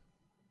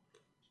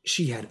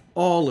she had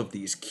all of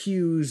these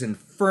cues and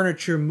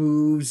furniture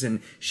moves,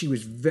 and she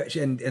was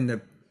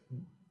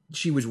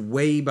she was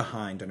way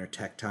behind on her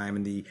tech time,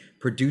 and the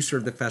producer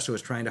of the festival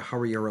was trying to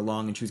hurry her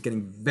along, and she was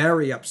getting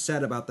very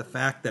upset about the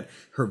fact that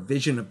her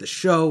vision of the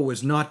show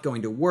was not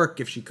going to work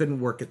if she couldn't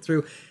work it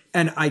through.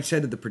 And I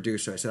said to the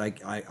producer, I said,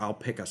 I'll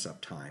pick us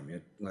up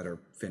time. Let her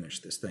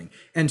finish this thing.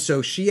 And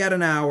so she had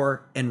an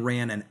hour and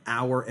ran an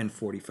hour and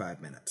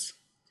 45 minutes.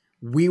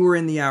 We were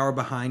in the hour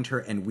behind her,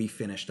 and we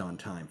finished on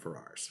time for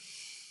ours.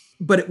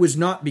 But it was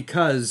not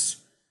because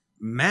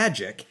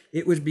magic.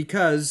 It was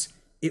because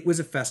it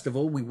was a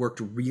festival. We worked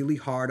really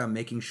hard on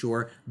making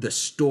sure the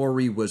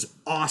story was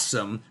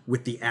awesome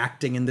with the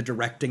acting and the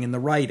directing and the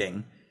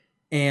writing.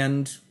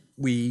 And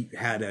we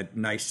had a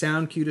nice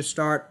sound cue to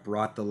start,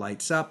 brought the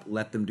lights up,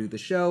 let them do the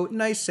show.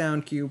 Nice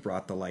sound cue,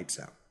 brought the lights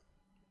out.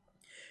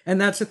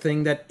 And that's a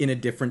thing that in a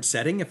different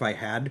setting, if I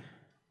had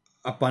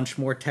a bunch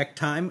more tech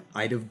time,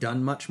 I'd have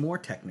done much more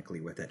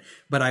technically with it.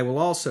 But I will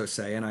also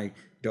say, and I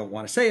don't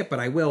want to say it, but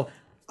I will,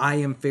 I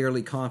am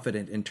fairly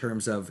confident in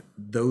terms of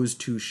those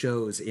two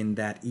shows in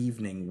that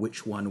evening,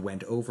 which one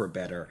went over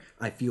better.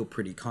 I feel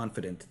pretty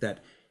confident that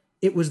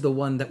it was the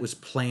one that was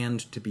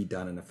planned to be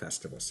done in a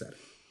festival setting.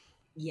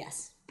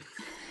 Yes.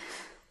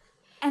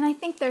 And I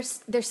think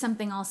there's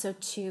something also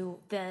to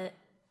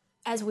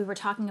as we were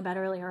talking about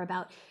earlier,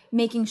 about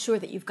making sure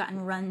that you've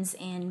gotten runs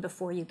in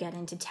before you get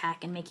into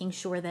tech, and making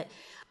sure that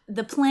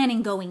the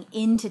planning going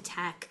into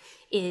tech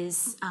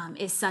is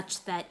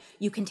such that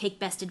you can take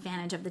best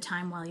advantage of the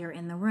time while you're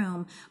in the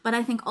room. But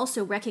I think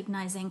also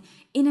recognizing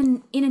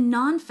in a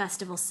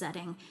non-festival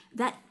setting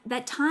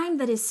that time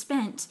that is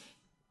spent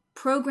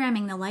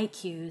programming the light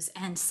cues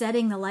and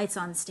setting the lights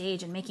on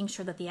stage and making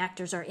sure that the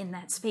actors are in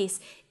that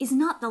space is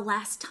not the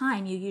last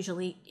time you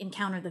usually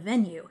encounter the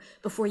venue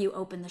before you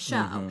open the show.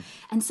 Mm-hmm.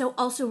 And so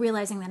also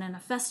realizing that in a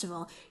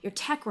festival, your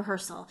tech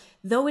rehearsal,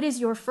 though it is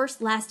your first,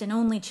 last, and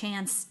only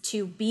chance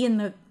to be in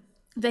the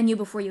venue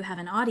before you have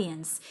an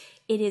audience,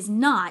 it is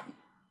not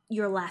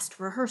your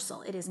last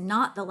rehearsal. It is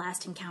not the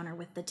last encounter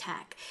with the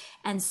tech.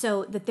 And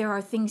so that there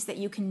are things that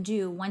you can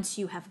do once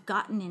you have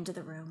gotten into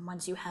the room,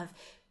 once you have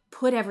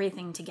put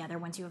everything together,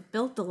 once you have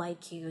built the light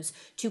cues,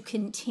 to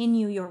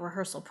continue your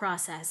rehearsal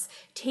process,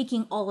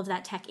 taking all of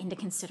that tech into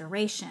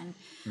consideration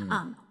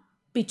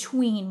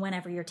between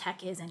whenever your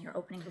tech is and your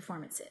opening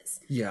performance is.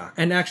 Yeah,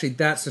 and actually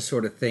that's the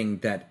sort of thing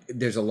that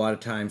there's a lot of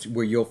times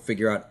where you'll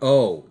figure out,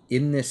 oh,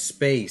 in this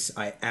space,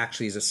 I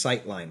actually is a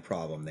sightline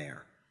problem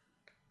there.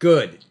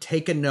 Good,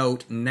 take a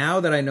note. Now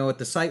that I know what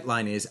the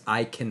sightline is,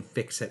 I can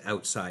fix it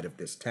outside of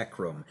this tech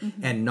room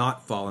and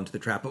not fall into the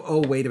trap of,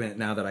 oh, wait a minute,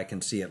 now that I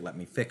can see it, let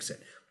me fix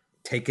it.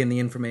 Take in the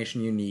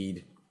information you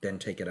need, then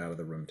take it out of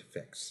the room to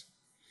fix.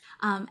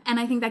 And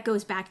I think that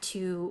goes back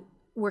to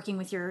working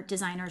with your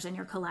designers and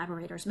your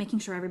collaborators, making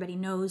sure everybody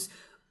knows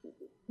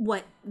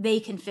what they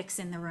can fix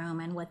in the room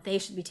and what they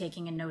should be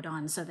taking a note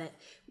on, so that,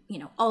 you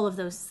know, all of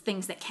those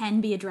things that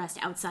can be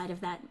addressed outside of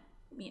that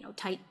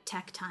tight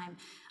tech time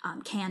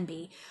can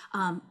be.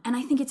 And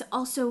I think it's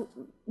also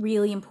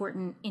really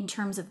important in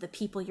terms of the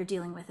people you're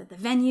dealing with at the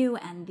venue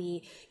and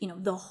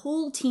the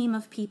whole team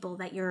of people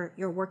that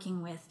you're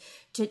working with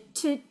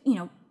to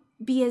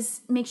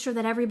make sure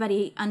that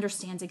everybody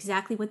understands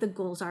exactly what the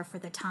goals are for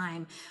the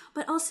time,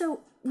 but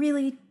also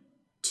really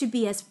to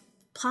be as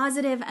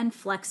positive and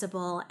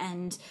flexible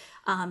and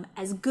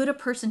as good a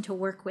person to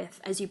work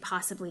with as you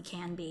possibly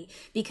can be,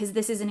 because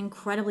this is an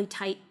incredibly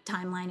tight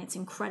timeline. It's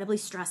incredibly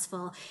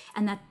stressful,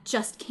 and that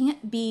just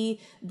can't be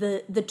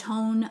the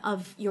tone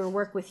of your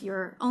work with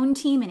your own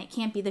team, and it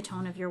can't be the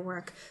tone of your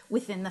work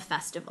within the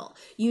festival.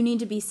 You need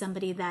to be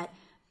somebody that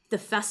the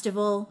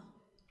festival,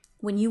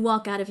 when you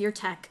walk out of your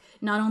tech,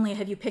 not only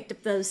have you picked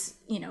up those,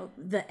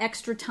 the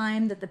extra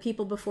time that the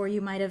people before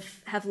you might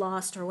have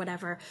lost or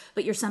whatever,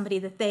 but you're somebody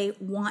that they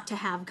want to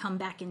have come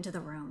back into the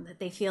room, that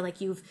they feel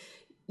like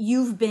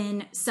you've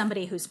been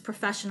somebody who's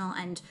professional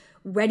and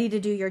ready to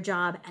do your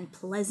job and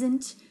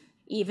pleasant,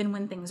 even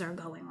when things are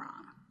going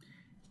wrong.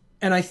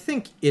 And I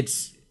think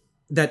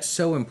that's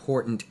so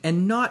important,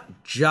 and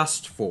not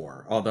just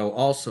for, although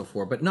also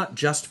for, but not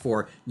just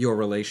for your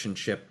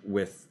relationship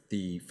with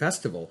the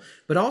festival,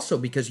 but also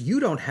because you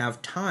don't have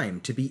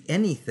time to be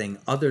anything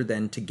other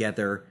than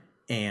together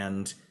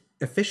and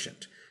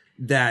efficient.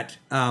 That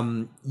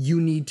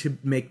you need to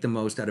make the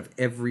most out of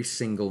every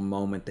single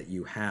moment that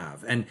you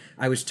have. And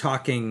I was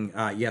talking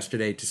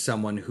yesterday to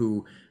someone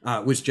who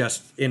was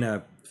just in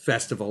a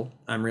festival.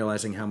 I'm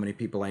realizing how many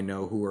people I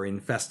know who are in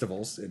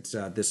festivals. It's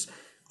this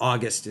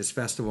August is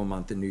festival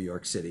month in New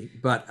York City,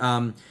 but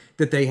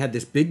that they had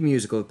this big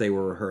musical that they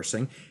were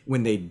rehearsing.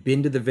 When they'd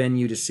been to the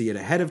venue to see it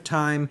ahead of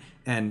time,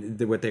 and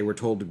what they were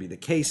told to be the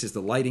case is the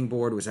lighting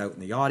board was out in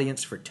the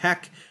audience for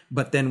tech,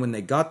 but then when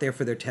they got there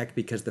for their tech,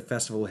 because the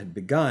festival had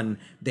begun,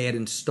 they had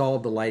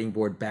installed the lighting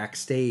board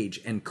backstage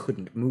and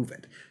couldn't move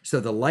it. So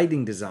the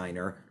lighting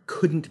designer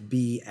couldn't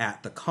be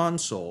at the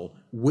console,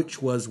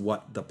 which was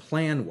what the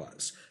plan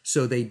was.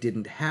 So they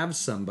didn't have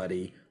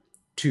somebody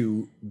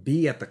to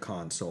be at the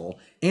console,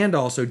 and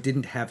also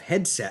didn't have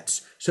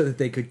headsets so that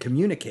they could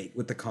communicate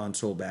with the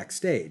console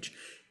backstage.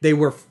 They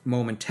were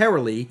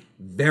momentarily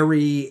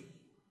very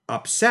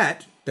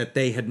upset that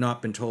they had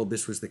not been told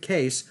this was the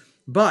case,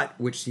 but,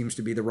 which seems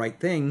to be the right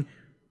thing,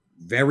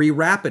 very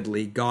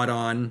rapidly got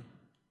on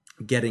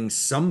getting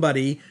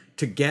somebody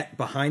to get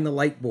behind the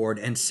light board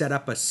and set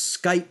up a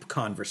Skype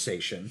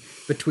conversation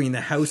between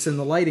the house and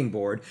the lighting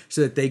board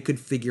so that they could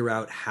figure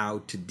out how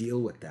to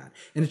deal with that.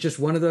 And it's just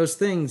one of those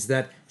things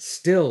that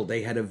still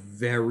they had a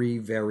very,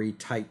 very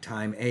tight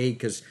time. A,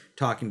 because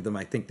talking to them,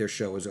 I think their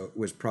show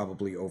was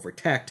probably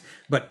over-teched,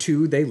 but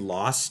two, they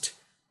lost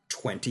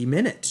 20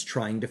 minutes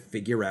trying to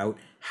figure out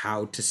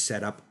how to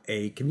set up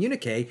a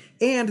communique.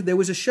 And there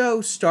was a show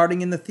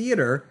starting in the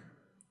theater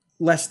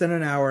less than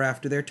an hour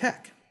after their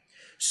tech.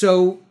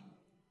 So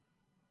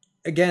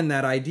again,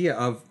 that idea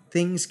of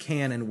things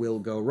can and will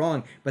go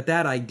wrong, but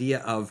that idea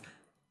of,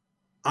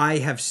 I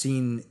have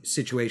seen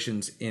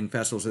situations in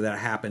festivals where that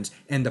happens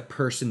and the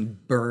person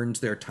burns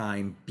their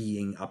time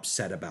being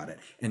upset about it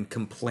and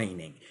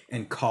complaining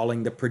and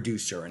calling the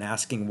producer and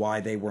asking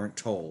why they weren't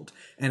told.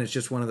 And it's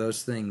just one of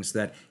those things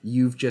that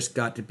you've just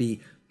got to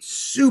be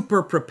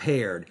super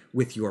prepared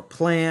with your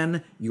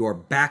plan, your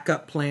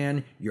backup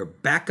plan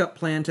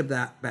to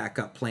that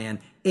backup plan,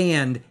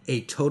 and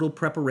a total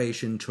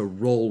preparation to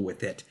roll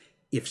with it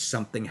if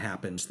something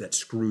happens that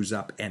screws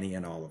up any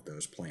and all of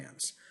those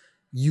plans.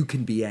 You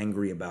can be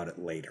angry about it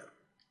later.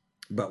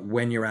 But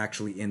when you're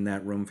actually in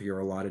that room for your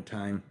allotted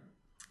time,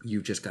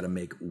 you've just got to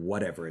make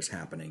whatever is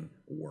happening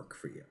work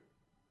for you.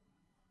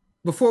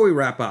 Before we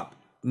wrap up,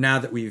 now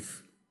that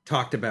we've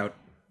talked about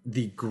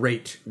the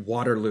great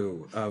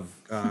Waterloo of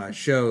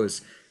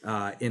shows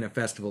in a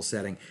festival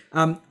setting,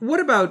 what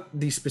about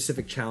the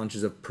specific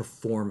challenges of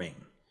performing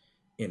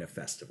in a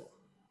festival?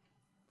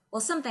 Well,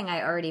 something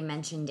I already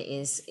mentioned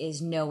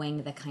is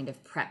knowing the kind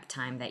of prep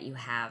time that you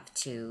have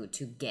to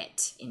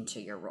get into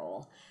your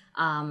role.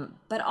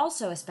 But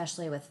also,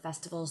 especially with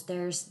festivals,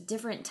 there's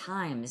different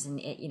times,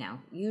 and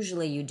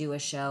usually you do a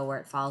show where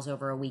it falls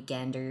over a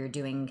weekend, or you're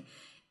doing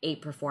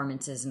 8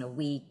 performances in a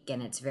week,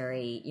 and it's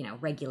very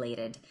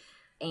regulated.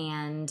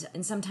 And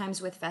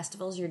sometimes with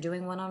festivals, you're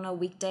doing one on a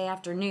weekday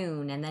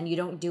afternoon, and then you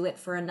don't do it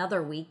for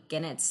another week,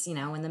 and it's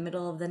in the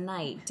middle of the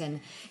night,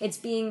 and it's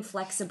being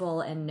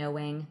flexible and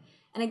knowing.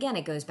 And again,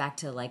 it goes back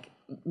to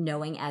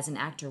knowing as an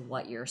actor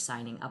what you're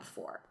signing up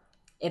for.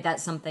 If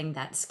that's something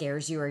that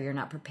scares you or you're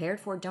not prepared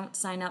for, don't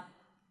sign up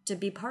to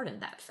be part of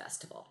that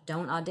festival.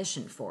 Don't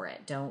audition for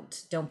it.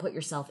 Don't put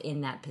yourself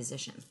in that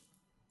position.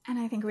 And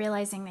I think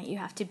realizing that you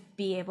have to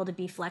be able to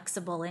be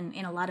flexible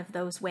in a lot of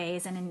those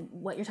ways, and in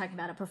what you're talking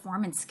about, a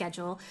performance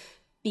schedule,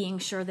 being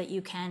sure that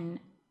you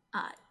can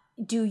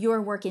do your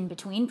work in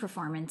between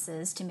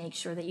performances to make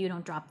sure that you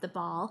don't drop the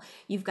ball.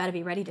 You've got to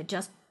be ready to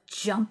just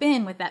jump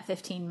in with that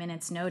 15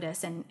 minutes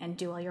notice and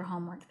do all your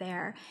homework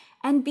there,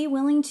 and be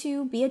willing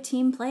to be a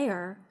team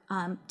player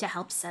to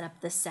help set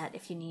up the set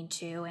if you need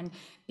to, and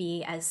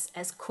be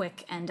as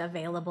quick and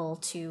available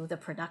to the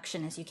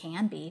production as you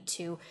can be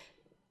to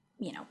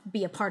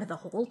be a part of the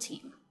whole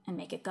team and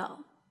make it go.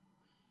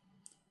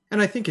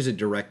 And I think as a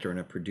director and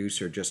a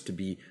producer, just to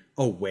be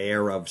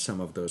aware of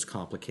some of those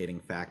complicating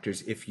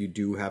factors, if you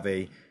do have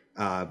a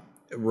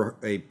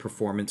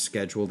performance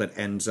schedule that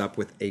ends up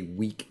with a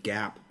week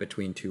gap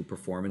between two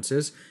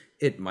performances,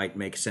 it might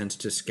make sense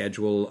to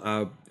schedule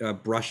a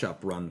brush-up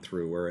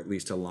run-through or at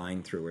least a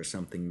line-through or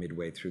something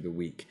midway through the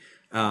week.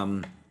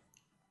 And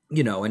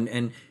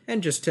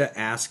just to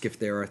ask if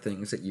there are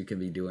things that you can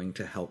be doing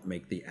to help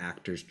make the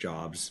actors'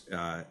 jobs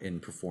in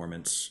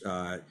performance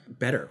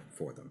better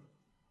for them.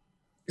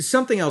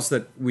 Something else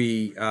that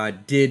we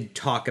did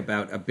talk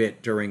about a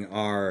bit during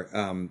our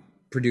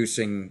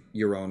Producing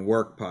Your Own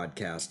Work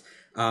podcast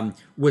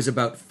was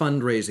about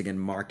fundraising and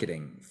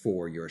marketing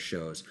for your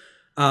shows.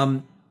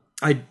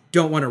 I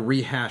don't want to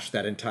rehash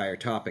that entire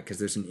topic because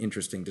there's an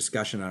interesting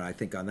discussion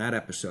on that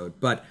episode.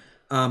 But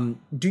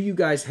do you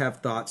guys have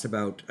thoughts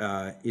about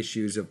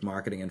issues of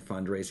marketing and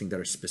fundraising that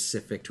are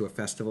specific to a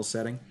festival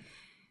setting?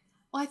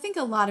 Well, I think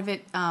a lot of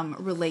it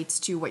relates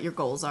to what your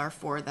goals are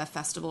for the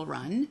festival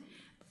run.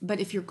 But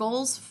if your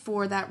goals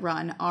for that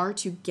run are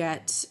to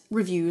get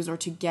reviews or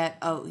to get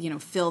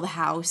fill the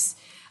house,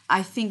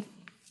 I think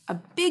a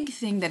big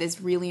thing that is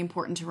really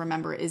important to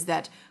remember is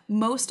that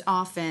most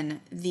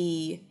often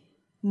the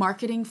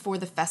marketing for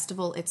the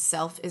festival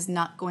itself is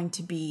not going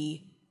to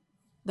be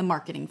the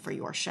marketing for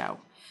your show.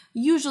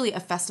 Usually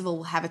a festival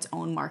will have its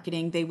own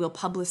marketing. They will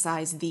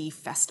publicize the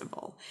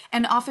festival.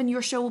 And often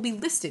your show will be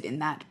listed in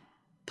that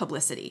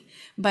publicity.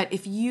 But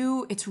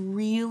it's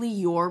really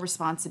your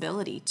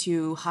responsibility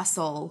to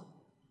hustle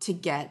to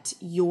get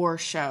your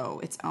show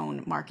its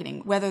own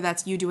marketing, whether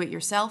that's you do it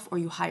yourself or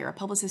you hire a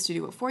publicist to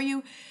do it for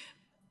you.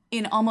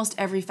 In almost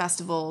every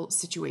festival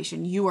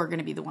situation, you are going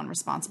to be the one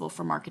responsible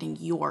for marketing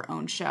your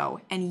own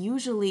show. And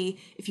usually,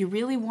 if you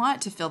really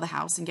want to fill the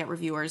house and get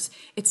reviewers,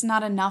 it's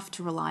not enough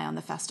to rely on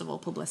the festival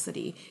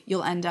publicity.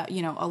 You'll end up,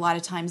 a lot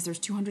of times there's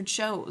 200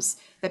 shows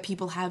that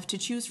people have to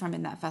choose from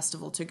in that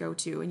festival to go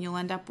to, and you'll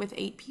end up with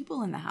 8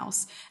 people in the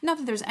house. Not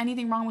that there's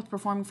anything wrong with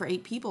performing for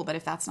 8 people, but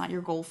if that's not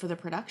your goal for the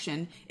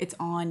production, it's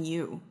on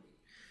you.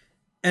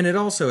 And it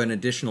also, an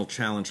additional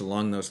challenge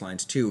along those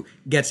lines, too,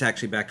 gets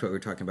actually back to what we were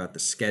talking about, the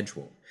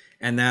schedule.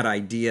 And that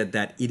idea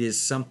that it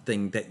is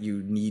something that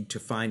you need to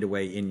find a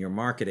way in your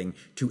marketing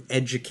to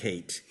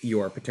educate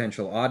your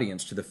potential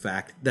audience to the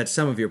fact that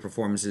some of your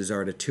performances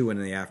are at 2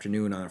 in the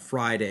afternoon on a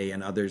Friday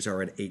and others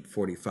are at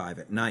 8:45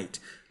 at night,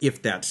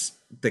 if that's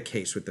the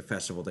case with the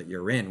festival that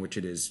you're in, which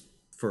it is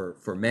for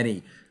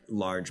many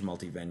large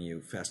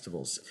multi-venue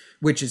festivals,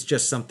 which is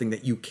just something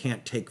that you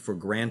can't take for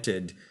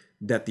granted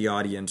that the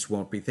audience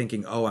won't be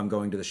thinking, oh, I'm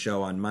going to the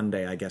show on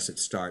Monday, I guess it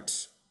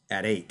starts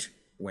at 8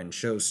 when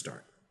shows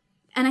start.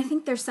 And I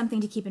think there's something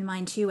to keep in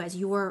mind too, as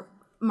you're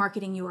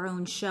marketing your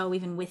own show,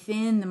 even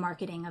within the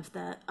marketing of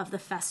the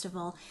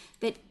festival,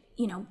 that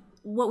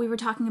what we were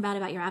talking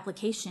about your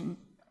application.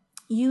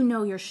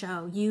 Your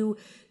show.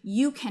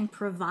 You can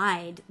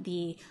provide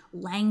the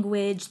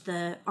language,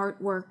 the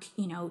artwork,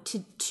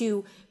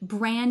 to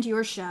brand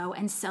your show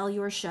and sell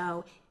your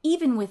show,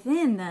 even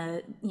within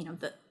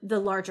the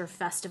larger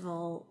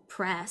festival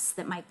press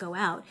that might go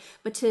out,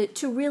 but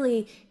to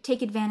really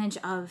take advantage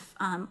of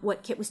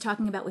what Kitt was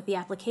talking about with the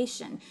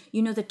application,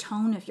 the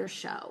tone of your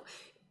show,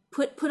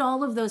 put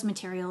all of those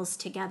materials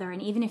together.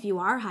 And even if you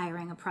are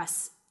hiring a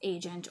press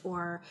agent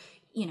or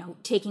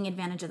taking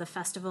advantage of the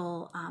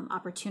festival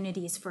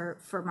opportunities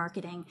for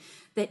marketing,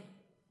 that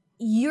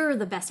you're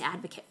the best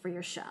advocate for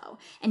your show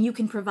and you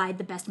can provide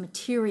the best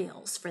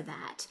materials for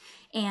that,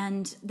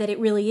 and that it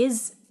really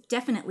is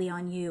definitely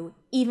on you,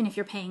 even if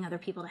you're paying other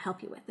people to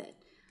help you with it.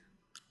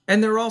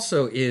 And there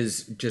also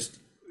is just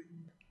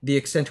the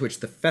extent to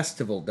which the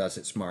festival does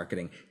its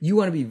marketing. You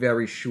want to be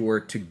very sure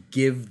to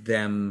give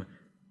them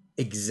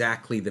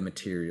exactly the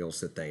materials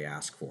that they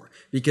ask for.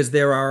 Because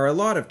there are a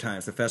lot of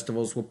times the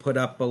festivals will put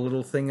up a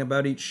little thing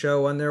about each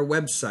show on their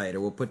website, or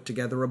will put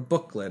together a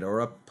booklet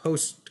or a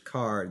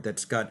postcard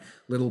that's got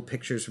little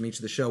pictures from each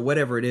of the show,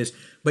 whatever it is.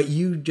 But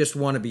you just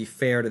want to be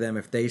fair to them.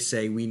 If they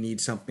say we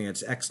need something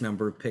that's X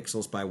number of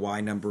pixels by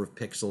Y number of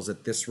pixels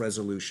at this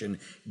resolution,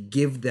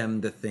 give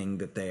them the thing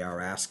that they are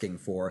asking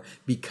for,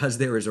 because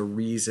there is a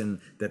reason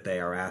that they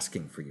are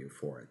asking for you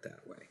for it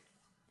that way.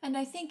 And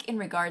I think in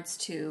regards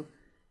to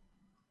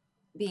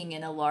being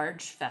in a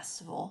large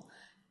festival,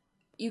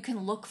 you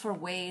can look for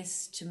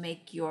ways to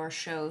make your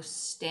show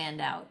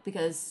stand out,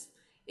 because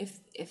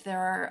if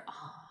there are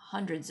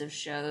hundreds of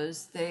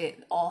shows, they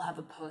all have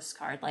a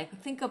postcard.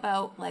 Think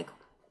about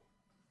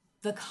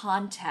the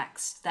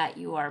context that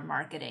you are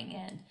marketing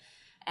in,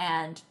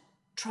 and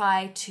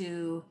try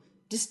to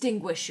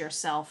distinguish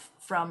yourself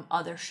from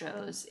other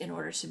shows in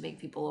order to make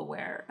people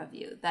aware of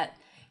you, that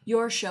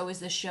your show is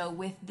the show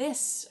with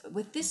this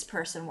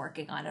person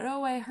working on it.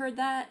 Oh, I heard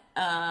that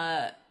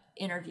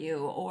interview,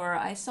 or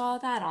I saw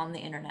that on the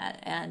internet,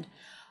 and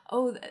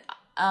look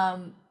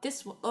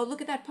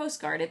at that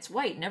postcard. It's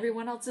white, and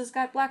everyone else has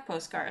got black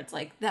postcards.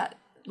 Like that.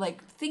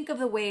 Think of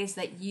the ways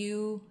that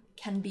you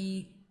can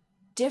be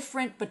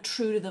different but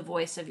true to the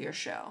voice of your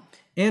show.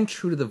 and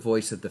true to the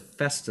voice of the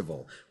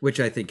festival, which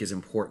I think is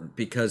important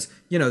because,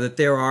 that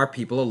there are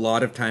people, a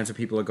lot of times when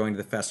people are going to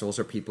the festivals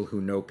are people who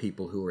know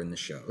people who are in the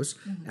shows,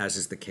 as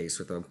is the case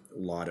with a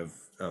lot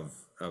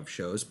of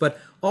shows. But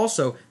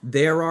also,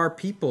 there are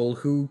people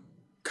who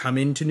come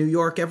into New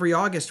York every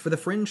August for the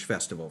Fringe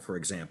Festival, for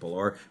example,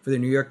 or for the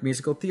New York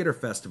Musical Theater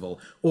Festival.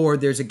 Or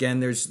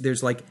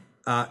there's like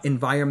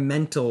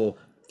environmental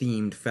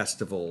themed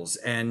festivals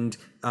and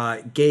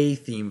gay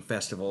themed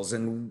festivals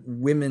and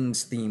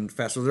women's themed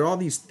festivals. There are all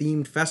these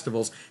themed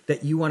festivals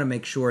that you want to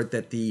make sure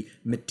that the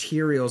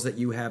materials that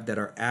you have that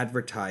are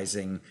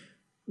advertising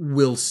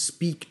will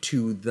speak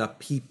to the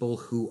people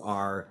who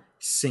are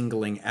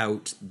singling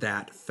out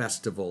that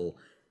festival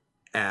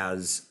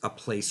as a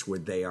place where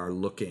they are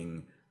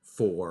looking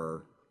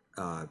for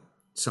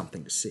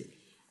something to see.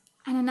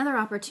 And another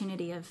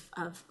opportunity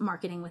of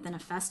marketing within a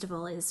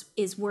festival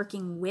is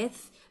working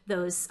with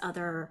those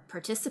other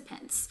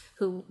participants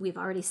who we've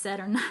already said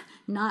are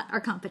not our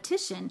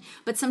competition,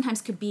 but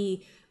sometimes could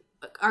be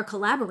our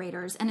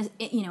collaborators. And,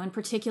 in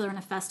particular in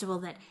a festival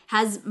that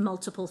has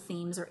multiple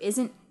themes or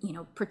isn't,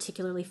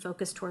 particularly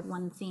focused toward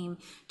one theme,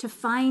 to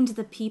find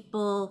the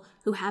people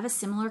who have a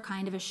similar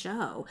kind of a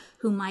show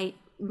who might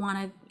want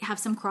to have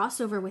some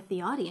crossover with the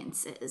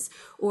audiences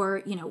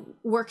or,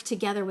 work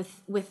together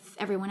with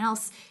everyone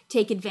else,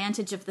 take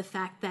advantage of the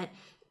fact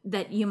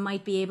that you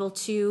might be able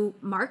to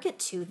market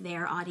to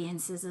their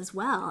audiences as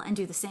well and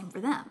do the same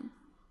for them.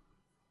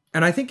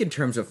 And I think in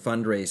terms of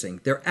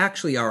fundraising, there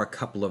actually are a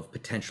couple of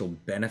potential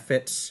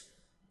benefits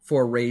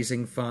for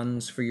raising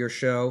funds for your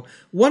show.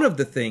 One of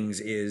the things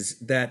is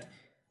that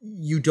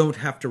you don't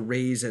have to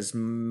raise as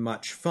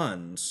much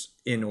funds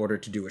in order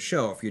to do a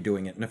show if you're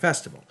doing it in a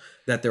festival,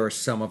 that there are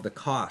some of the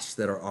costs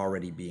that are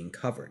already being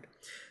covered.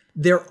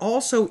 There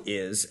also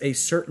is a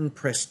certain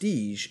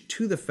prestige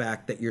to the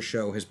fact that your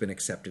show has been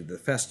accepted to the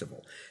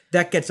festival.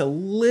 That gets a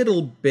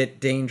little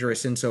bit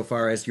dangerous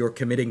insofar as you're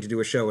committing to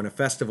do a show in a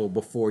festival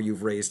before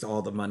you've raised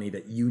all the money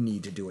that you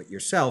need to do it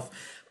yourself.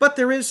 But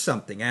there is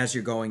something, as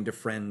you're going to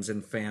friends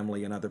and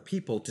family and other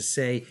people, to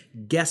say,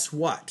 guess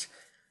what?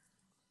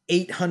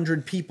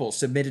 800 people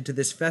submitted to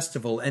this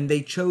festival, and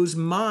they chose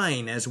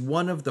mine as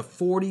one of the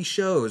 40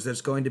 shows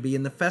that's going to be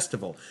in the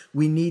festival.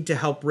 We need to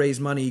help raise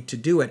money to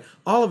do it.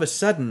 All of a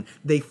sudden,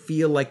 they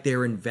feel like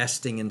they're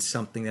investing in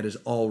something that is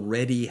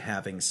already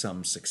having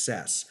some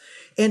success.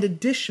 And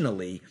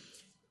additionally,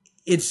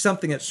 it's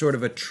something that's sort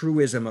of a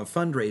truism of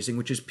fundraising,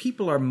 which is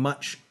people are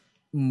much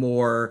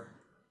more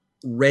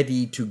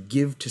ready to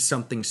give to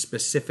something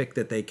specific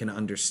that they can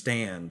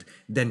understand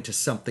than to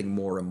something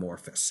more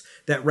amorphous.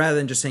 That rather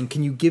than just saying,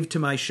 can you give to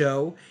my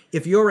show?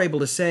 If you're able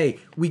to say,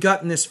 we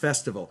got in this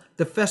festival,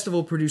 the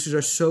festival producers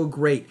are so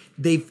great,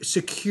 they've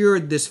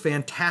secured this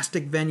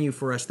fantastic venue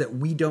for us that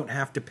we don't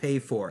have to pay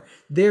for.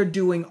 They're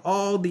doing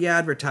all the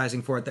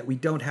advertising for it that we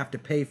don't have to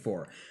pay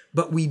for.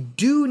 But we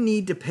do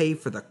need to pay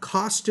for the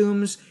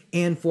costumes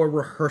and for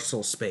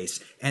rehearsal space,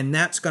 and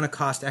that's going to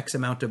cost X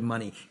amount of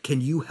money.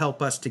 Can you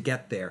help us to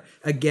get there?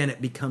 Again,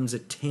 it becomes a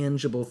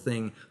tangible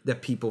thing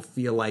that people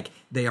feel like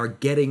they are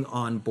getting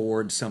on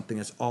board something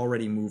that's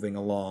already moving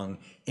along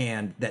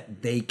and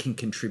that they can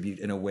contribute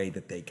in a way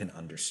that they can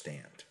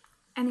understand.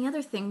 And the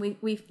other thing,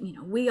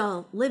 we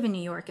all live in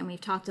New York, and we've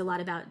talked a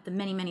lot about the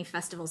many, many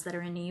festivals that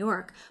are in New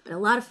York, but a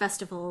lot of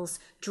festivals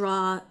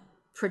draw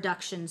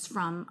productions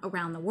from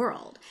around the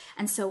world.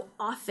 And so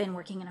often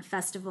working in a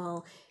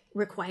festival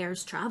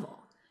requires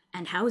travel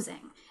and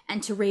housing.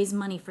 And to raise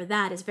money for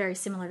that is very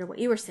similar to what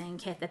you were saying,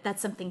 Kitt,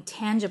 that's something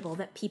tangible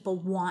that people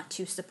want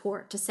to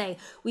support, to say,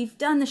 we've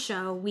done the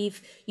show,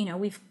 we've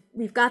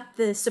got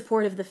the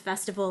support of the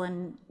festival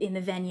and in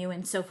the venue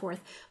and so forth,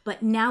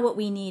 but now what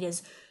we need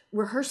is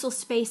rehearsal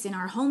space in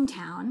our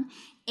hometown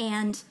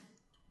and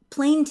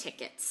plane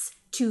tickets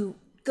to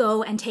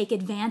go and take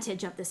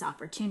advantage of this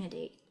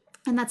opportunity.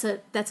 And that's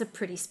a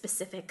pretty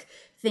specific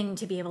thing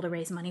to be able to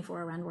raise money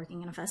for around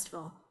working in a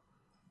festival.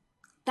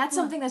 That's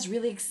something that's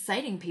really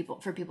exciting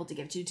for people to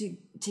give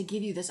to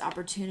give you this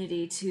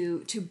opportunity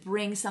to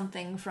bring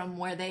something from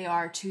where they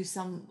are to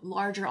some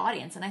larger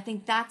audience. And I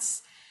think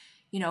that's,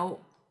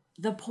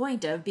 the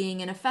point of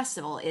being in a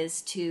festival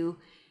is to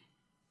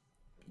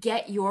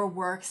get your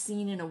work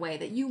seen in a way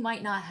that you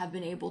might not have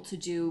been able to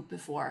do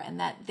before, and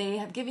that they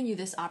have given you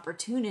this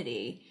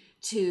opportunity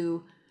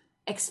to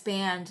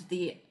expand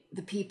the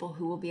people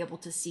who will be able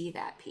to see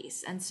that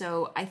piece. And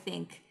so I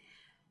think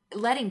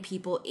letting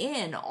people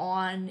in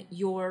on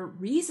your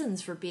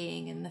reasons for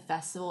being in the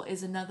festival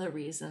is another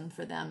reason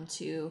for them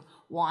to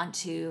want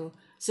to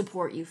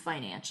support you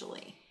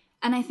financially.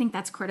 And I think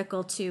that's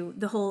critical to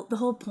the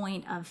whole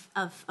point of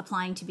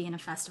applying to be in a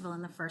festival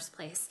in the first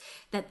place,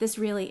 that this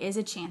really is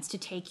a chance to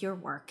take your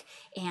work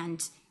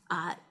and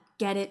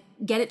get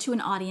it to an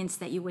audience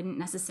that you wouldn't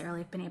necessarily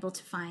have been able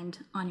to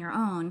find on your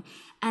own.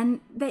 And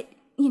that,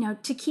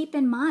 to keep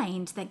in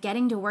mind that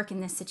getting to work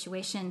in this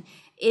situation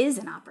is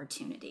an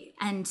opportunity.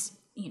 And,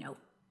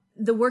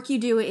 the work you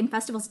do in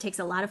festivals takes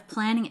a lot of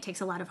planning, it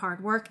takes a lot of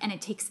hard work, and it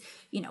takes,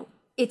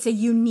 it's a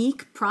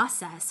unique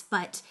process,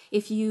 but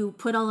if you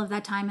put all of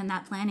that time and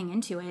that planning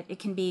into it, it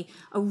can be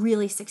a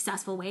really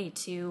successful way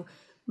to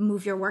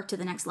move your work to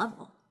the next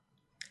level.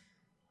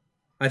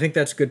 I think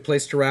that's a good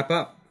place to wrap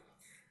up.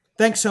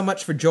 Thanks so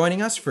much for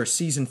joining us for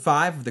Season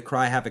 5 of the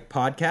CRY HAVOC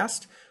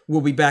podcast.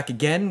 We'll be back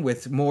again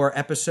with more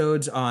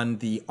episodes on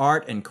the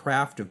art and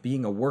craft of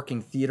being a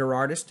working theater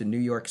artist in New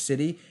York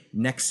City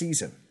next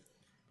season.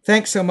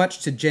 Thanks so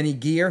much to Jenny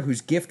Geer,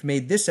 whose gift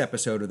made this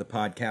episode of the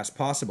podcast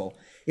possible.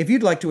 If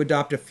you'd like to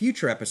adopt a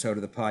future episode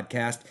of the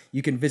podcast,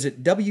 you can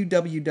visit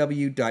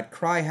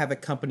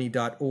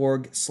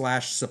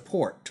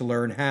www.cryhavoccompany.org/support to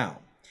learn how.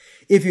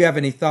 If you have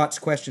any thoughts,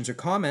 questions, or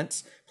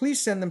comments,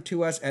 please send them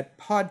to us at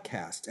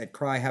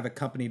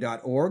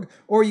podcast@cryhavoccompany.org,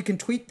 or you can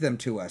tweet them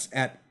to us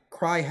at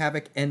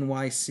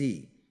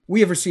CryHavocNYC. We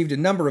have received a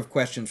number of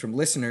questions from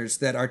listeners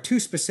that are too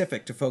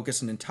specific to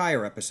focus an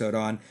entire episode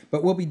on,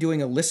 but we'll be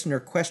doing a listener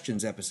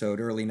questions episode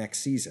early next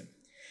season.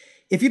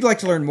 If you'd like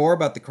to learn more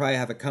about the CRY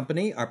HAVOC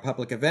Company, our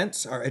public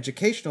events, our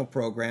educational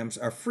programs,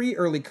 our free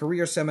early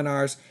career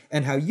seminars,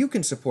 and how you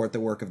can support the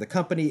work of the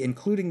company,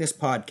 including this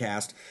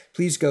podcast,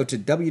 please go to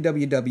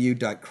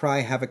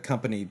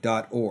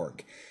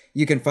www.cryhavoccompany.org.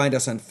 You can find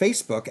us on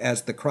Facebook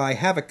as the CRY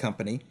HAVOC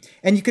Company,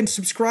 and you can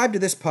subscribe to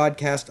this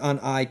podcast on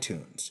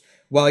iTunes.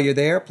 While you're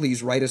there,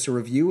 please write us a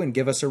review and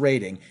give us a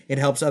rating. It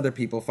helps other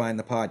people find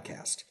the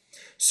podcast.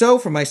 So,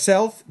 for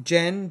myself,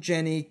 Jen,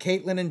 Jenny,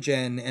 Katelin, and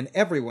Jen, and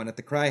everyone at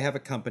the CRY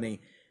HAVOC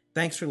Company,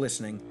 thanks for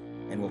listening,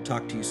 and we'll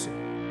talk to you soon.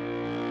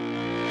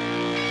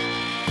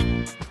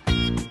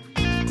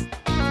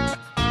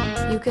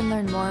 You can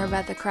learn more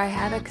about the CRY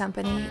HAVOC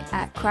Company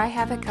at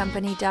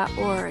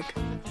cryhavoccompany.org.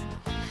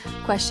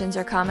 Questions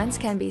or comments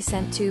can be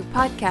sent to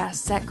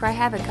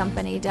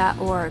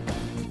podcasts@cryhavoccompany.org.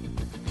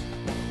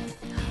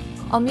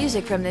 All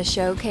music from this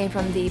show came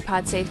from the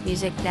Podsafe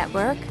Music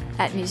Network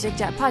at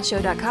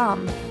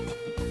music.podshow.com.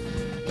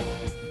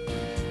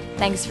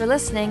 Thanks for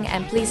listening,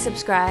 and please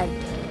subscribe.